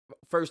that?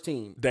 First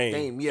team.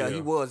 Dame. Yeah,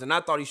 he was. And I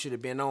thought he should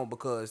have been on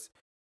because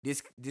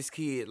this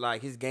kid,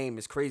 like, his game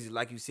is crazy.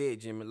 Like you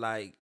said, Jimmy,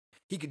 like,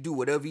 he could do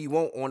whatever he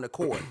want on the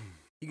court.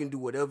 He can do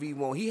whatever he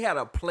want. He had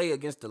a play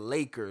against the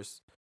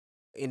Lakers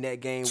in that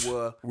game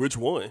where which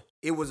one?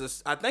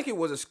 I think it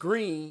was a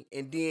screen,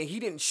 and then he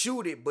didn't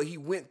shoot it, but he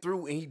went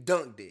through and he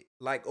dunked it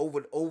like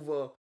over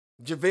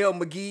JaVale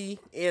McGee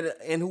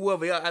and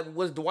whoever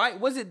was Dwight.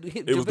 Was it?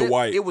 It was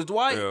Dwight. It was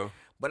Dwight. Yeah.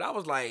 But I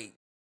was like,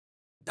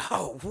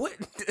 dog,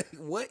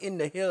 what in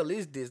the hell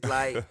is this?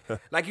 Like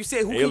you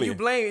said, who can you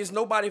blame? It's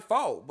nobody's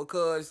fault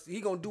because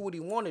he gonna do what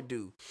he want to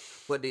do.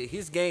 But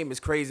his game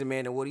is crazy,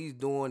 man, and what he's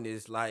doing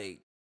is like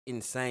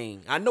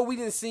insane. I know we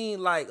didn't see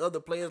like other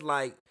players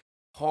like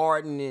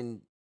Harden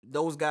and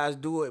those guys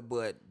do it,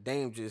 but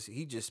Dame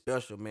he just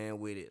special, man,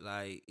 with it.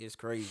 Like, it's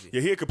crazy.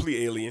 Yeah, he a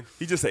complete alien.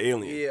 He just an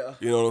alien. Yeah.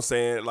 You know what I'm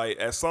saying? Like,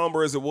 as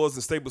somber as it was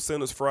in Staples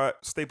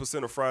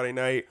Center Friday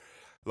night,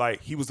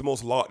 like, he was the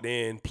most locked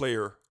in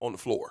player on the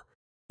floor.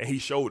 And he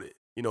showed it.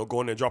 You know,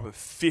 going there and dropping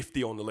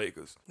 50 on the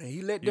Lakers. And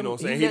he let them, you know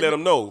what I'm saying? He let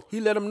them know.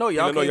 He let them know.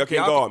 Y'all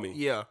can't guard me.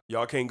 Yeah.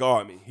 Y'all can't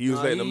guard me. He was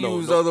letting them know. He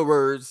used other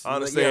words. I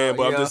understand,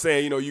 but I'm just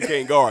saying, you know, you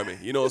can't guard me.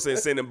 You know what I'm saying?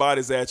 Sending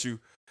bodies at you.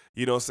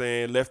 You know what I'm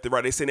saying? Left and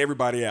right. They sent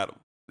everybody at him.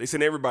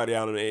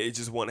 And it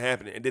just wasn't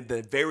happening. And then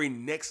the very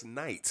next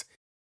night,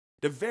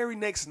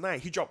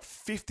 he dropped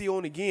 50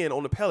 on again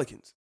on the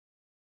Pelicans.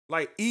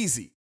 Like,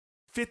 easy.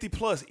 50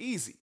 plus,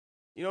 easy.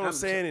 You know what I'm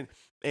saying?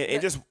 And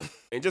just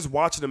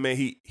watching him, man,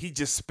 he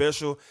just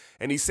special.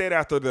 And he said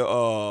after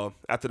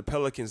the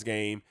Pelicans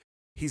game,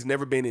 he's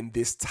never been in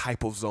this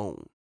type of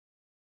zone.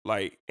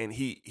 Like, and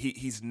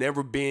he's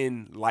never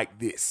been like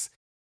this.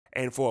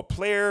 And for a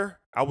player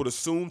I would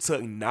assume to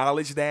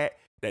acknowledge that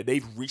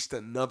they've reached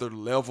another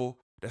level.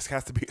 That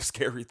has to be a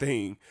scary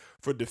thing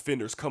for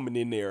defenders coming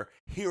in there,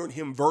 hearing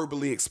him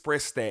verbally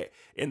express that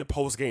in the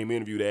post-game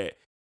interview that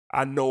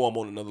I know I'm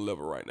on another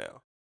level right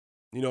now.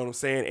 You know what I'm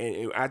saying?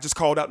 And I just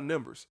called out the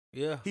numbers.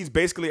 Yeah. He's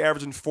basically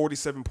averaging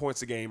 47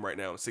 points a game right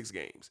now in 6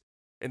 games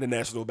in the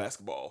National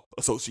Basketball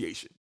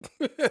Association.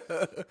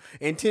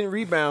 And 10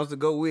 rebounds to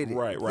go with it.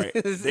 Right.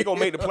 They're going to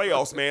make the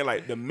playoffs, man.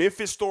 Like, the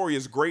Memphis story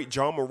is great.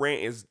 John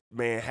Morant is,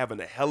 man, having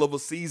a hell of a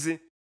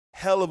season.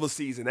 Hell of a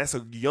season. That's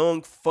a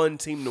young, fun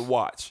team to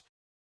watch.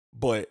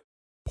 But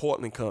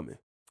Portland coming.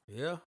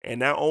 Yeah. And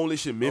not only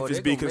should Memphis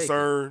be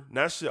concerned,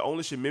 but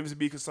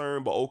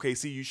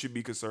OKC, you should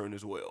be concerned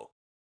as well.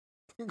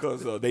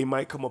 Because they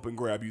might come up and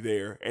grab you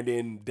there. And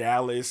then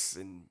Dallas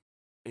and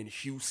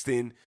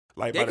Houston.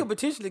 Like they could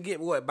potentially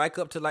get back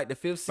up to like the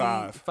fifth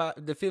seed.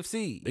 The fifth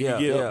seed. They can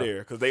get up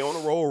there because they on a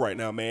roll right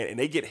now, man. And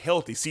they get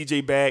healthy.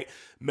 CJ back.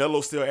 Melo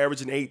still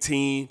averaging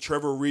 18.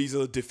 Trevor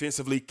Ariza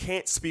defensively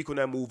can't speak on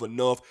that move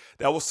enough.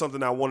 That was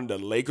something I wanted the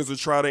Lakers to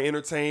try to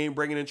entertain,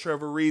 bringing in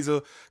Trevor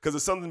Ariza, because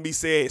there's something to be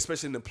said,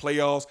 especially in the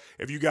playoffs,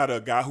 if you got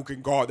a guy who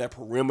can guard that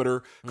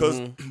perimeter.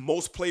 Because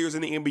most players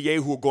in the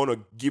NBA who are going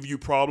to give you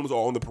problems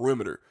are on the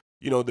perimeter.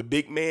 You know, the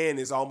big man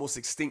is almost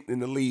extinct in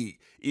the league.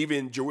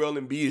 Even Joel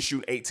Embiid is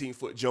shooting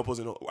 18-foot jumpers,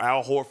 and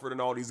Al Horford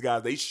and all these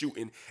guys, they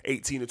shooting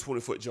 18 to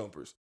 20-foot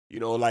jumpers. You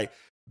know, like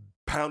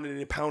pounding in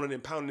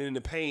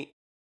the paint.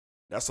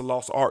 That's a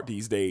lost art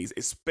these days,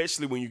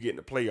 especially when you get in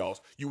the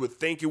playoffs. You would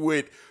think it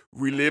would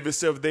relive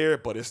itself there,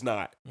 but it's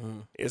not.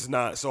 It's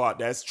not. So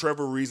that's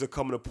Trevor Ariza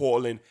coming to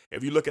Portland.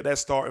 If you look at that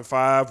starting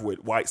five with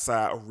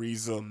Whiteside,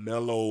 Ariza,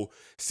 Melo,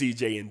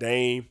 CJ, and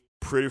Dame,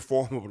 pretty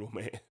formidable,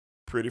 man.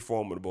 Pretty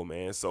formidable,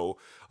 man. So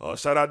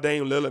shout out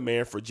Dame Lillard,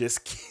 man, for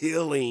just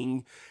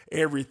killing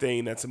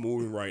everything that's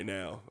moving right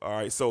now. All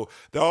right, so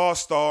the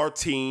All-Star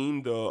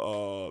team,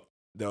 the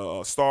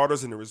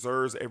starters and the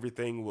reserves,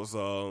 everything was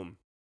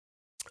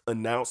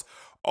announced.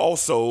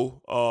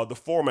 Also, the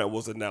format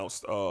was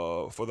announced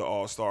for the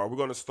All-Star. We're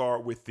going to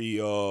start with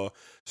the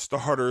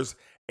starters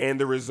and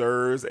the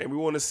reserves, and we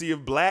want to see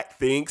if Black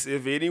thinks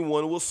if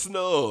anyone was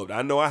snubbed.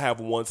 I know I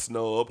have one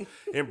snub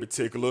in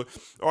particular.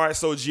 All right,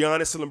 so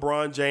Giannis and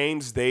LeBron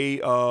James, they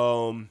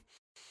 1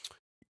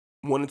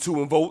 and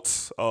 2 in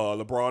votes.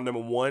 LeBron number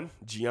 1,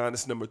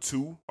 Giannis number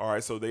 2. All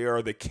right, so they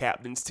are the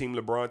captains, Team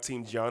LeBron,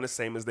 Team Giannis,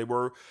 same as they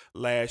were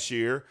last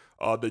year.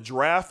 The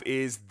draft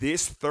is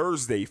this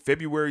Thursday,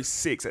 February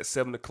 6th at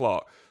 7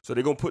 o'clock. So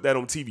they're going to put that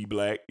on TV,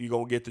 Black. You're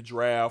going to get the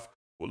draft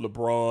with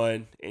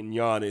LeBron and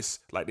Giannis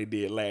like they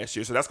did last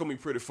year. So that's going to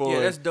be pretty fun.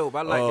 Yeah, that's dope.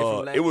 I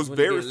like it. It was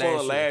very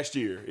fun last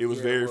year. It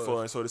was very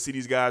fun. So to see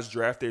these guys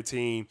draft their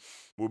team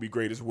will be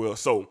great as well.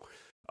 So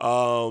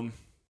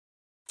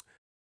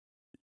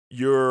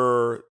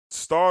your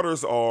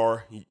starters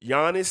are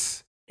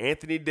Giannis,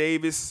 Anthony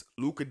Davis,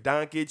 Luka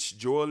Doncic,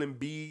 Joel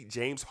Embiid,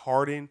 James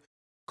Harden,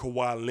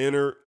 Kawhi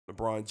Leonard,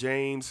 LeBron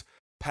James,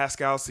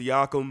 Pascal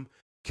Siakam,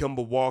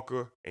 Kemba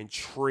Walker, and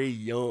Trae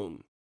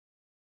Young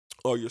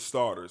are your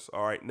starters.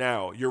 All right,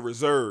 now your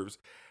reserves.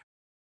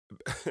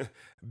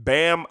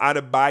 Bam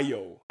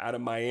Adebayo out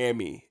of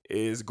Miami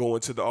is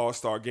going to the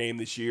All-Star game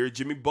this year.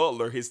 Jimmy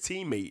Butler, his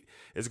teammate,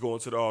 is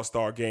going to the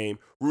All-Star game.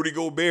 Rudy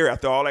Gobert,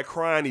 after all that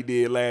crying he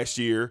did last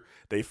year,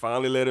 they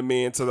finally let him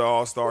into the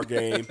All-Star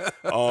game.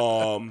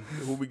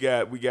 Who we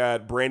got? We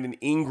got Brandon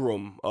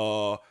Ingram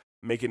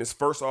making his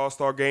first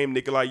All-Star game.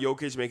 Nikola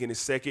Jokic making his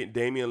second.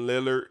 Damian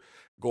Lillard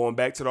going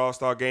back to the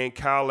All-Star game.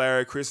 Kyle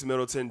Lowry, Chris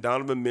Middleton,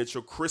 Donovan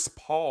Mitchell, Chris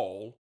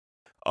Paul,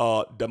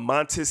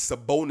 Domantas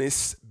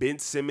Sabonis, Ben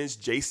Simmons,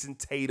 Jason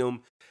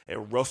Tatum,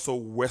 and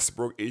Russell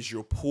Westbrook is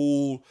your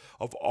pool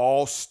of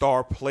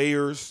all-star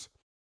players.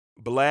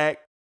 Black,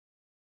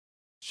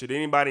 should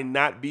anybody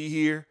not be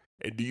here?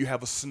 And do you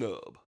have a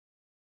snub?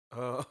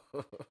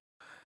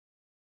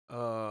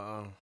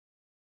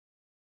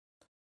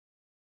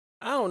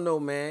 I don't know,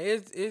 man.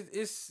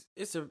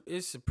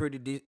 It's a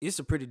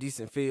pretty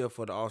decent field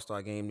for the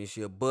All-Star game this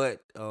year,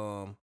 but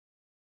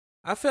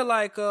I feel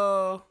like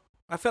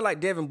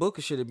Devin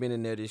Booker should have been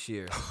in there this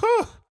year.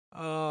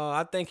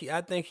 I think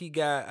he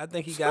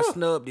got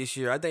snubbed this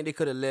year. I think they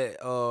could have let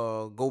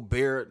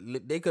Gobert.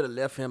 They could have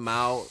left him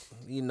out,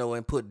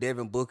 and put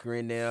Devin Booker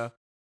in there.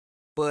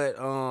 But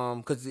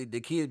because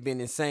the kid's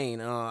been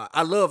insane.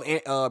 I love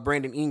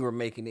Brandon Ingram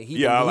making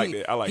it. I like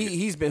it.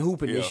 He's been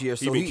hooping this year,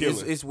 so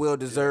it's well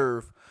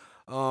deserved.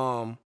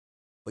 Yeah.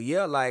 But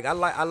yeah, like I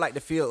like the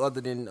field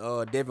other than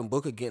Devin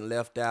Booker getting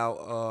left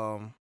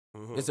out.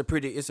 It's a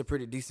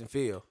pretty decent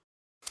field.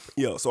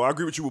 Yeah, so I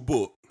agree with you with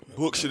Book.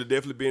 Book should have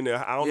definitely been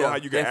there. I don't know how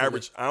you can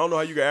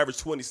average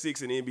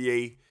 26 in the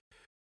NBA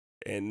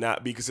and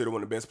not be considered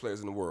one of the best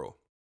players in the world.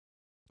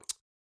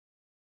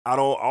 I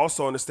don't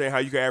also understand how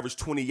you can average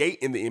 28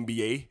 in the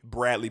NBA,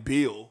 Bradley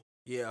Beal,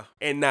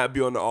 and not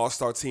be on the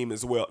All-Star team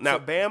as well. Now,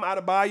 Bam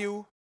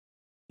Adebayo,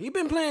 he's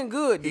been playing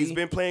good. He's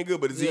been playing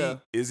good, but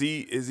is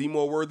he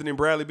more worthy than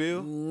Bradley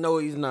Beal? No,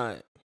 he's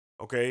not.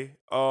 Okay.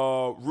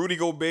 Rudy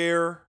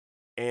Gobert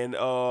and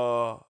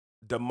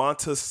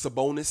Domantas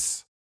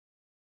Sabonis.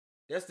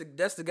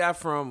 That's the guy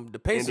from the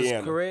Pacers,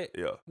 Indiana. correct?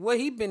 Yeah. What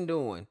he been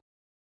doing?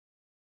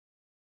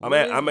 I'm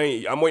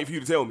waiting for you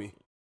to tell me.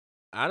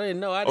 I didn't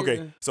know.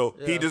 Okay, so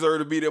he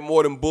deserved to be there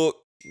more than Book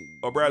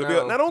or Bradley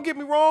Beal. Now, don't get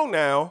me wrong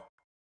now.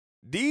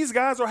 These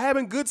guys are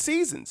having good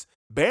seasons.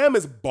 Bam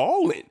is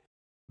balling.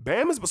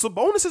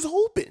 Sabonis is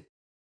hooping.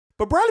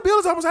 But Bradley Beal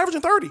is almost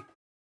averaging 30.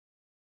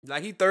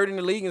 Like he third in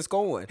the league in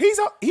scoring.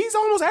 He's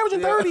almost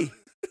averaging 30.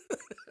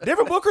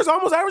 Devin Booker's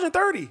almost averaging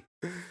 30.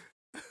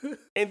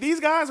 And these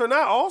guys are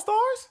not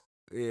all-stars?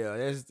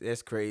 Yeah,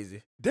 that's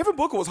crazy. Devin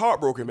Booker was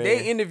heartbroken, man.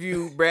 They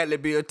interviewed Bradley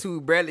Beal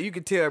too. You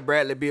could tell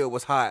Bradley Beal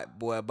was hot,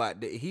 boy, about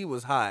that. He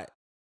was hot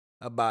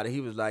about it. He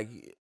was like,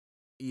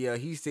 yeah,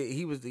 he said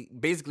he was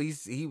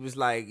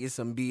like, it's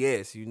some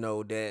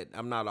BS, that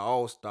I'm not an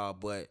all-star,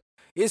 but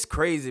it's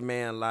crazy,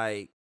 man.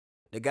 Like,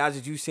 the guys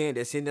that you saying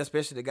that's in there,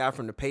 especially the guy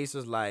from the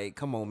Pacers, like,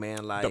 come on,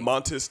 man. Like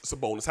DeMontis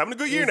Sabonis having a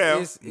good year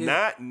now.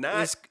 Not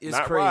crazy.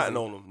 riding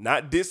on him.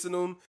 Not dissing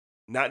him.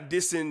 Not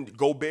dissing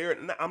Gobert.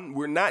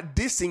 We're not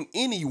dissing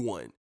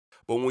anyone.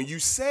 But when you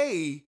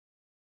say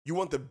you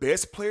want the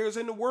best players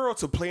in the world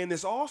to play in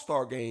this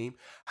All-Star game,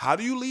 how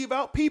do you leave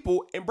out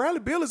people? And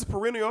Bradley Beal is a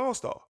perennial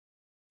All-Star.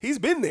 He's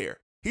been there.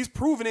 He's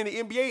proven in the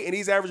NBA, and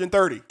he's averaging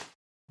 30.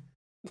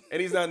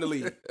 And he's not in the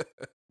league.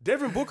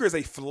 Devin Booker is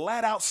a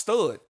flat-out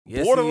stud.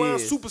 Yes, borderline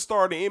he is.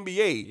 superstar in the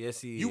NBA.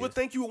 Yes, he You is. would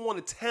think you would want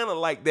a talent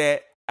like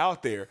that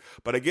out there.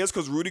 But I guess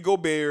because Rudy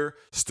Gobert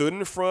stood in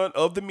the front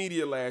of the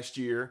media last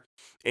year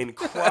and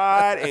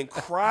cried and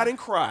cried and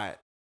cried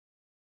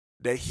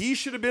that he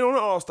should have been on the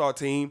All-Star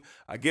team,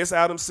 I guess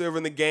Adam Silver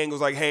and the gang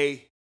was like,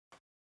 hey,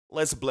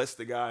 let's bless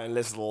the guy and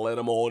let's let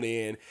him on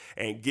in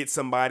and get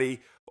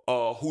somebody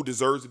who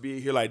deserves to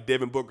be here like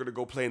Devin Booker to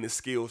go play in the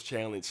skills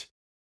challenge.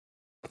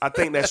 I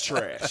think that's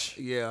trash.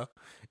 Yeah.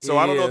 So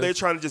I don't know if they're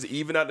trying to just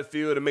even out the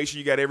field and make sure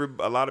you got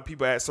a lot of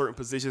people at certain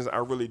positions. I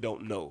really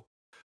don't know.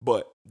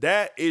 But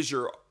that is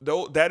your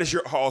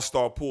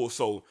all-star pool.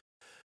 So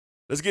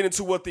let's get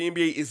into what the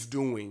NBA is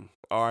doing,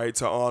 all right,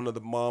 to honor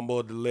the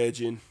Mamba, the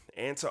legend,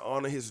 and to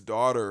honor his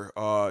daughter,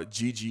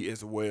 Gigi,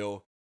 as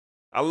well.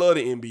 I love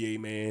the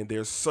NBA, man.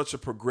 They're such a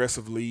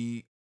progressive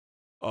league.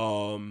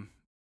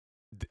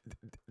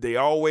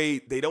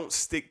 They don't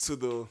stick to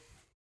the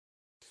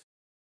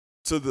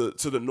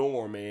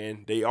norm,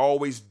 man. They're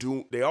always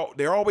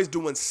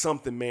doing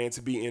something, man,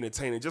 to be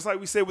entertaining. Just like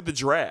we said with the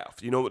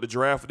draft, with the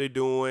draft, what they're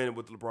doing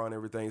with LeBron and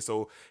everything.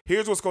 So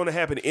here's what's going to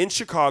happen in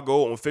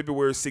Chicago on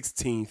February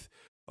 16th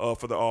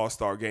for the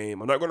All-Star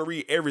game. I'm not going to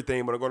read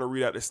everything, but I'm going to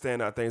read out the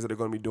standout things that they're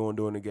going to be doing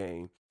during the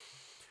game.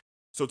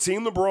 So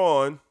Team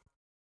LeBron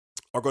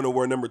are going to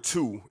wear number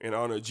 2 in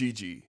honor of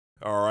Gigi.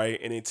 All right,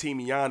 and then Team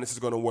Giannis is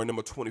going to wear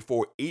number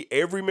 24.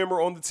 Every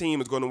member on the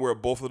team is going to wear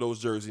both of those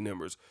jersey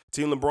numbers.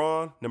 Team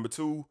LeBron, number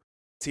 2.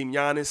 Team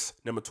Giannis,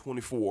 number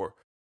 24,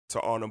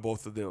 to honor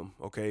both of them,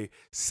 okay?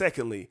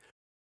 Secondly,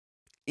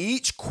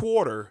 each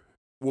quarter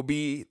will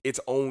be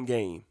its own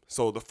game.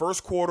 So the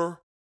first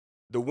quarter,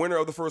 the winner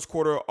of the first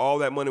quarter, all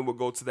that money will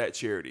go to that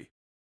charity.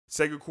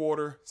 Second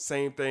quarter,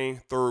 same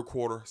thing. Third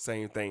quarter,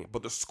 same thing.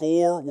 But the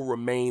score will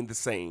remain the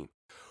same.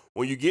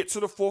 When you get to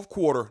the fourth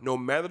quarter, no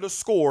matter the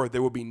score,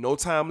 there will be no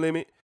time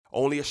limit,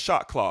 only a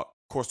shot clock.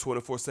 Of course,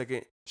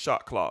 24-second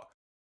shot clock.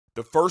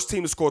 The first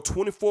team to score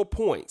 24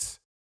 points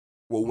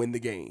will win the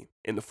game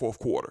in the fourth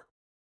quarter.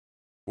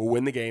 Will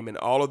win the game, and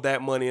all of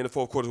that money in the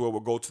fourth quarter will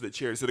go to the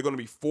charity. So there are going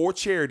to be 4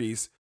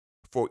 charities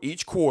for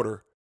each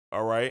quarter,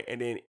 all right?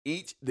 And then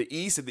if the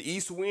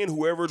East win,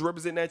 whoever is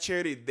representing that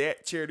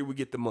charity will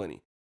get the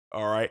money.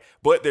 All right.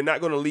 But they're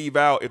not going to leave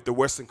out if the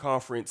Western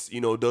Conference,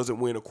 doesn't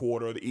win a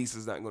quarter, or the East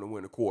is not going to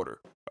win a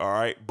quarter. All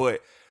right.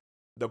 But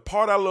the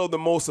part I love the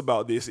most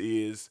about this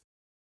is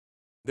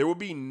there will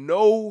be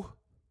no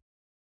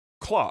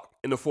clock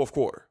in the fourth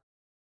quarter.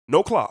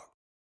 No clock.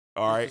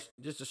 All right.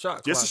 Just a shot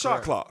clock. Just a shot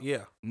right. clock.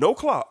 Yeah. No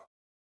clock.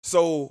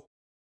 So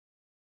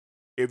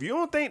if you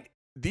don't think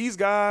these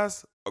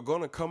guys are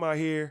going to come out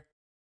here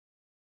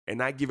and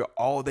not give it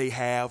all they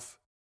have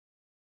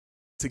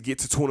to get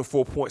to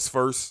 24 points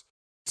first,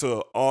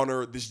 to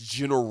honor this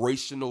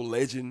generational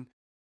legend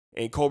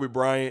and Kobe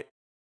Bryant,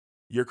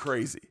 you're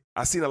crazy.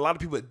 I've seen a lot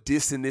of people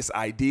dissing this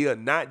idea,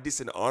 not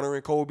dissing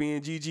honoring Kobe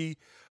and Gigi,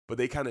 but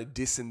they kind of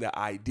dissing the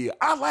idea.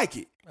 I like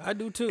it. I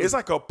do too. It's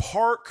like a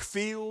park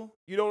feel,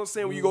 you know what I'm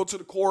saying? When you go to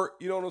the court,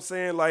 you know what I'm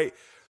saying? Like,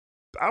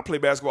 I play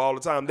basketball all the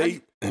time.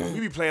 We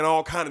be playing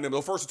all kind of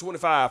them. First to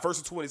 25,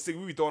 first to 26,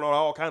 we be throwing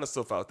all kind of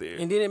stuff out there.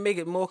 And then it make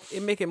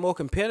it more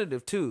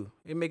competitive too.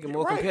 It make it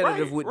more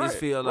competitive with this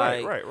field.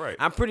 Right.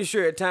 I'm pretty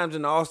sure at times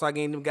in the All-Star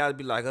game, them guys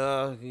be like,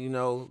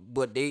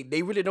 but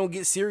they really don't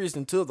get serious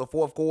until the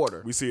fourth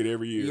quarter. We see it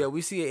every year. Yeah,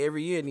 we see it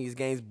every year in these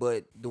games,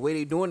 but the way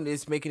they doing it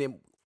is making it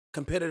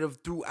competitive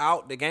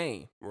throughout the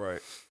game.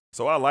 Right.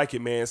 So I like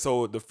it, man.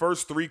 So the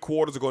first 3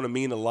 quarters are going to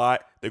mean a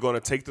lot. They're going to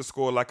take the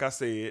score, like I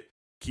said,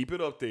 keep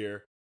it up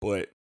there,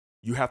 but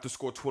you have to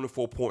score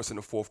 24 points in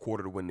the fourth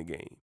quarter to win the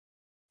game.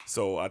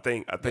 So I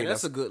think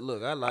that's a good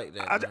look. I like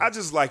that. I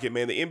just like it,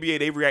 man. The NBA,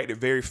 they reacted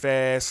very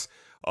fast.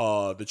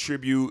 the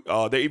tribute.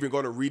 They're even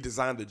going to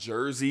redesign the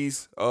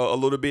jerseys a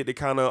little bit to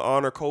kind of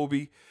honor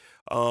Kobe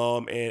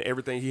and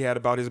everything he had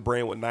about his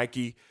brand with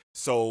Nike.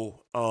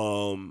 So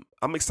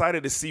I'm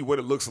excited to see what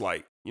it looks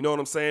like. You know what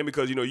I'm saying?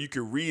 Because, you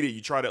can read it,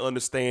 you try to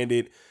understand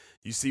it,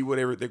 you see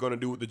whatever they're going to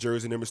do with the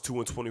jersey numbers 2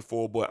 and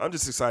 24. But I'm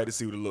just excited to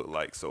see what it look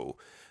like. So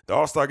the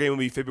All-Star game will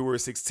be February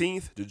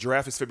 16th. The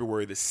draft is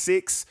February the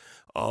 6th,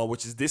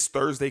 which is this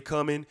Thursday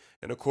coming.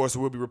 And, of course,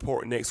 we'll be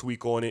reporting next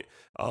week on it,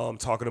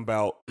 talking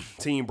about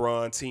Team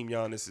Bron, Team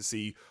Giannis to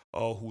see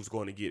who's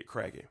going to get it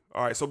cracking.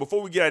 All right, so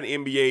before we get out of the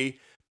NBA,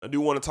 I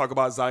do want to talk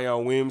about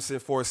Zion Williamson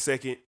for a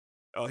second.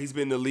 He's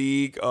been in the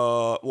league.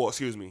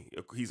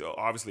 He's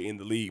obviously in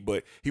the league,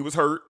 but he was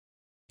hurt.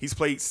 He's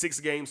played 6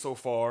 games so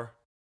far.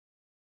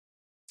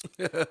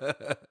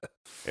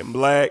 And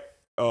Black,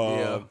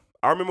 I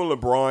remember when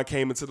LeBron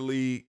came into the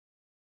league,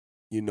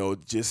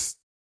 just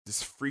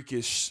this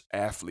freakish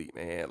athlete,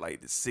 man.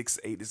 Like the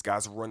 6'8", this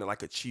guy's running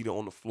like a cheetah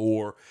on the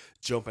floor,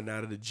 jumping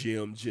out of the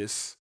gym,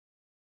 just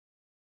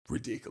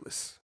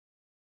ridiculous.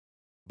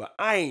 But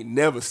I ain't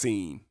never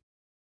seen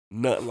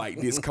nothing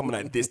like this coming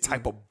out of this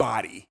type of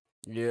body.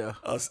 Yeah.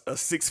 A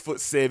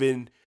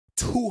 6'7",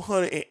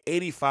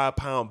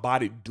 285-pound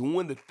body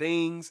doing the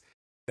things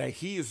that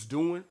he is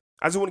doing.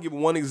 I just want to give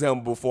one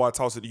example before I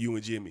toss it to you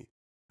and Jimmy.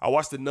 I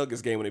watched the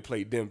Nuggets game when they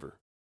played Denver.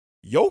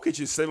 Jokic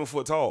is 7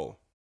 foot tall.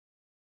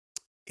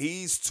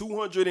 He's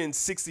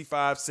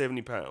 265,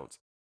 70 pounds.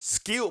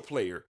 Skilled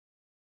player.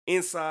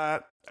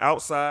 Inside,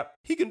 outside.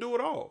 He can do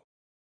it all.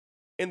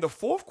 In the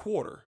fourth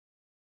quarter,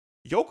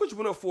 Jokic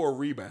went up for a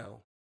rebound,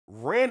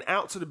 ran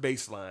out to the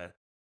baseline,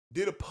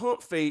 did a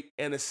pump fake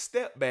and a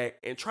step back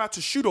and tried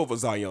to shoot over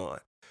Zion.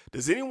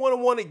 Does anyone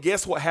want to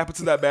guess what happened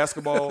to that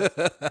basketball?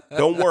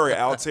 Don't worry,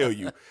 I'll tell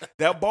you.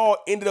 That ball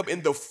ended up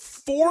in the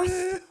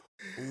 4th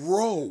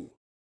row.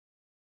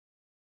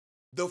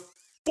 The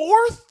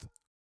 4th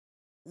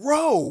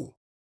row.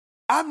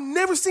 I've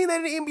never seen that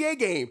in an NBA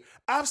game.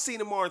 I've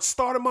seen Amari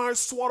Stoudemire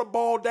swat a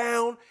ball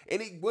down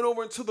and he went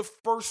over into the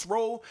first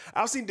row.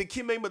 I've seen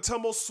Dikembe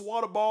Mutombo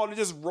swat a ball and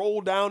just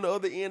roll down the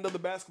other end of the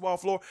basketball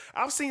floor.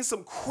 I've seen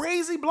some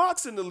crazy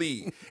blocks in the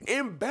league,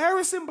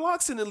 embarrassing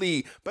blocks in the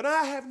league, but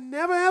I have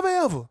never, ever,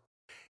 ever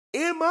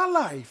in my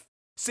life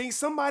seen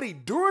somebody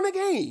during a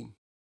game,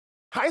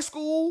 high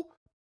school,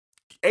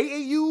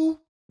 AAU,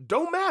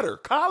 don't matter,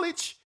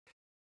 college,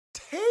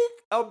 take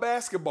a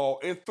basketball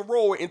and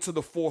throw it into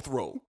the 4th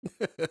row.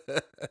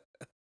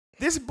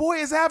 This boy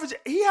is averaging,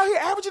 he out here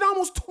averaging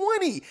almost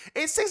 20.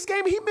 In 6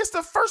 games, he missed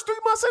the first 3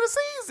 months of the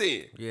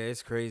season. Yeah,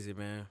 it's crazy,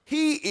 man.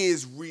 He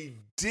is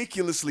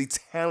ridiculously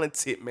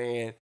talented,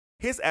 man.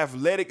 His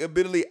athletic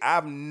ability,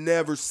 I've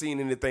never seen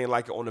anything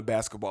like it on the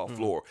basketball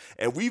floor.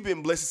 And we've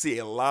been blessed to see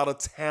a lot of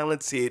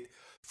talented,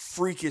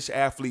 freakish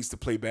athletes to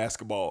play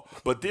basketball.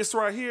 But this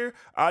right here,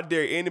 I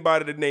dare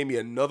anybody to name me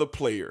another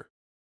player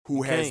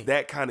who has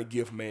that kind of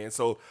gift, man.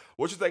 So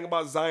what you think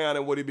about Zion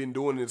and what he been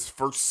doing in his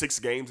first 6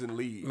 games in the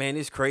league? Man,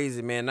 it's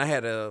crazy, man. I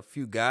had a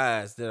few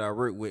guys that I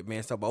worked with,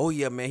 man, talk about, oh,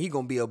 yeah, man, he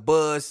going to be a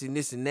buzz and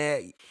this and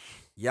that.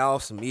 Y'all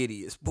some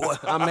idiots. Boy,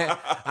 I'm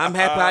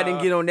happy I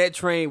didn't get on that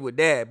train with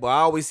that. But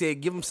I always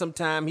said, give him some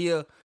time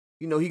here.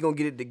 He going to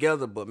get it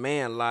together. But,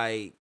 man,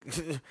 like,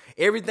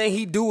 everything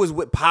he do is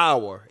with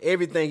power.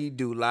 Everything he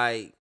do.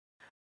 Like,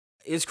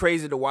 it's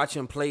crazy to watch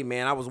him play,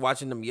 man. I was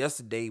watching them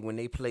yesterday when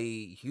they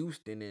played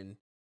Houston and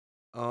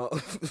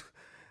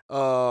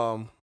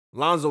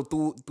Lonzo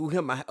threw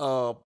him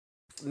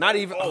not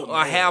even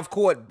a half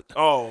court.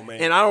 Oh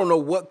man! And I don't know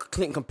what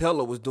Clint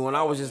Capella was doing.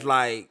 I was just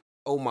like,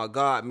 oh my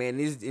God, man!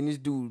 This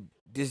dude,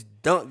 this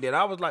dunk that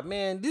I was like,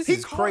 man, this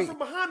is crazy. From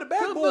behind the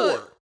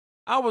backboard.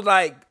 I was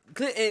like,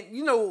 Clint,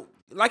 and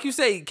like you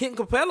say, Clint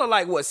Capella,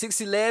 like what,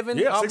 6'11"?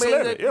 Yeah,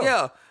 6'11".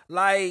 Yeah,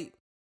 like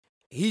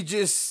he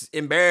just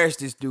embarrassed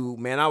this dude,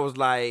 man. I was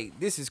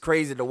like, this is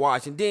crazy to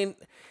watch. And then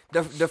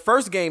the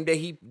first game,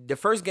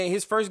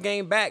 his first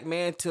game back,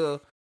 man,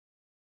 to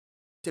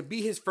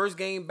be his first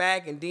game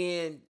back and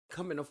then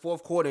come in the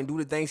fourth quarter and do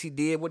the things he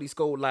did. What he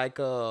scored like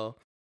how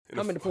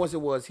many points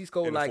it was? He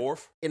scored like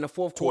in the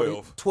fourth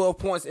quarter, 12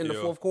 points in the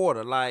fourth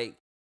quarter. Like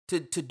to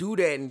do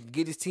that and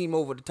get his team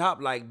over the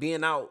top, like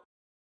being out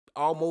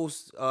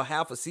almost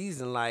half a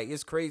season, like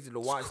it's crazy to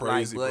watch. It's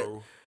crazy, like, but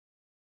bro.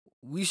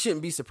 We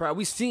shouldn't be surprised.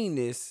 We've seen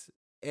this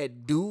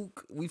at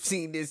Duke. We've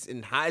seen this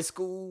in high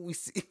school. We've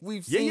seen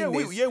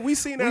this. We've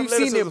seen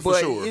athleticism for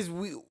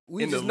sure.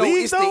 We in just the know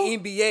league, it's though? the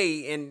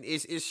NBA, and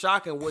it's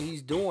shocking what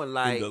he's doing.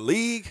 Like in the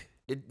league,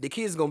 the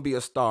kid's gonna be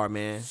a star,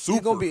 man.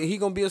 Super. He's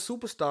gonna be a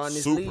superstar in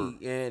this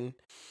league, and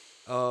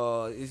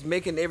it's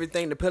making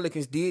everything the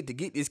Pelicans did to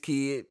get this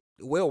kid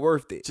well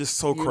worth it. Just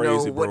so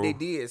crazy, bro. What they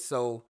did.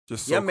 So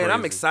just yeah, so man, crazy.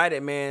 I'm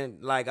excited, man.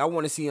 Like I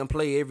want to see him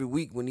play every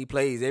week when he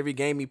plays, every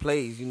game he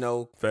plays.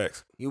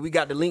 Facts. We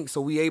got the link,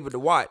 so we able to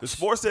watch. The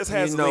Sports Desk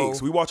has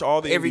links. We watch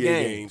all the every NBA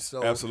games.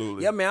 So,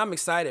 absolutely. Yeah, man, I'm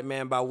excited,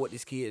 man, about what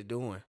this kid is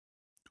doing.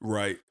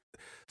 Right.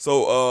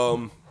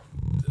 So,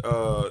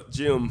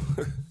 Jim,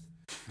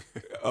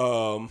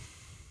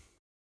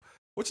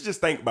 what you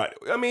just think about it?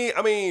 I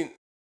mean,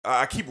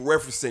 I keep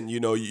referencing,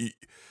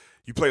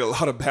 you played a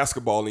lot of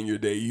basketball in your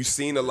day. You've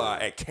seen a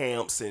lot at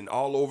camps and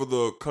all over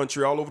the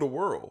country, all over the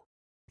world.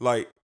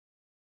 Like,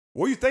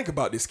 what do you think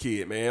about this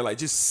kid, man? Like,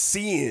 just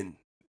seeing,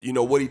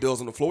 what he does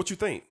on the floor. What you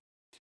think?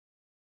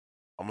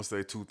 I'm going to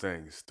say two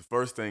things. The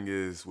first thing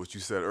is what you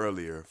said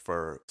earlier,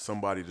 for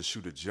somebody to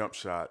shoot a jump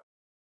shot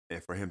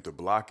and for him to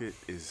block it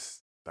is,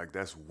 like,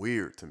 that's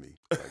weird to me.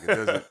 Like,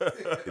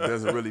 it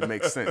doesn't really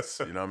make sense.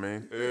 You know what I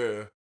mean?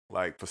 Yeah.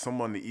 Like, for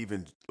someone to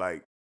even,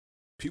 like,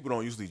 people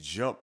don't usually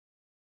jump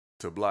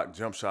to block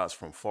jump shots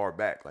from far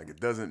back. Like, it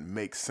doesn't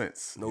make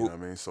sense. Nope. You know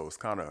what I mean? So it's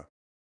kind of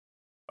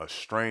a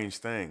strange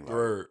thing. Like,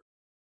 Word.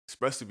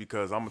 especially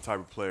because I'm a type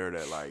of player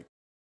that, like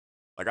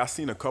I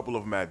seen a couple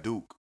of them at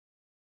Duke,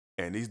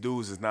 and these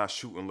dudes is not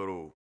shooting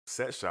little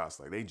set shots.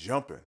 Like, they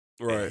jumping.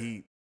 Right.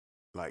 And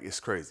it's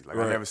crazy. Like,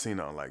 Right. I never seen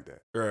nothing like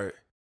that. Right.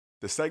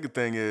 The second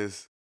thing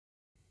is,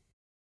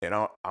 and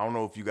I don't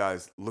know if you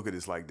guys look at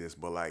this like this,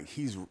 but, like,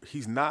 he's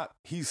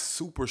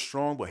super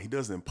strong, but he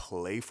doesn't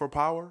play for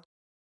power.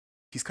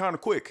 He's kind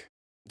of quick.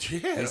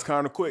 Yeah. He's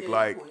kind of quick.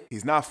 Like,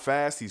 he's not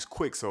fast, he's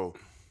quick. So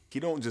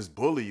he don't just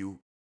bully you.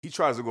 He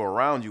tries to go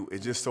around you. It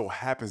just so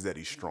happens that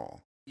he's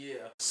strong.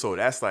 Yeah. So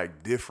that's,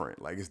 like,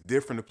 different. Like, it's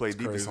different to play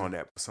defense crazy. on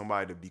that. For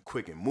somebody to be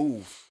quick and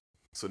move.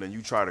 So then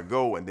you try to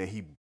go and then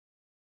he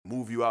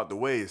move you out the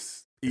way.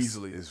 It's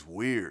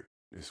weird.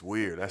 It's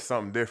weird. That's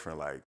something different.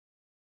 Like,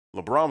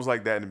 LeBron was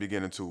like that in the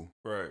beginning too.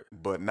 Right.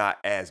 But not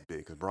as big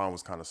because Bron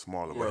was kind of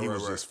smaller. But he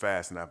was just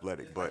fast and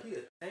athletic. But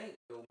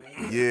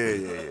yeah.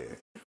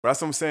 But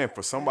that's what I'm saying.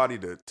 For somebody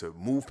to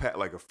move past,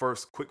 like, a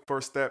quick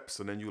first step,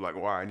 so then you like,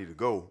 all right, I need to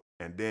go.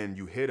 And then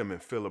you hit him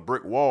and feel a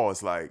brick wall.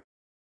 It's like,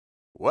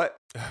 what?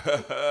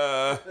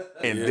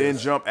 And then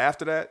jump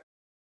after that?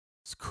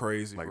 It's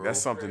crazy, Like, bro. that's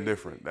something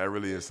different. That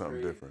really is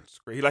something different.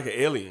 He like an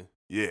alien.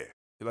 Yeah.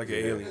 He like an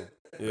alien.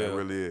 Yeah. That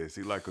really is.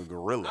 He like a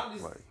gorilla.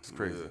 Like, it's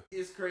crazy.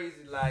 It's crazy,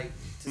 like,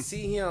 to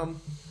see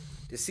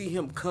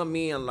him come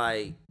in,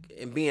 like,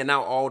 and being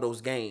out all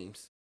those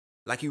games.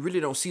 Like, you really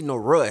don't see no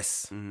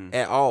rust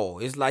at all.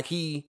 It's like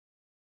and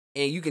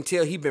you can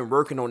tell he been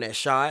working on that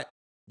shot.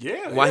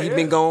 Yeah. While he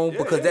been gone,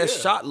 because that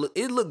shot,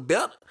 it looked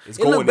better. It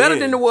looked better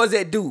than it was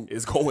at Duke.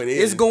 It's going in.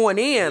 It's going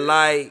in.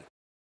 Like,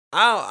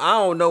 I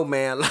don't know,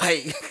 man.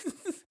 Like,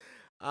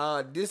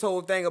 this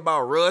whole thing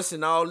about Russ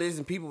and all this,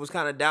 and people was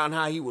kind of down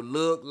how he would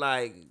look.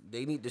 Like,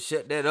 they need to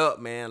shut that up,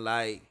 man.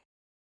 Like,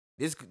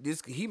 this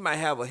he might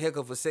have a heck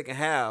of a second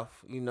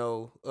half,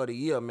 of the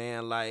year,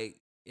 man. Like,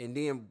 and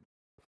then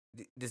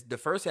the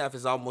first half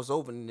is almost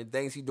over, and the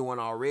things he doing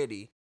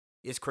already,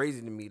 it's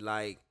crazy to me.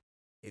 Like,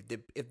 if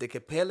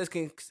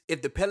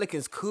the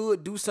Pelicans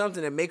could do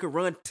something and make a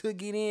run to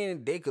get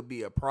in, they could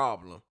be a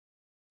problem.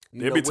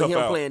 They'll be tough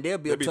out. Playing, they'll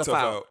be a tough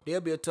out.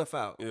 They'll be a tough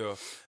out. Yeah,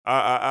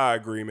 I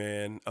agree,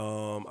 man.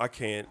 I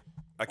can't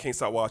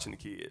stop watching the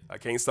kid. I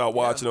can't stop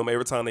watching them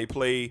every time they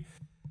play.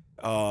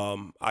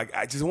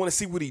 I just want to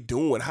see what he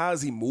doing. How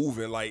is he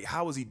moving? Like,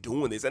 how is he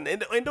doing this? And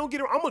don't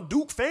get it wrong, I'm a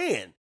Duke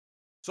fan.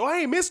 So I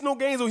ain't missed no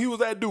games when he was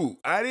at Duke.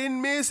 I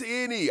didn't miss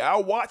any. I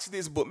watched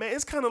this, but man,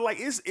 it's kind of like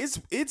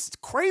it's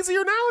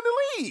crazier now in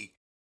the league.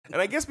 And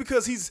I guess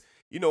because he's,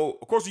 of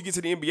course, you get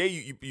to the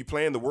NBA, you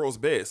playing the world's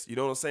best. You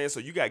know what I'm saying?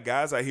 So you got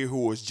guys out here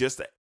who is just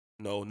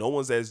no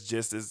one's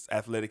just as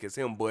athletic as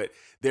him, but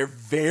they're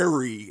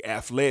very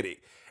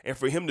athletic. And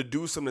for him to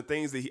do some of the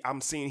things that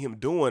I'm seeing him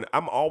doing,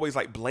 I'm always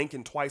like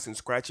blinking twice and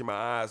scratching my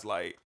eyes,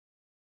 like,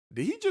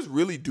 did he just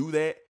really do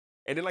that?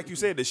 And then, like you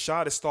said, the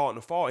shot is starting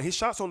to fall. And his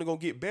shot's only going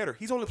to get better.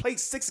 He's only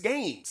played 6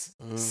 games.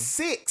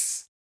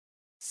 6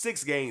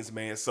 games,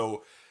 man.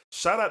 So,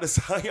 shout out to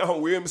Zion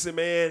Williamson,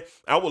 man.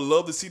 I would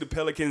love to see the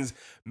Pelicans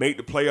make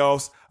the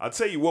playoffs. I'll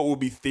tell you what would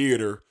be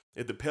theater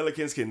if the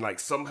Pelicans can,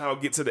 like, somehow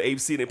get to the 8th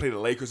seed and play the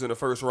Lakers in the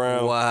first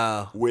round.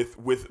 Wow.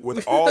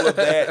 With all of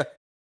that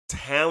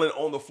talent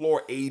on the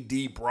floor,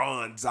 AD,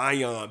 Bron,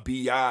 Zion,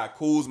 B.I.,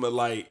 Kuzma,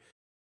 like,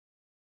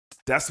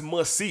 that's a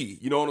must see.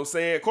 You know what I'm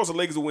saying? Of course, the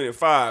Lakers will win in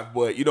 5,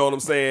 but you know what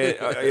I'm saying?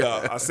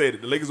 I said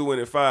it. The Lakers will win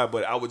in 5,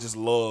 but I would just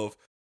love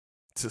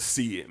to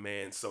see it,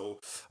 man. So,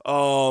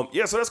 so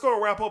that's going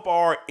to wrap up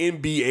our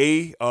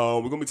NBA. We're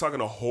going to be talking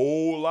a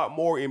whole lot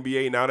more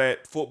NBA now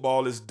that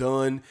football is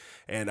done,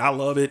 and I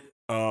love it.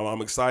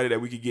 I'm excited that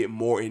we could get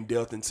more in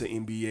depth into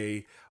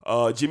NBA.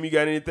 Jimmy, you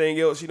got anything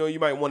else, you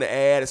might want to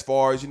add as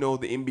far as, the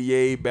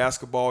NBA,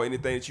 basketball,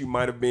 anything that you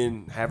might have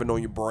been having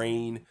on your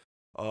brain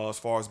as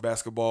far as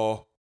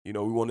basketball? We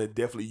want to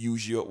definitely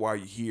use you up while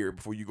you're here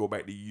before you go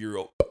back to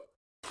Europe.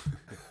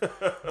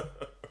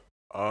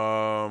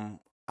 I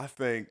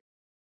think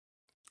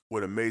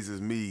what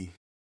amazes me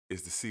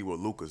is to see what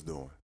Luka's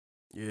doing.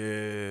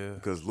 Yeah.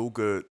 Because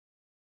Luka,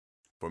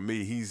 for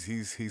me,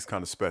 he's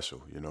kind of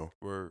special,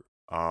 Word.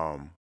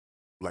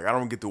 Like, I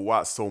don't get to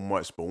watch so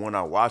much, but when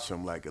I watch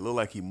him, like, it look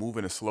like he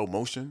moving in slow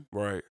motion.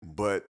 Right.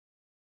 But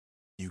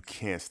you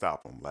can't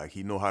stop him. Like,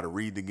 he know how to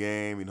read the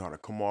game. He know how to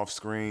come off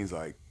screens.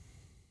 Like,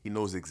 he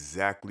knows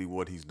exactly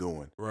what he's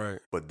doing. Right.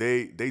 But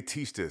they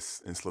teach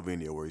this in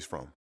Slovenia, where he's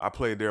from. I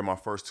played there my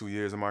first 2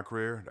 years of my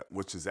career,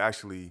 which is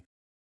actually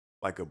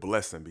like a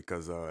blessing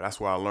because that's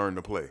where I learned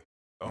to play.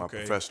 my Okay.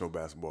 professional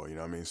basketball. You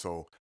know what I mean?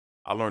 So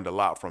I learned a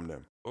lot from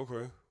them.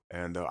 Okay.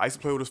 And I used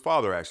to play with his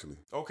father, actually.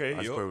 Okay. I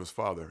used to play with his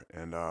father.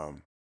 And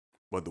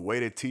but the way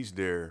they teach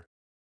there,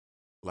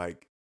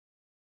 like,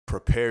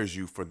 prepares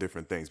you for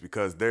different things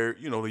because they're,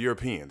 you know, the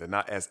European. They're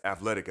not as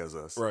athletic as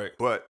us. Right.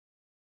 But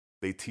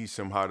they teach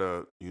them how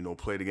to, you know,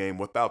 play the game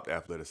without the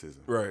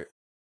athleticism. Right.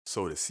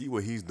 So to see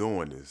what he's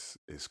doing is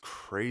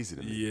crazy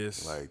to me.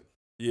 Yes. Like,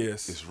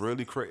 yes. it's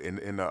really crazy.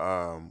 In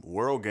the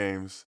World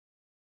Games,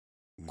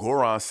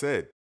 Goran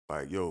said,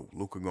 like, yo,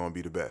 Luka gonna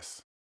be the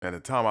best. And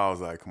at the time I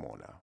was like, come on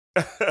now.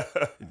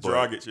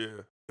 Dragic,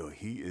 yeah. Yo,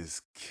 he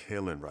is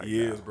killing right now.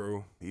 He is,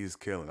 bro. He is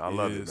killing. I He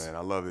love is. it, man.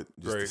 I love it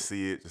just Great. to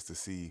see it, just to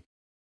see,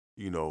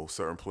 you know,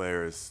 certain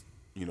players,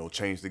 you know,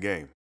 change the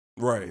game.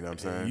 Right. You know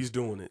what I'm And saying? he's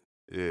doing it.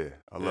 Yeah,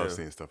 I love Yeah.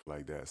 seeing stuff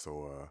like that.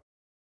 So,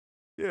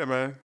 yeah,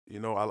 man. You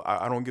know,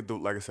 I don't get to,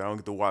 like I said, I don't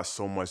get to watch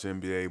so much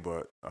NBA,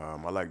 but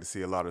I like to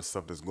see a lot of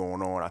stuff that's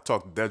going on. I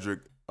talked to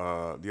Dedrick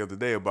the other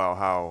day about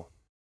how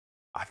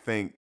I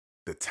think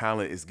the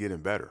talent is getting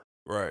better.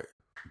 Right.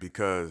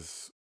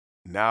 Because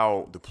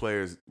now the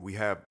players, we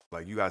have,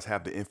 like, you guys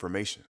have the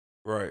information.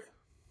 Right.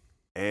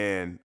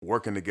 And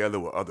working together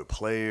with other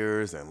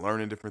players and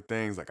learning different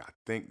things. Like, I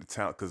think the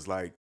talent, because,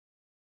 like,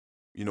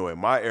 you know, in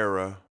my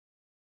era,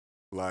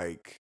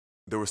 like,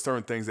 there were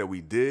certain things that we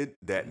did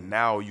that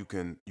now you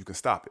can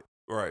stop it.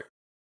 Right.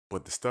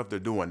 But the stuff they're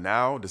doing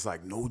now, there's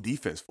like no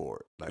defense for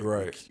it. Like,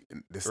 Right.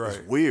 This Right.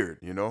 is weird,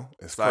 you know?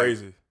 It's like,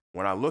 crazy.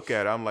 when I look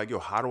at it, I'm like, yo,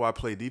 how do I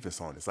play defense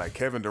on this? Like,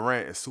 Kevin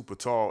Durant is super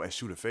tall and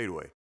shoot a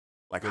fadeaway.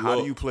 Like, Good how luck.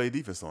 do you play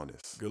defense on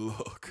this? Good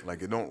luck.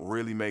 Like, it don't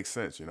really make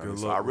sense, you know? Good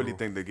So luck, I really bro.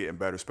 think they're getting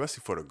better,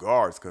 especially for the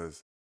guards,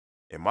 because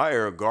in my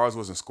era, guards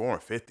wasn't scoring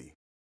 50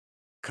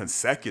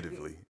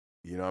 consecutively.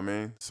 You know what I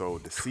mean? So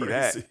to see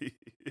that, Crazy.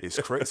 it's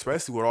crazy,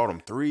 especially with all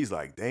them threes.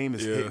 Like, Dame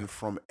is Yeah. hitting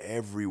from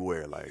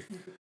everywhere. Like,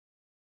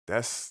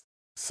 that's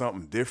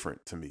something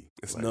different to me.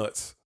 It's Like,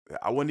 nuts.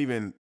 I wouldn't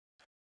even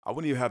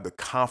have the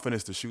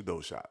confidence to shoot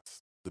those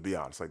shots, to be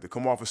honest. Like, to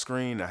come off a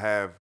screen, to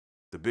have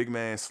the big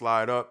man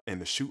slide up and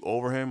to shoot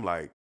over him,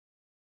 like,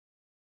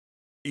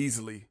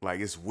 Easily.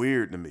 like, it's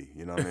weird to me.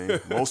 You know what I mean?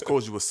 Most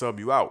coaches will sub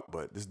you out,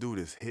 but this dude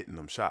is hitting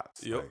them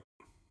shots. Yep. Like,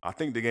 I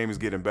think the game is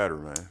getting better,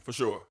 man. For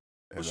sure.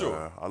 And,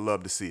 sure. I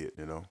love to see it,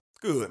 you know?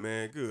 Good,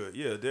 man. Good.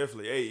 Yeah,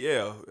 definitely. Hey,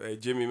 yeah. Hey,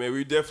 Jimmy, man,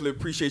 we definitely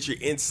appreciate your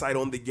insight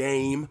on the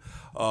game.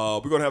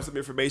 We're going to have some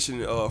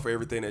information for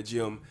everything that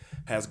Jim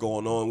has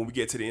going on. When we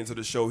get to the end of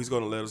the show, he's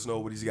going to let us know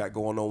what he's got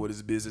going on with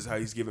his business, how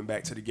he's giving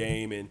back to the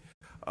game, and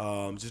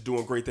just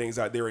doing great things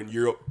out there in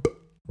Europe.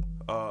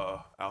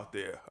 Out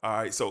there. All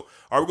right. So,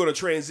 are we going to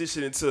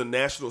transition into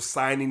National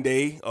Signing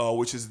Day,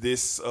 which is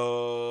this,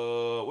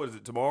 what is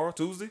it, tomorrow,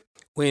 Tuesday?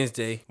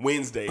 Wednesday.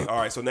 All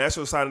right. So,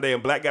 National Signing Day,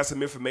 and Black got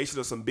some information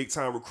of some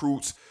big-time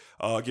recruits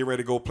getting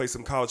ready to go play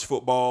some college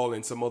football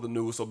and some other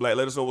news. So, Black,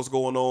 let us know what's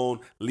going on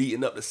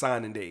leading up to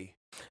signing day.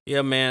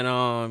 Yeah, man.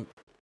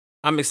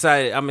 I'm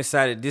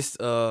excited. This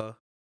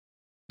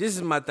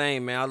is my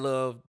thing, man. I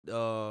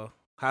love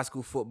high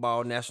school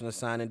football, National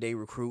Signing Day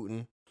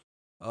recruiting.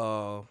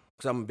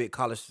 Cause I'm a big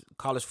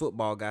college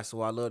football guy,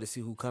 so I love to see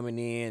who coming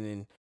in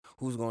and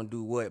who's gonna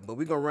do what. But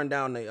we're gonna run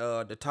down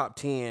the top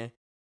 10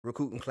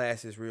 recruiting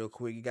classes real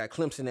quick. You got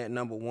Clemson at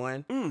number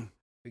 1.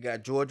 We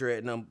got Georgia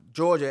at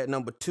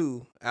number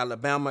 2,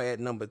 Alabama at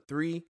number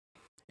 3,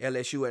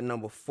 LSU at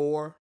number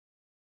 4,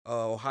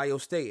 Ohio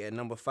State at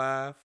number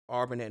 5,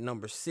 Auburn at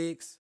number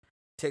 6,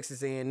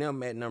 Texas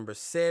A&M at number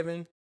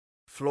 7,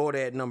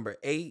 Florida at number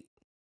 8,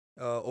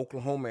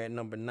 Oklahoma at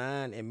number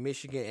 9, and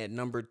Michigan at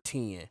number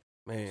 10.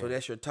 Man. So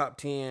that's your top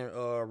 10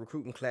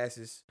 recruiting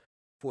classes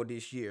for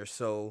this year.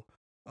 So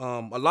a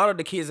lot of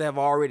the kids have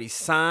already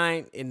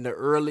signed in the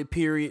early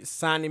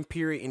signing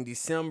period in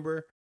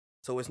December.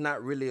 So it's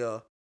not really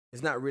a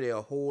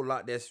whole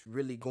lot that's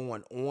really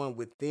going on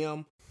with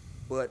them.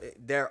 But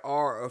there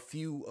are a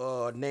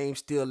few names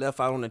still left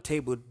out on the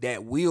table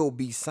that will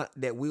be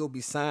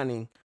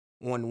signing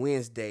on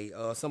Wednesday.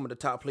 Some of the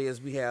top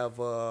players we have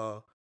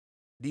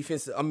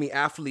defensive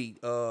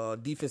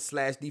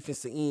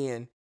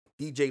end.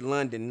 DJ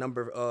London,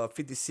 number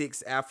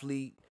 56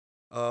 athlete,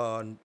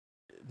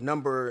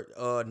 number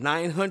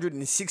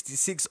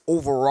 966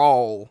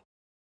 overall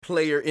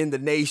player in the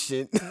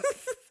nation.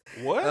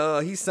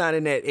 What? He's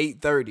signing at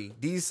 8:30.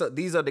 These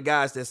are the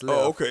guys that's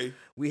left. Oh, okay.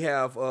 We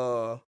have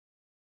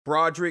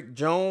Broderick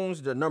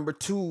Jones, the number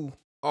 2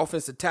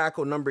 offensive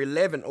tackle, number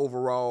 11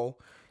 overall.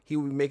 He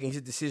will be making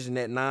his decision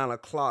at 9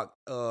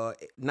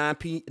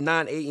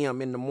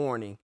 a.m. in the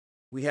morning.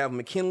 We have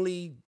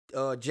McKinley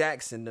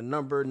Jackson, the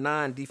number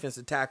 9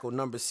 defensive tackle,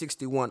 number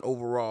 61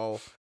 overall.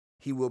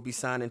 He will be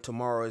signing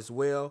tomorrow as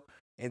well.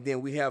 And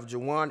then we have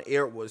Jawan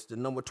Edwards, the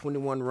number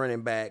 21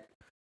 running back,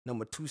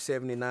 number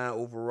 279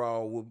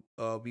 overall,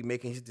 will be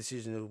making his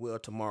decision as well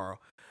tomorrow.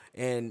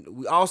 And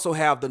we also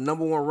have the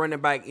number 1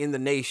 running back in the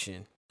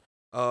nation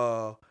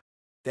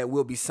that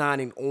will be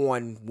signing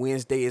on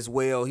Wednesday as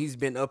well. He's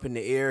been up in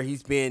the air.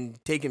 He's been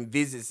taking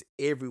visits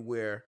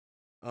everywhere.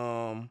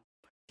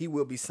 he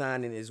will be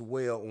signing as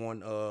well on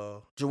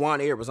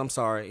Juwan Edwards. I'm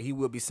sorry, he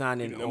will be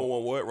signing number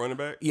one what running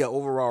back? Yeah,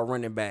 overall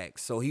running back.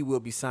 So he will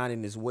be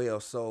signing as well.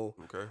 So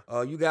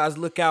okay, you guys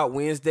look out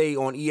Wednesday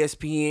on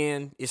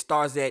ESPN. It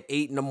starts at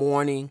 8 in the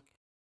morning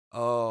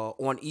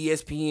on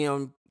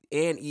ESPN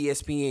and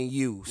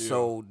ESPNU. Yeah.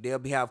 So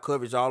they'll have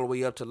coverage all the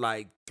way up to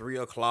like 3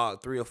 or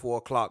 4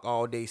 o'clock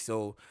all day.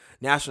 So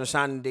National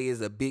Signing Day is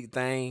a big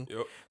thing.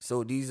 Yep.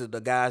 So these are the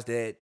guys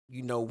that,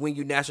 win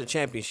you national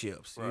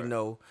championships. Right.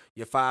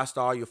 Your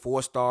 5-star, your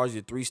 4 stars,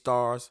 your 3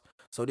 stars.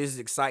 So this is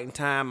exciting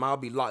time. I'll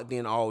be locked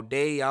in all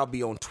day. I'll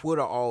be on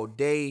Twitter all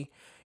day,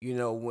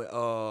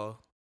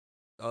 letting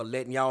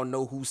y'all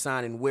know who's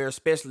signing where,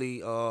 especially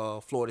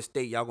Florida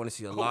State. Y'all going to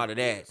see a lot of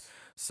that. Yes.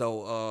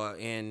 So,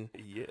 and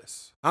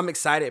yes, I'm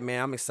excited,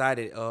 man. I'm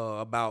excited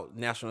about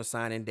National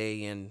Signing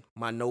Day, and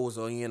my nose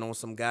are in on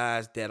some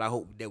guys that I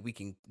hope that we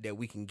can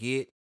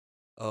get.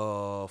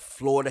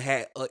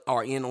 Florida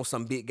are in on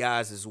some big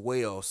guys as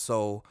well.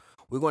 So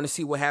we're going to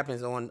see what happens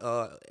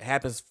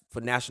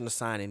for National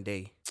Signing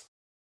Day.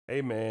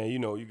 Hey man,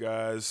 you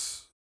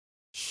guys,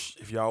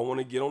 if y'all want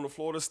to get on the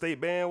Florida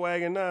State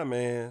bandwagon now,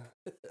 man,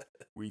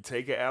 we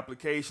taking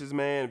applications,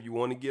 man. If you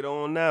want to get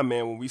on now,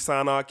 man, when we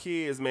sign our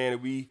kids, man,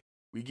 if we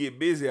get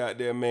busy out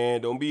there,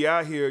 man. Don't be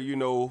out here,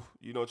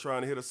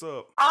 trying to hit us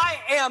up. I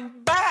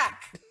am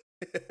back.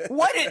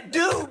 What it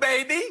do,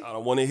 baby? I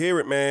don't want to hear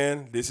it,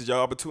 man. This is your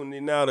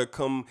opportunity now to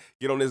come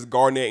get on this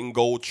Garnet and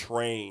Gold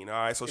train. All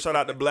right, so shout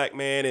out to Black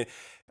Man and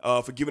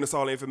for giving us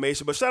all the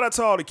information. But shout out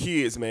to all the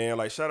kids, man.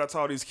 Like, shout out to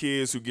all these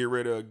kids who get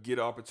ready to get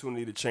an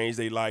opportunity to change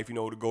their life,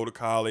 to go to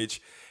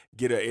college,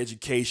 get an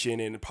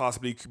education, and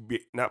possibly be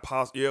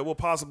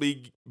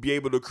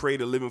able to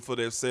create a living for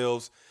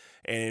themselves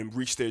and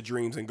reach their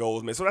dreams and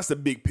goals, man. So that's the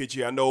big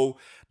picture. I know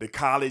the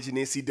college and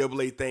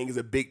NCAA thing is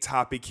a big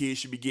topic. Kids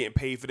should be getting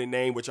paid for the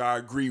name, which I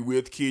agree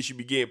with. Kids should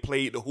be getting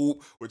paid to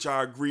hoop, which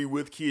I agree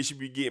with. Kids should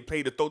be getting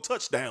paid to throw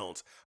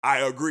touchdowns.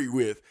 I agree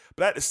with.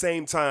 But at the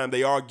same time,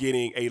 they are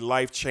getting a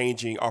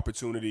life-changing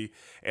opportunity.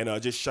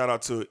 And just shout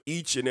out to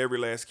each and every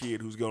last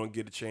kid who's going to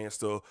get a chance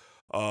to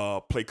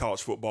play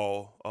college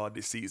football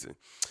this season.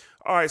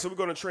 All right, so we're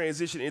going to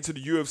transition into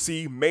the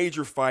UFC.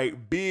 Major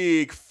fight,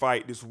 big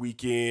fight this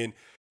weekend.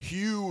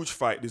 Huge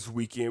fight this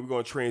weekend. We're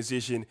going to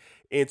transition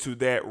into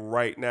that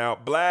right now.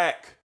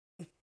 Black,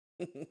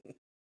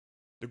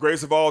 the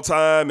greatest of all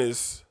time,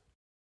 is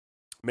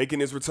making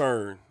his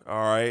return.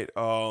 All right.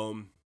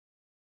 I'm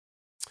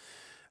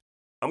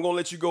going to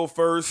let you go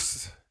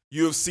first.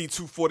 UFC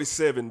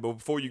 247. But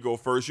before you go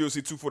first,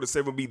 UFC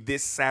 247 will be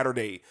this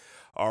Saturday.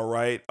 All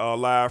right.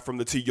 Live from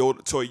the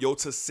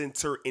Toyota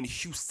Center in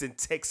Houston,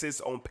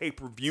 Texas on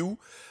pay-per-view.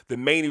 The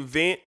main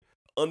event,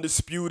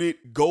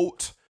 undisputed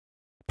GOAT,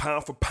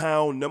 pound for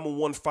pound, number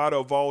one fighter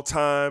of all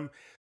time,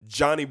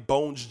 Johnny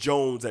Bones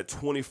Jones at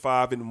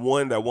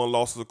 25-1. That one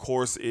loss, of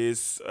course,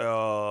 is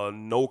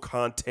no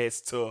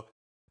contest to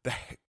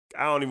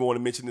I don't even want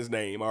to mention his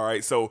name. All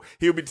right, so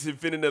he'll be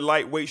defending the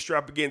lightweight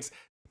strap against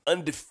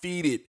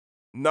undefeated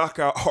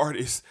knockout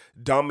artist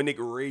Dominic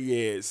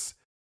Reyes.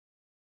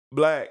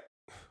 Black,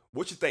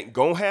 what you think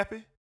gonna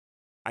happen?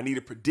 I need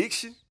a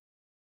prediction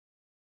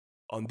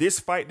on this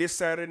fight this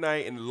Saturday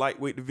night in the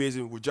lightweight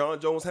division. Will John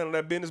Jones handle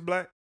that business,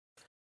 Black?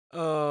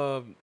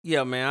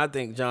 Yeah, man. I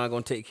think John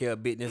gonna take care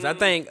of business. I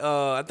think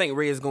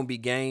Reyes gonna be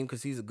game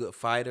because he's a good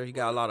fighter. He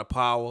got a lot of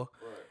power.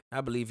 Right.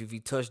 I believe if he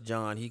touched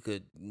John, he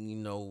could,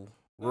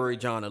 worry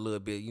John a little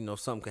bit.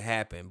 Something could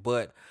happen.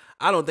 But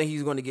I don't think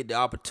he's gonna get the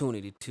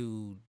opportunity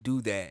to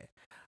do that.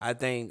 I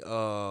think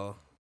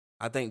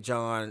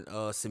John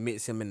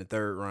submits him in the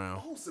third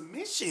round. Oh,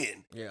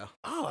 submission. Yeah.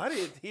 Oh, I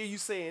didn't hear you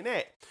saying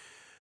that.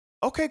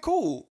 Okay,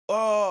 cool.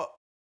 I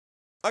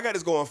got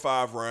this going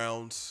 5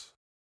 rounds.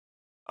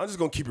 I'm just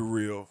going to keep it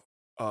real.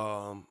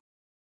 I'm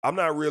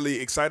not really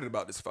excited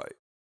about this fight.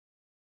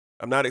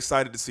 I'm not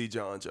excited to see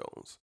John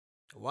Jones.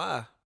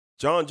 Why?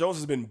 John Jones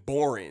has been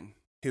boring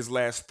his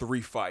last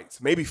 3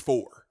 fights, maybe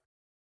 4.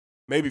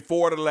 Maybe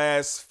 4 of the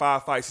last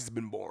 5 fights he's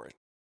been boring.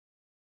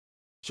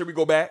 Should we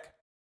go back?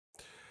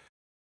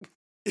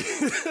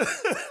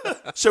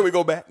 Should we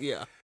go back?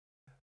 Yeah.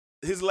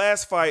 His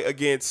last fight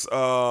against,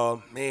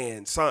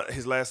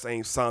 his last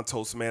name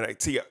Santos, man. Like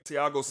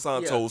Thiago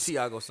Santos.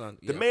 Yeah, Thiago Santos.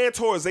 Yeah. The man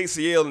tore his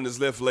ACL in his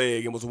left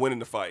leg and was winning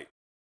the fight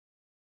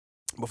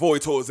before he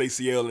tore his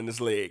ACL in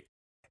his leg.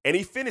 And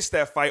he finished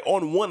that fight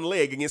on one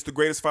leg against the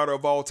greatest fighter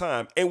of all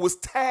time and was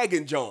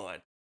tagging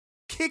John,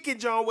 kicking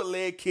John with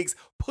leg kicks,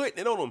 putting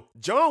it on him.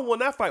 John won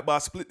that fight by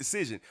a split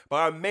decision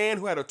by a man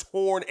who had a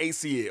torn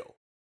ACL.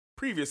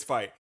 Previous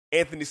fight,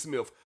 Anthony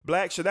Smith.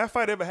 Black, should that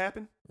fight ever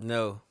happen?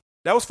 No.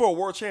 That was for a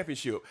world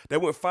championship.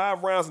 That went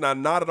 5 rounds, and I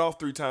nodded off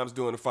 3 times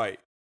during the fight.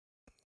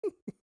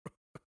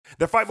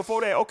 The fight before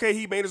that, okay,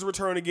 he made his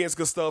return against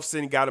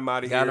Gustafsson, got him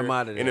out of here in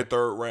the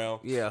 3rd round.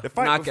 Yeah, the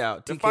fight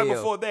knockout, the fight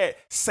before that,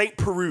 St.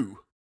 Peru,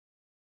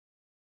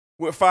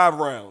 went 5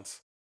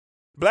 rounds.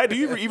 Black, do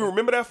you even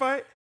remember that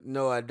fight?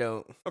 No, I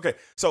don't. Okay,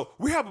 so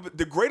we have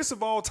the greatest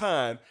of all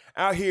time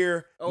out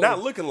here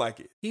not looking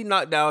like it. He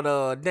knocked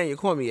out Daniel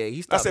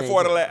Cormier. I said 4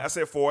 out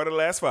of the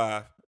last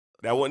 5.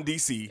 That wasn't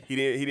DC. He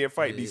didn't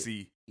fight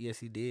DC. Yes,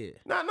 he did.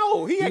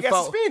 No, he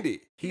got suspended.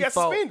 He got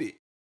suspended.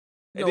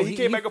 And then he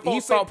came back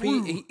and fought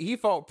Prue. He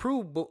fought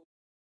Prue, but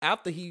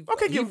after he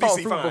give him fought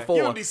DC, Prue fine. before.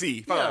 Give him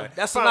DC, fine. Yeah,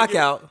 that's Fine, a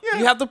knockout. yeah.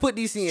 You have to put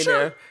DC in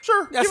there.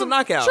 Sure. That's Give a him-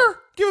 knockout. Sure,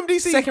 give him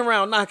DC. Second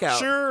round knockout.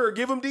 Sure,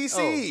 give him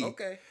DC. Oh,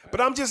 okay. But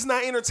I'm just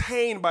not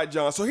entertained by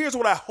John. So here's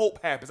what I hope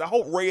happens. I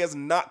hope Reyes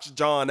knocks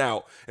John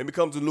out and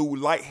becomes the new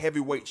light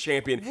heavyweight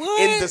champion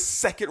in the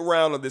second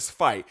round of this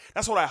fight.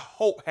 That's what I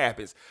hope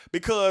happens.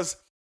 Because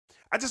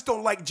I just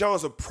don't like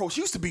John's approach.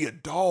 He used to be a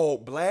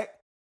dog, Black.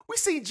 We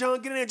see John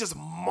get in there and just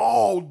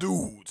maul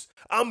dudes.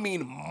 I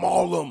mean,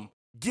 maul them.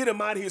 Get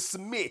him out of here,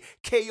 submit,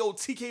 KO,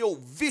 TKO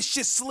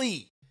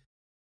viciously.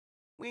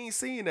 We ain't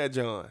seen that,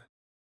 John.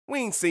 We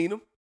ain't seen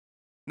him.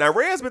 Now,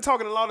 Reyes been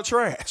talking a lot of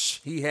trash.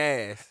 He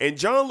has. And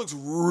John looks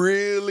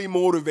really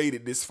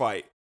motivated this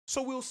fight.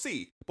 So we'll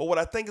see. But what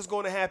I think is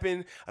going to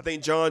happen, I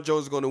think John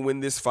Jones is going to win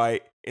this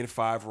fight in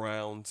 5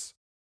 rounds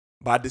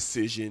by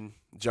decision.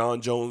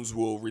 John Jones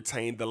will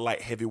retain the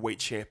light heavyweight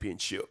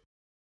championship.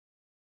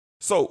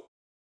 So,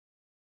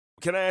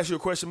 can I ask you a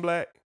question,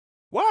 Black?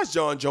 Why is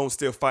John Jones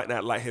still fighting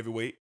at light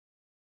heavyweight?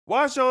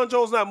 Why is John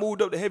Jones not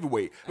moved up to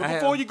heavyweight? But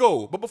before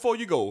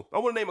you go, I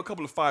want to name a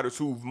couple of fighters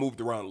who've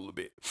moved around a little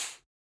bit.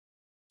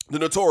 The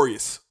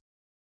Notorious.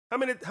 How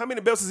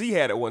many belts has he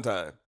had at one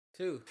time?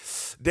 2.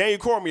 Daniel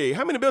Cormier.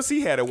 How many belts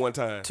he had at one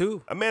time?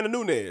 2. Amanda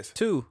Nunes.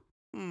 2.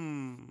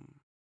 John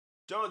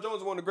Jones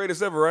is one of the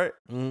greatest ever, right?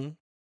 Mm-hmm.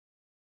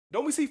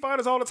 Don't we see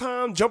fighters all the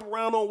time jump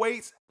around on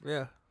weights?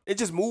 Yeah. And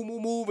just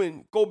move,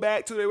 and go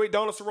back to their weight.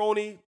 Donald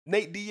Cerrone,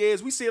 Nate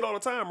Diaz. We see it all the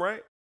time,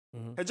 right?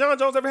 Mm-hmm. Has John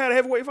Jones ever had a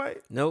heavyweight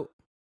fight? Nope.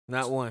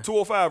 Not one.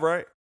 205,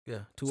 right? Yeah,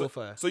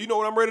 205. So you know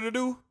what I'm ready to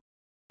do?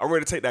 I'm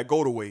ready to take that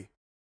GOAT away.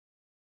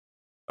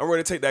 I'm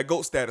ready to take that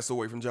GOAT status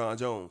away from John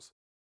Jones.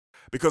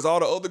 Because all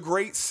the other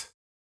greats,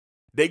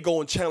 they go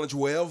and challenge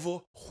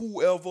wherever,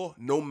 whoever,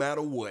 no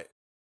matter what.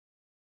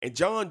 And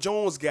John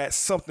Jones got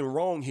something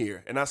wrong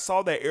here. And I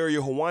saw that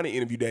Ariel Helwani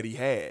interview that he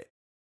had.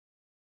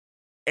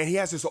 And he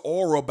has this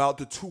aura about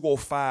the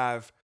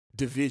 205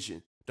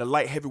 division, the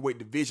light heavyweight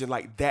division,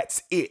 like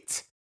that's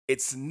it.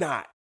 It's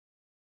not.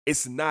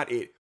 It's not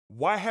it.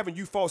 Why haven't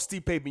you fought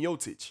Stipe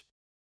Miocic?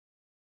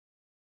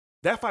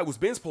 That fight was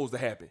been supposed to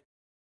happen.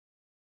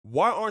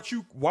 Why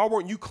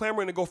weren't you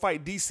clamoring to go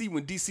fight DC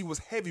when DC was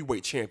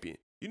heavyweight champion?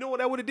 You know what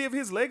that would have did for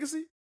his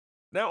legacy?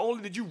 Not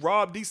only did you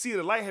rob DC of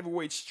the light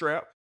heavyweight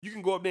strap, you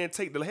can go up there and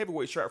take the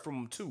heavyweight strap from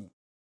him too.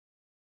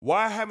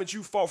 Why haven't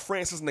you fought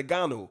Francis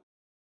Ngannou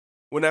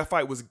when that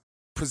fight was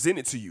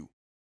presented to you?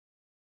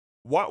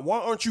 Why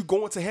aren't you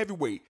going to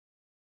heavyweight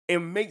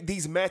and make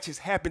these matches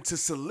happen to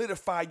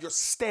solidify your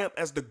stamp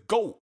as the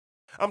GOAT?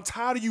 I'm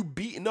tired of you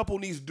beating up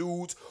on these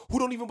dudes who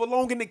don't even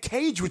belong in the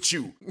cage with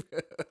you.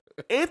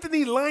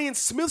 Anthony Lion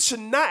Smith should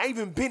not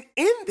even been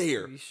in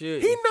there.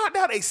 He knocked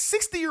out a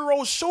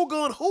 60-year-old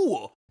Shogun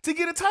Hua to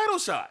get a title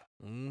shot.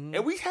 Mm-hmm.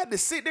 And we had to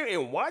sit there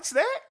and watch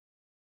that?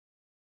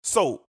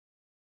 So,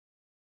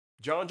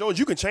 John Jones,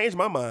 you can change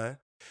my mind.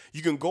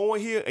 You can go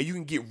in here and you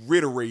can get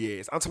rid of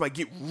Reyes. I'm talking about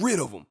get rid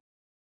of him.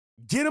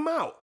 Get him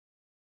out.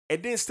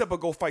 And then step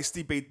up go fight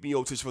Stipe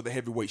Miocic for the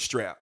heavyweight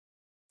strap.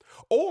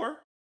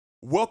 Or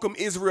welcome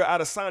Israel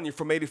Adesanya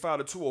from 85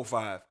 to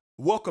 205.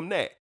 Welcome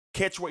that.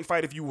 Catchweight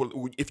fight if you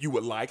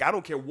would like. I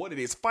don't care what it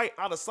is. Fight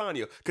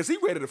Adesanya because he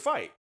ready to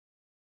fight.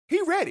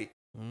 He ready.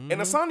 Mm-hmm.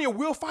 And Adesanya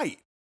will fight.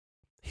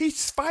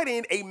 He's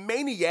fighting a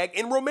maniac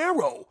in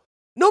Romero.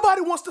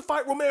 Nobody wants to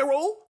fight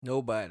Romero.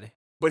 Nobody.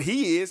 But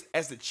he is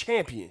as the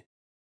champion.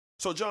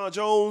 So John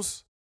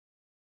Jones,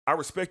 I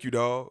respect you,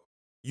 dog.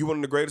 You one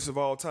of the greatest of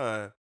all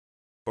time.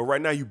 But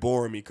right now you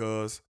boring me,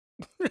 cuz.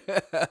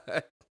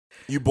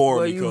 You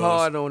boring me, cuz. You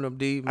hard on him,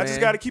 D, man. I just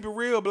got to keep it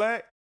real,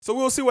 Black. So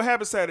we'll see what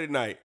happens Saturday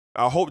night.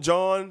 I hope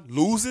John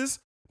loses,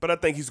 but I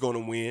think he's going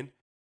to win.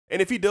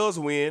 And if he does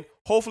win,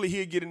 hopefully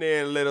he'll get in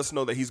there and let us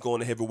know that he's going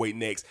to heavyweight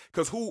next.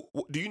 Because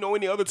do you know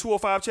any other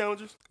 205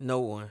 challengers? No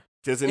one.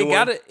 Does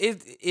anyone?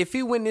 If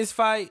he win this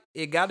fight,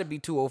 it got to be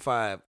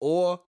 205.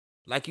 Or,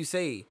 like you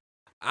say,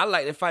 I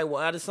like to fight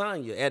with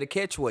Adesanya at a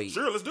catchweight.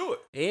 Sure, let's do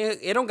it.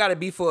 It don't got to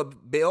be for a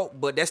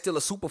belt, but that's still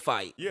a super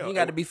fight. Yeah, it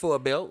got to be for a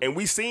belt. And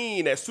we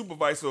seen that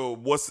supervisor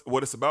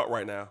what it's about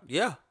right now.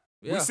 Yeah.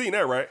 We seen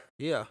that, right?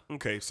 Yeah.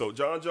 Okay, so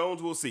John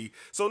Jones, we'll see.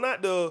 So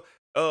not to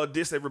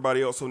diss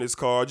everybody else on this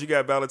card. You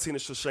got Valentina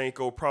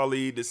Shevchenko,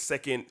 probably the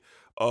second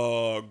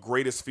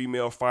greatest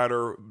female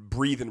fighter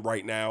breathing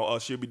right now.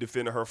 She'll be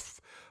defending her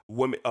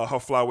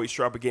flyweight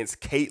strap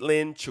against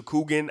Caitlin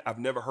Chukugan. I've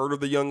never heard of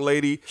the young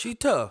lady. She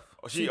tough.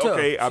 She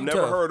okay. I've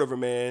never heard of her,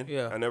 man.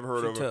 Yeah, I never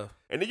heard of her. Tough.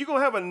 And then you're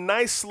gonna have a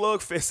nice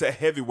slugfest at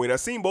heavyweight.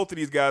 I've seen both of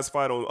these guys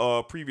fight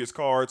on previous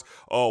cards.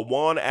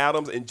 Juan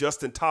Adams and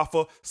Justin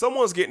Tafa.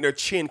 Someone's getting their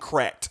chin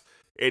cracked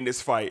in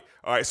this fight.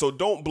 All right, so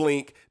don't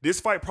blink. This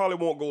fight probably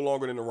won't go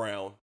longer than a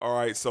round. All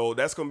right, so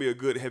that's gonna be a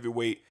good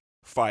heavyweight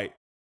fight.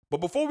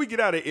 But before we get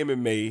out of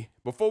MMA,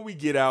 before we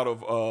get out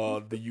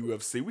of the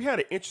UFC, we had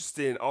an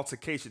interesting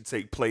altercation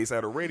take place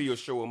at a radio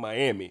show in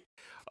Miami.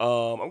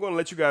 I'm going to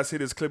let you guys hear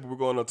this clip. We're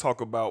going to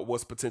talk about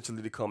what's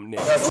potentially to come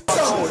next. Do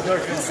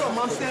something.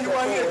 I'm standing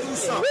right here. Do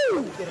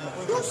something.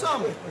 Do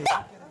something.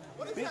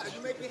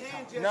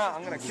 Nah,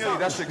 I'm gonna kill you.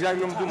 That's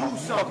exactly what I'm doing.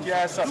 Fuck your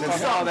ass up.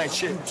 That's all that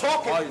shit.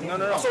 Talking.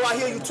 No. So I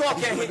hear you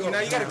talking. Can't hit you now.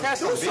 You gotta catch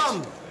Do something,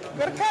 something. bitch. You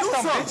gotta catch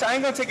something, bitch. I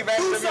ain't gonna take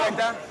advantage of you like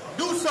that.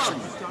 Do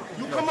something.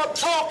 You come up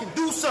talking.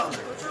 Do something.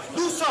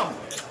 Do something.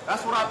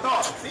 That's what I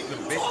thought. Little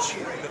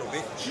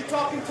bitch. You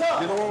talking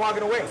tough. You're the one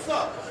walking away. What's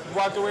up? You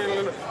walked away a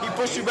little. He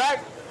pushed you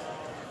back?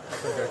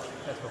 Okay.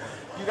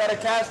 You gotta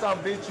catch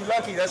something, bitch. You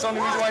lucky. That's the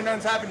only reason why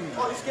nothing's happening to you.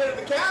 Oh, you scared of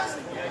the cast?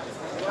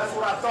 That's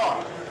what I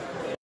thought.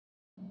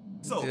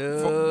 So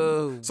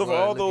for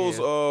all those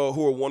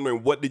who are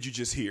wondering, what did you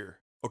just hear?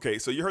 Okay,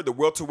 so you heard the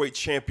welterweight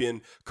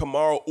champion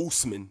Kamaru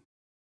Usman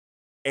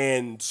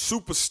and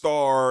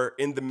superstar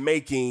in the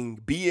making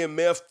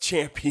BMF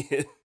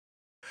champion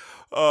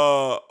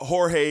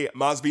Jorge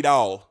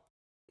Masvidal.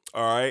 All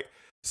right,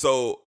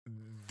 so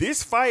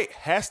this fight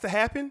has to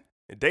happen.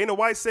 And Dana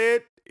White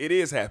said it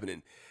is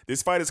happening.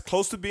 This fight is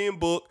close to being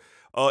booked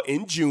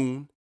in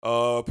June,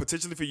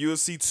 potentially for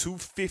UFC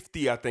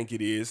 250, I think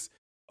it is,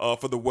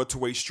 for the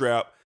welterweight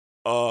strap.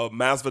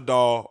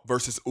 Masvidal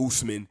versus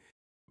Usman.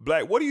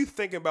 Black, what do you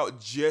think about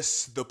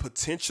just the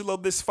potential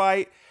of this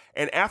fight?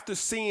 And after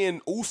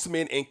seeing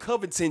Usman and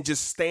Covington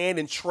just stand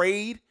and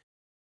trade,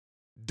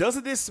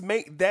 doesn't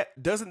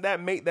that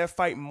make that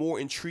fight more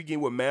intriguing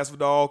with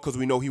Masvidal, because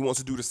we know he wants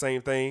to do the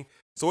same thing?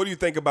 So what do you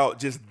think about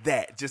just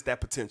that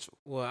potential?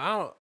 Well,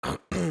 I don't.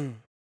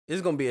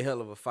 It's gonna be a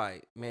hell of a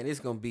fight, man. It's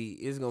gonna be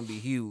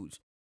huge.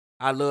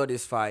 I love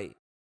this fight,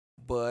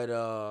 but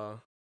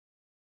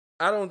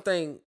I don't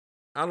think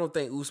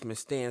Usman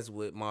stands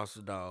with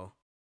Masvidal,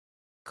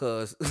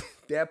 cause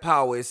that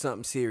power is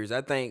something serious.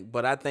 I think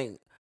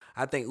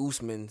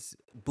Usman's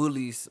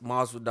bullies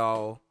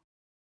Masvidal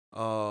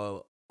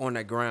on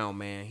the ground,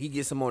 man. He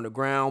gets him on the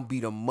ground,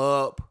 beat him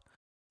up.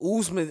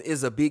 Usman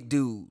is a big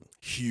dude.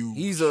 Huge.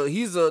 He's a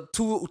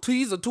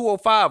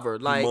 205er.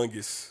 Like,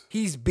 humongous.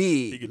 He's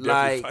big. He could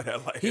definitely fight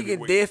at light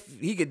heavyweight.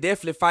 He could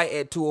definitely fight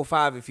at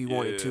 205 if he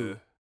wanted to.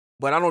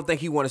 But I don't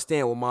think he want to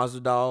stand with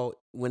Masvidal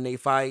when they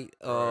fight.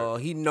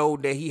 He know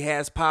that he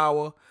has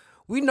power.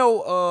 We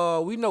know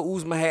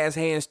Usman has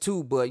hands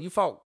too, but you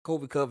fought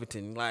Colby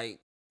Covington.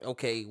 Like,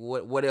 okay,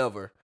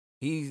 whatever.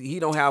 He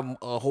don't have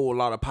a whole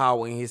lot of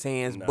power in his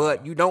hands,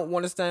 but you don't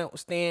want to stand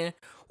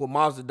with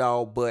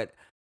Masvidal. But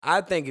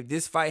I think if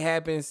this fight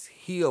happens,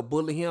 he'll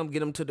bully him,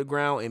 get him to the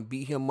ground, and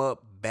beat him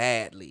up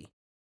badly.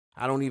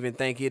 I don't even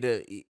think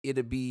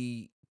it'll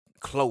be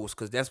close,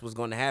 because that's what's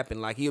going to happen.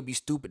 Like, he'll be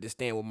stupid to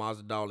stand with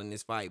Masvidal in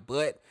this fight.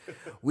 But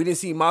we didn't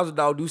see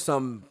Masvidal do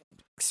some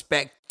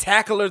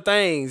spectacular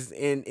things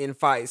in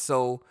fights.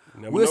 So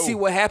we'll see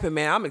what happened,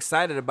 man. I'm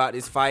excited about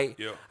this fight.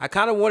 Yeah. I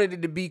kind of wanted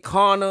it to be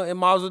Conor and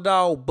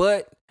Masvidal,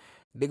 but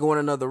they're going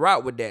another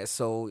route with that.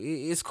 So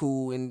it's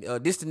cool. And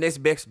this is the next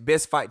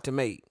best fight to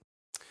make.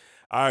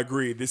 I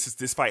agree.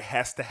 This fight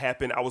has to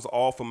happen. I was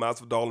all for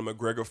Masvidal and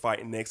McGregor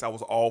fighting next. I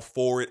was all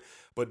for it.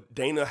 But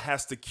Dana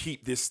has to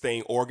keep this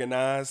thing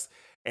organized.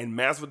 And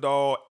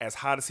Masvidal, as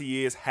hot as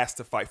he is, has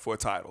to fight for a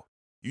title.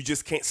 You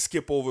just can't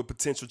skip over a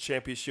potential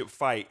championship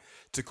fight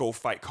to go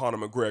fight Conor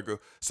McGregor.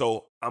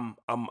 So I'm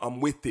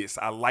with this.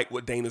 I like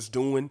what Dana's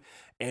doing.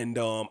 And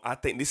I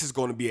think this is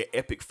going to be an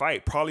epic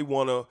fight. Probably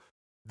one of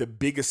the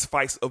biggest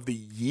fights of the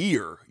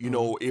year,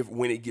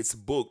 when it gets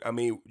booked. I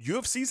mean,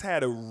 UFC's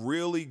had a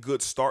really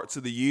good start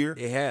to the year.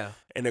 They have.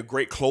 And a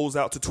great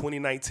closeout to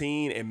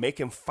 2019, and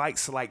making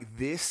fights like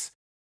this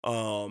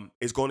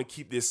is going to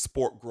keep this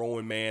sport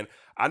growing, man.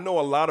 I know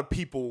a lot of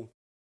people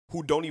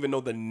who don't even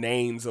know the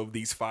names of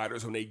these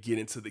fighters when they get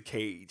into the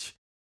cage.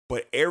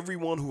 But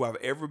everyone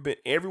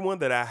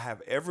that I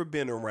have ever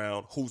been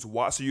around who's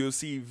watched a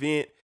UFC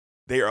event,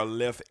 they are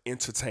left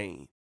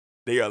entertained.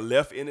 They are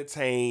left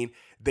entertained.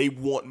 They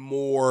want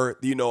more.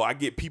 I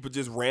get people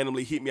just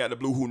randomly hit me out of the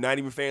blue who not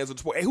even fans of the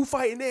sport. Hey, who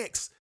fighting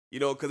next?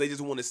 Because they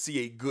just want to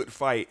see a good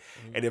fight.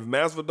 Mm-hmm. And if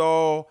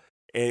Masvidal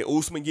and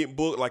Usman get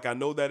booked like I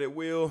know that it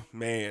will,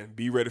 man,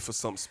 be ready for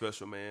something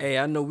special, man. Hey,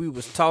 I know we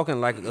was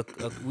talking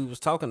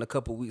a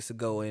couple weeks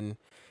ago, and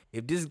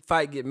if this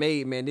fight get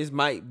made, man, this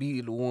might be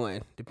the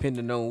one,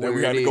 depending on where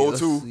we got it to go is.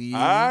 to.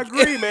 I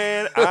agree,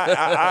 man.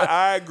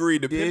 I agree.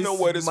 Depending on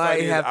where this fight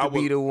is, have to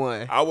be the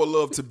one. I would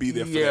love to be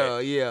there for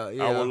that.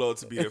 Yeah. I would love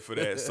to be there for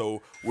that.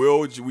 So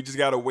we just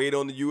got to wait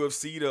on the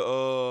UFC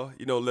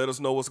to let us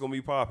know what's gonna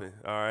be popping.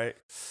 All right.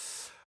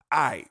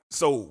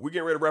 So we're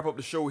getting ready to wrap up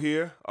the show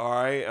here. All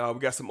right. We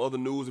got some other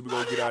news and we're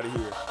gonna get out of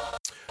here.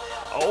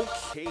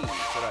 Okay.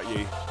 Shout out,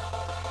 Ye.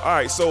 All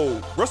right,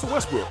 so Russell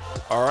Westbrook,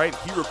 all right,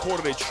 he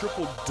recorded a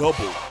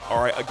triple-double,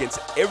 all right, against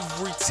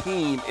every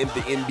team in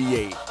the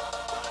NBA.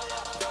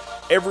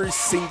 Every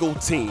single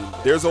team.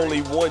 There's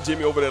only one,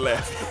 Jimmy over there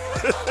laughing,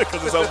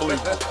 because it's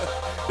unbelievable.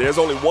 There's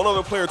only one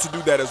other player to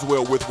do that as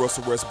well with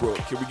Russell Westbrook.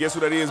 Can we guess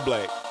who that is,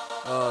 Black?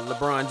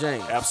 LeBron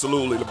James.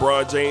 Absolutely.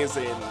 LeBron James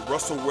and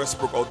Russell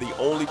Westbrook are the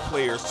only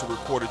players to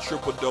record a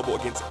triple-double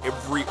against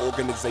every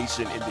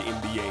organization in the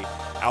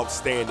NBA.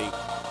 Outstanding.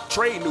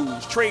 Trade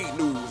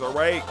news, all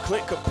right?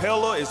 Clint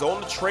Capella is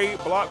on the trade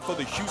block for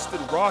the Houston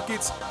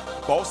Rockets.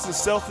 Boston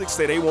Celtics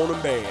say they want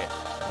him bad.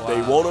 Wow.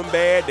 They want him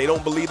bad. They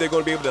don't believe they're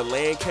going to be able to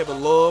land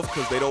Kevin Love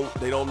because they don't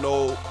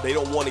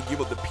want to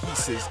give up the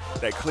pieces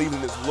that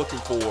Cleveland is looking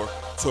for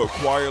to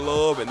acquire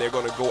Love, and they're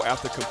going to go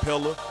after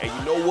Capella. And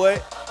you know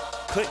what?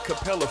 Clint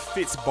Capella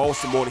fits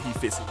Boston more than he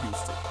fits in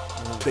Houston.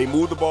 They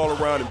move the ball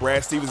around, and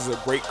Brad Stevens is a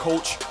great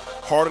coach.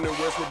 Harden and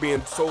Westbrook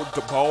being so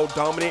ball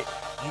dominant,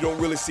 you don't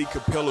really see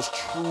Capella's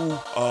true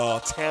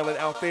talent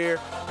out there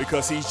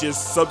because he's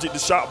just subject to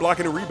shot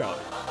blocking and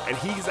rebounding. And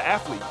he's an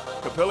athlete.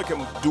 Capella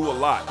can do a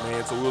lot,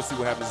 man, so we'll see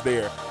what happens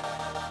there.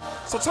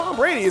 So Tom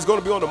Brady is going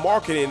to be on the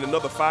market in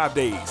another 5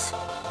 days,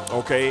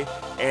 okay?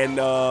 And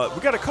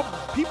we got a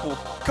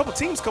couple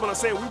teams coming out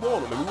saying we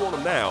want him, and we want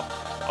him now.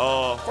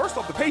 First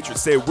off, the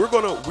Patriots said we're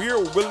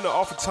willing to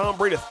offer Tom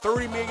Brady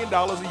 $30 million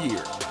a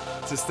year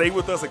to stay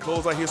with us and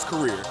close out his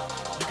career.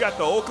 You got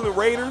the Oakland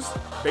Raiders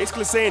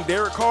basically saying,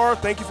 Derek Carr,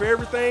 thank you for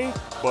everything,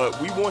 but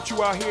we want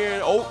you out here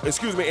in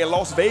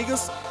Las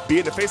Vegas,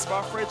 being the face of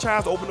our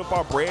franchise, open up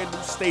our brand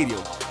new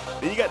stadium.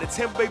 Then you got the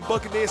Tampa Bay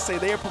Buccaneers say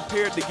they are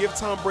prepared to give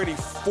Tom Brady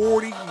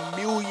 $40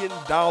 million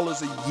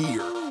a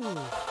year.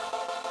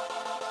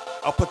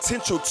 A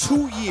potential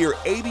 2-year,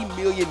 $80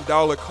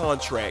 million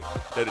contract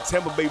that the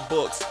Tampa Bay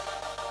Bucs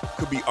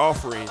could be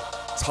offering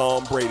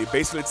Tom Brady.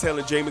 Basically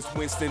telling Jameis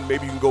Winston,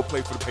 maybe you can go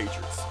play for the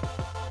Patriots.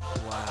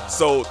 Wow.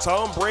 So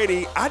Tom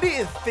Brady, I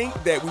didn't think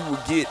that we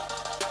would get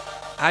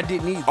I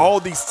didn't either. all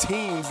these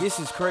teams. This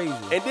is crazy.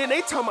 And then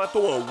they talking about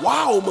throwing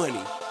wow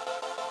money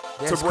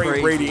to bring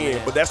crazy, Brady in.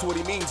 man. But that's what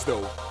he means,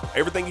 though.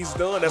 Everything he's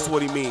done, that's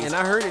what he means. And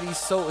I heard that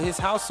his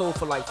house sold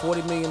for like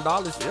 $40 million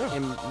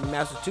in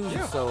Massachusetts.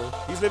 Yeah. So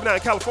he's living out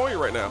in California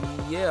right now.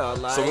 Yeah,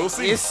 like so we'll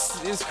see.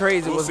 It's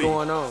crazy what's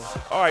going on.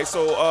 All right,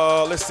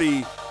 so let's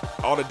see.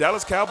 Are the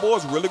Dallas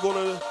Cowboys really going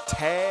to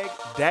tag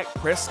Dak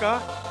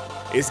Prescott?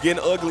 It's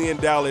getting ugly in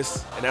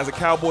Dallas, and as a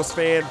Cowboys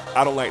fan,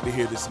 I don't like to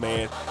hear this,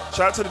 man.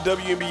 Shout out to the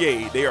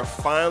WNBA. They are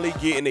finally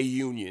getting a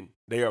union.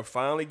 They are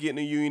finally getting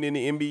a union in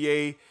the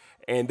NBA,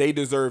 and they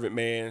deserve it,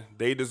 man.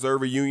 They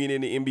deserve a union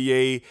in the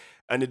NBA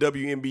and the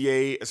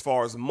WNBA as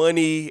far as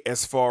money,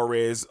 as far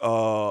as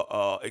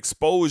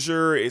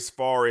exposure, as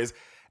far as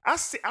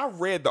I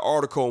read the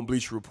article on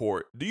Bleacher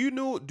Report. Do you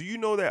know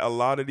that a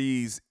lot of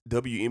these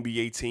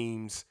WNBA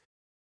teams,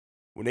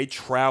 when they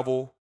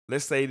travel,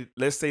 let's say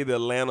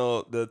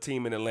the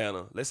team in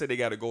Atlanta, let's say they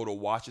got to go to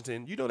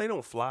Washington, they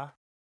don't fly.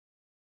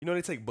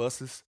 They take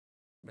buses.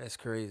 That's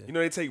crazy.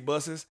 They take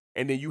buses,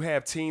 and then you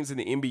have teams in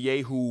the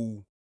NBA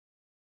who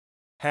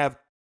have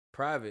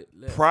private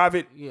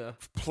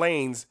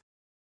planes,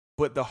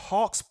 but the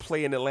Hawks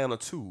play in Atlanta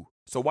too.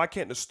 So why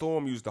can't the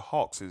Storm use the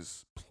Hawks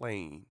as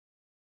plane?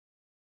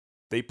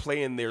 They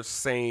play in their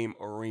same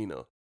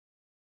arena.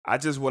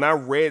 When I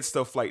read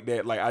stuff like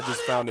that, I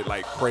just found it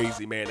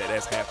crazy, man,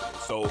 that's happening.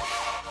 So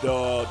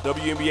the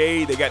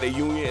WNBA, they got their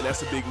union, and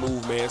that's a big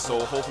move, man. So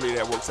hopefully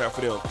that works out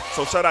for them.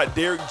 So shout out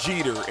Derek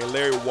Jeter and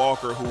Larry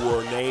Walker, who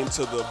were named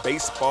to the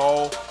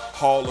Baseball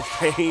Hall of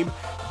Fame.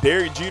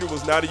 Derek Jeter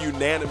was not a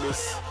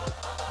unanimous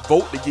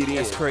vote to get in.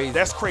 That's crazy.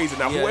 That's crazy.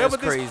 Now,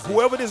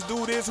 whoever this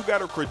dude is who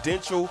got a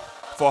credential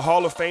for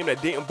Hall of Fame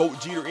that didn't vote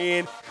Jeter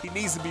in, he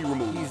needs to be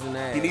removed. He's an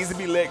ass. He needs to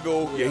be let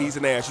go. Yeah, he's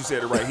an ass. You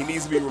said it right. He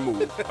needs to be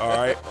removed. All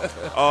right.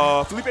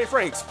 Felipe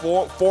Franks,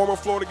 former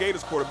Florida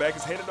Gators quarterback,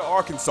 is headed to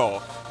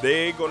Arkansas.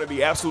 They're going to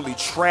be absolutely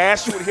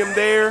trashed with him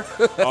there.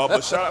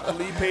 But shout out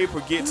Felipe for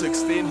getting to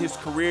extend his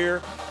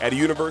career at the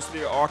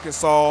University of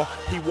Arkansas.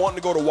 He wanted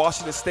to go to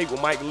Washington State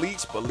with Mike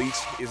Leach, but Leach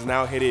is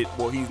now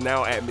he's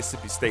now at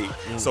Mississippi State.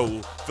 So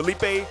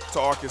Felipe to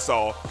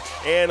Arkansas.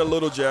 And a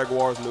little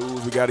Jaguars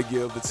news. We got to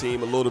give the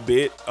team a little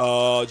bit.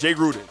 Jay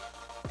Gruden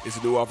is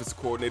the new offensive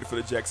coordinator for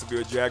the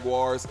Jacksonville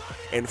Jaguars.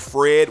 And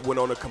Fred went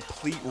on a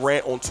complete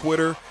rant on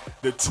Twitter.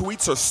 The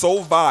tweets are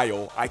so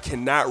vile, I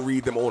cannot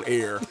read them on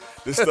air.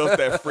 The stuff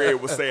that Fred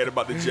was saying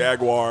about the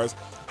Jaguars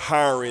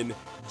hiring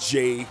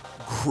Jay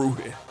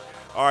Gruden.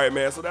 All right,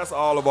 man, so that's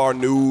all of our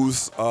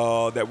news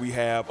that we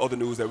have, other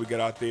news that we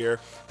got out there.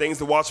 Things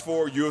to watch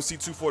for, UFC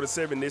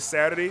 247 this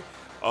Saturday.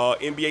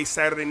 NBA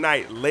Saturday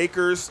night,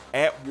 Lakers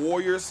at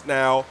Warriors.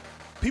 Now,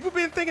 people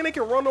been thinking they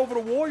can run over the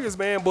Warriors,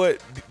 man,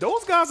 but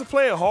those guys are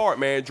playing hard,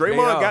 man.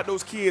 Draymond got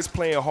those kids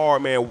playing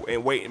hard, man,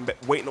 and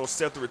waiting on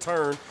Steph to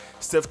return.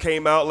 Steph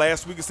came out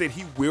last week and said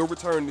he will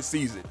return this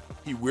season.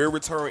 He will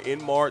return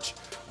in March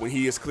when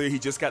he is clear. He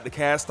just got the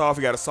cast off.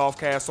 He got a soft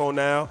cast on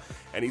now,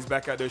 and he's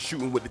back out there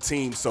shooting with the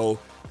team. So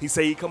he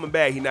say he coming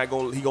back. He not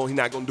gonna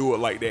do it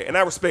like that, and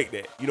I respect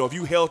that. If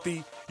you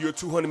healthy, you're a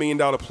 $200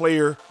 million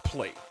player.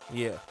 Play,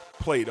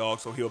 play, dog.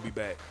 So he'll be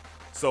back.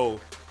 So.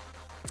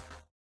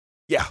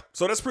 Yeah,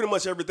 so that's pretty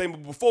much everything.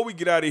 But before we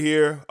get out of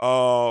here,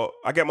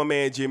 I got my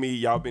man Jimmy.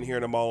 Y'all been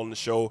hearing him all on the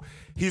show.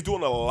 He's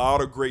doing a lot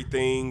of great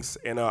things,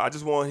 and I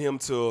just want him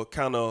to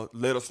kind of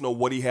let us know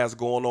what he has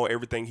going on,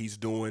 everything he's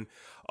doing.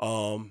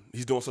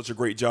 He's doing such a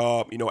great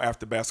job,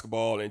 after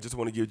basketball, and just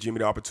want to give Jimmy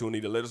the opportunity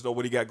to let us know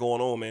what he got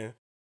going on, man.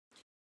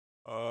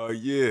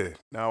 Yeah.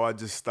 Now I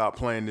just stopped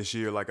playing this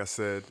year, like I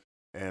said.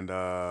 and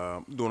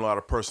doing a lot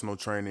of personal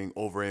training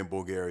over in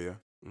Bulgaria.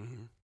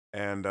 Mm-hmm.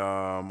 And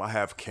I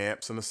have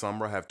camps in the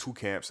summer. I have 2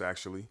 camps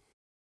actually,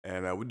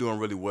 and we're doing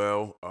really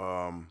well.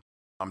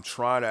 I'm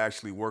trying to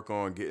actually work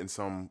on getting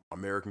some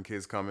American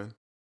kids coming.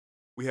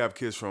 We have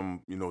kids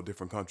from,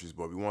 different countries,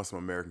 but we want some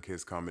American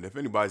kids coming. If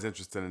anybody's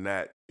interested in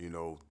that,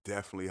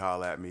 definitely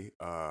holler at me.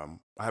 I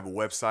have a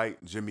website,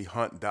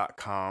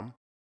 jimmyhunt.com.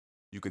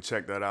 You can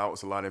check that out.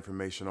 It's a lot of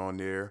information on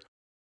there.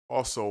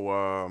 Also,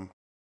 I'm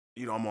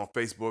on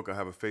Facebook. I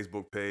have a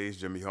Facebook page,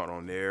 Jimmy Hunt,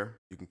 on there.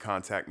 You can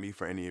contact me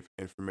for any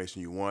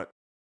information you want.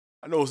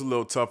 I know it's a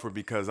little tougher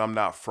because I'm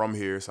not from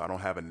here, so I don't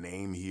have a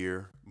name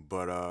here.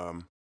 But,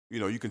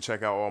 you can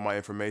check out all my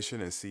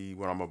information and see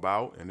what I'm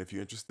about. And if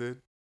you're interested,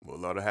 we'd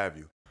love to have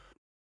you.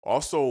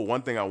 Also,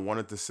 one thing I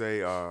wanted to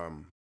say,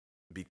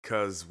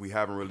 because we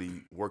haven't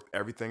really worked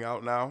everything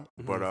out now,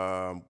 but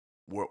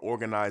we're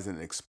organizing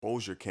an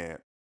exposure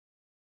camp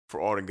for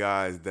all the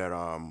guys that,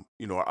 are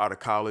out of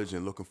college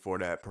and looking for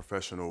that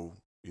professional,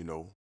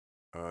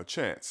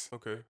 chance.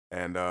 Okay.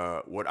 And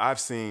what I've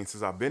seen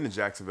since I've been in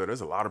Jacksonville,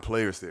 there's a lot of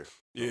players there.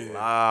 Yeah. A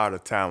lot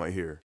of talent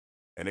here.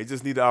 And they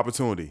just need the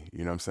opportunity, you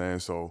know what I'm saying?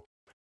 So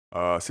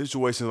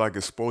situations like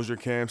exposure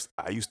camps,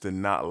 I used to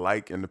not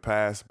like in the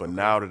past, but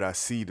now that I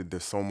see that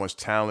there's so much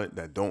talent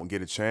that don't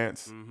get a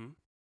chance,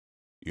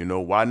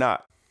 why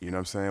not? You know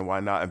what I'm saying?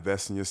 Why not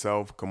invest in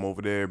yourself? Come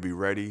over there, be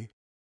ready.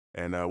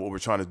 And what we're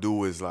trying to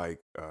do is I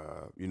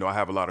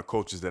have a lot of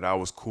coaches that I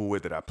was cool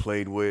with, that I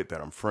played with,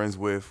 that I'm friends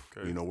with.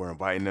 Okay. We're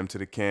inviting them to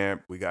the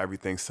camp. We got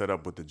everything set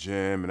up with the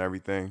gym and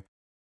everything.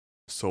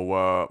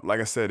 So, like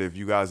I said, if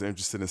you guys are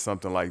interested in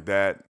something like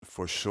that,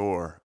 for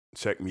sure,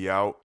 check me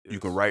out. Yes. You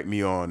can write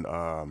me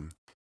on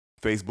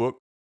Facebook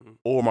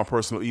or my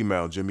personal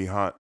email,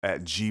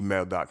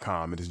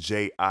 jimmyhunt@gmail.com. It is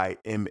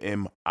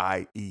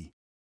JIMMIE.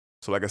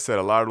 So like I said,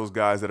 a lot of those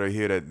guys that are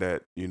here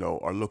that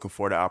are looking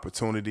for the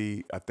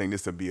opportunity, I think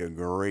this would be a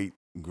great,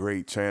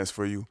 great chance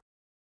for you.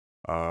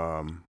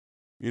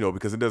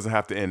 Because it doesn't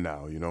have to end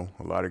now,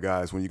 A lot of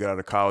guys, when you get out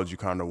of college, you're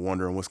kind of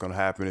wondering what's going to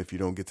happen if you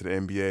don't get to the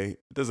NBA. It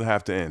doesn't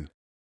have to end.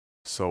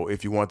 So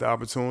if you want the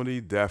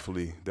opportunity,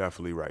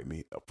 definitely write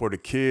me. For the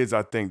kids,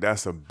 I think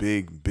that's a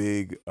big,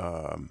 big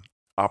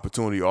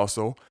opportunity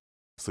also.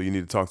 So you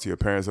need to talk to your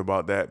parents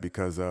about that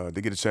because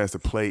they get a chance to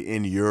play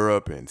in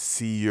Europe and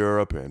see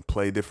Europe and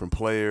play different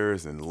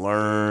players and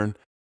learn.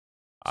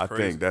 I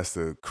think that's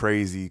a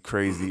crazy,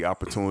 crazy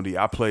opportunity.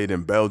 I played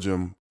in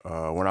Belgium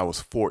when I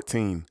was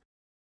 14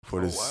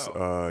 for this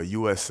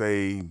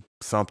USA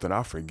something.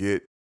 I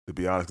forget, to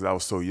be honest, because I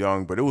was so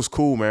young. But it was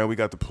cool, man. We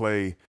got to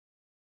play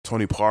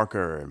Tony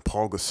Parker and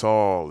Paul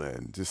Gasol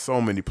and just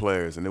so many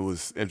players. And it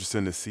was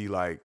interesting to see,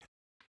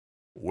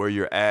 where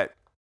you're at.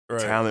 Right.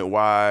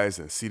 Talent-wise,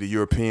 and see the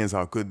Europeans,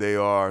 how good they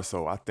are.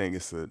 So I think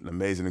it's an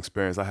amazing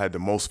experience. I had the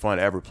most fun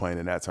ever playing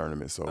in that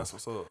tournament. So that's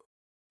what's up.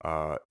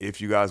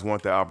 If you guys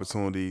want that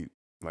opportunity,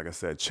 like I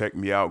said, check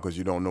me out because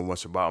you don't know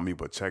much about me,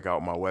 but check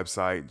out my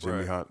website,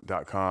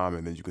 jimmyhunt.com,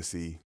 and then you can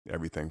see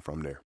everything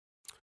from there.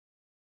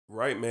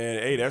 Right,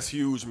 man. Hey, that's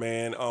huge,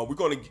 man. I'm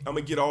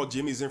gonna get all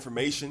Jimmy's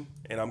information,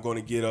 and I'm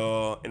gonna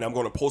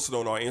post it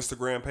on our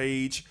Instagram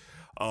page.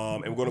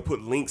 And we're going to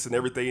put links and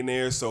everything in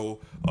there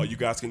so you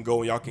guys can go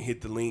and y'all can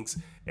hit the links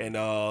and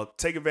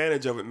take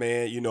advantage of it,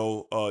 man.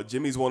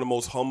 Jimmy's one of the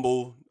most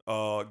humble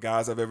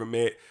guys I've ever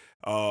met,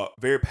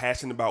 very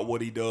passionate about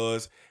what he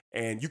does,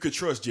 and you could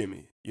trust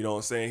Jimmy. You know what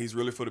I'm saying? He's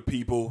really for the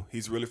people.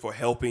 He's really for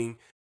helping.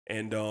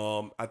 And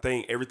I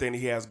think everything that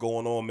he has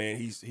going on, man,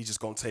 he's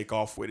just going to take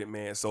off with it,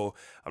 man. So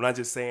I'm not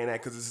just saying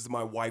that because this is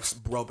my wife's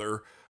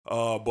brother.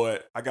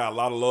 But I got a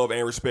lot of love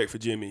and respect for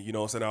Jimmy, you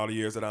know what I'm saying, all the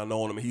years that I've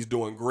known him. He's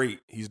doing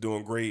great.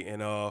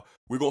 And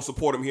we're going to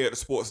support him here at the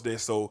Sports Desk.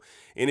 So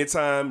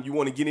anytime you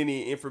want to get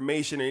any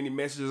information or any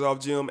messages off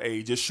Jim,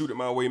 hey, just shoot it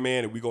my way,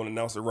 man, and we're going to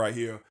announce it right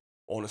here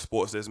on the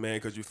Sports Desk, man,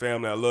 because your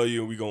family, I love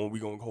you, and we're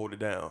going to hold it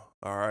down.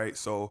 All right?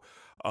 So,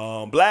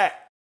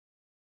 Black,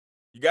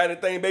 you got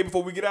anything, baby,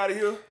 before we get out of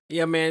here?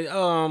 Yeah,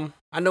 man.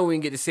 I know we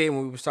didn't get to say it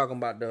when we was talking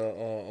about the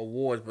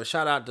awards, but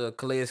shout out to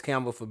Calais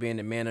Campbell for being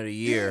the Man of the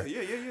Year.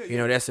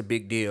 Yeah. That's a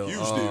big deal. Huge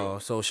deal.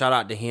 So shout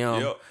out to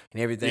him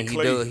and everything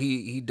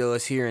he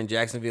does here in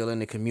Jacksonville in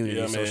the community.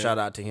 Yeah, so shout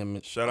out to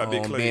him. Shout out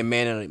Big Clay. Being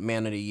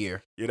Man of the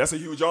Year. Yeah, that's a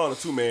huge honor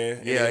too,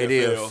 man. Yeah, it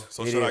is.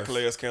 So shout out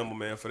Calais Campbell,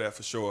 man, for that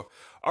for sure.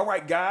 All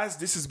right, guys,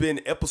 this has been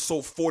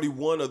episode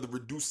 41 of the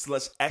Reduced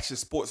Action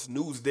Sports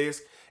News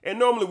Desk. And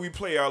normally we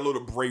play our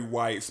little Bray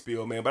Wyatt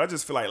spiel, man, but I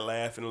just feel like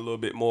laughing a little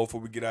bit more before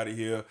we get out of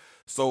here.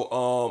 So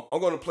I'm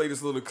going to play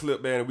this little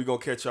clip, man, and we're going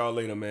to catch y'all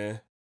later,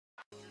 man.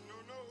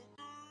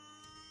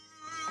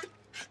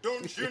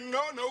 Don't you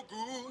know no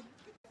good?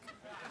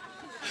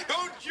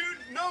 Don't you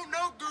know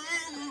no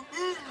good?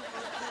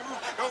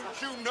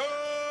 Don't you know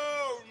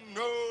no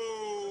good?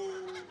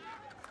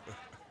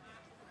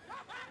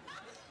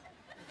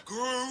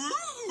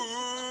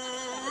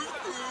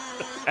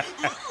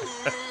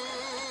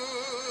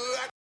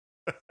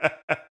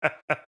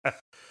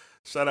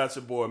 Shout out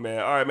your boy, man.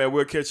 All right, man.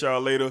 We'll catch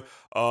y'all later.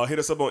 Hit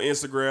us up on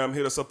Instagram.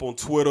 Hit us up on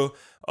Twitter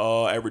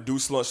at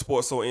Reduced Lunch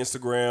Sports on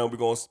Instagram. We're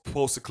going to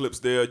post the clips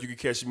there. You can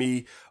catch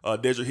me,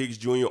 Dedrick Hicks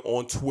Jr.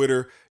 on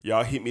Twitter.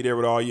 Y'all hit me there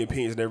with all your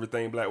opinions and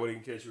everything. Black, where they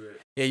can catch you at?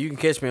 Yeah, you can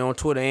catch me on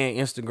Twitter and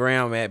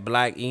Instagram at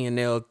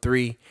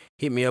BlackENL3.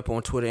 Hit me up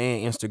on Twitter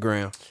and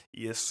Instagram.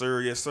 Yes,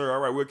 sir. Yes, sir. All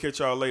right, we'll catch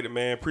y'all later,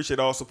 man. Appreciate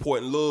all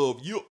support and love.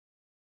 You.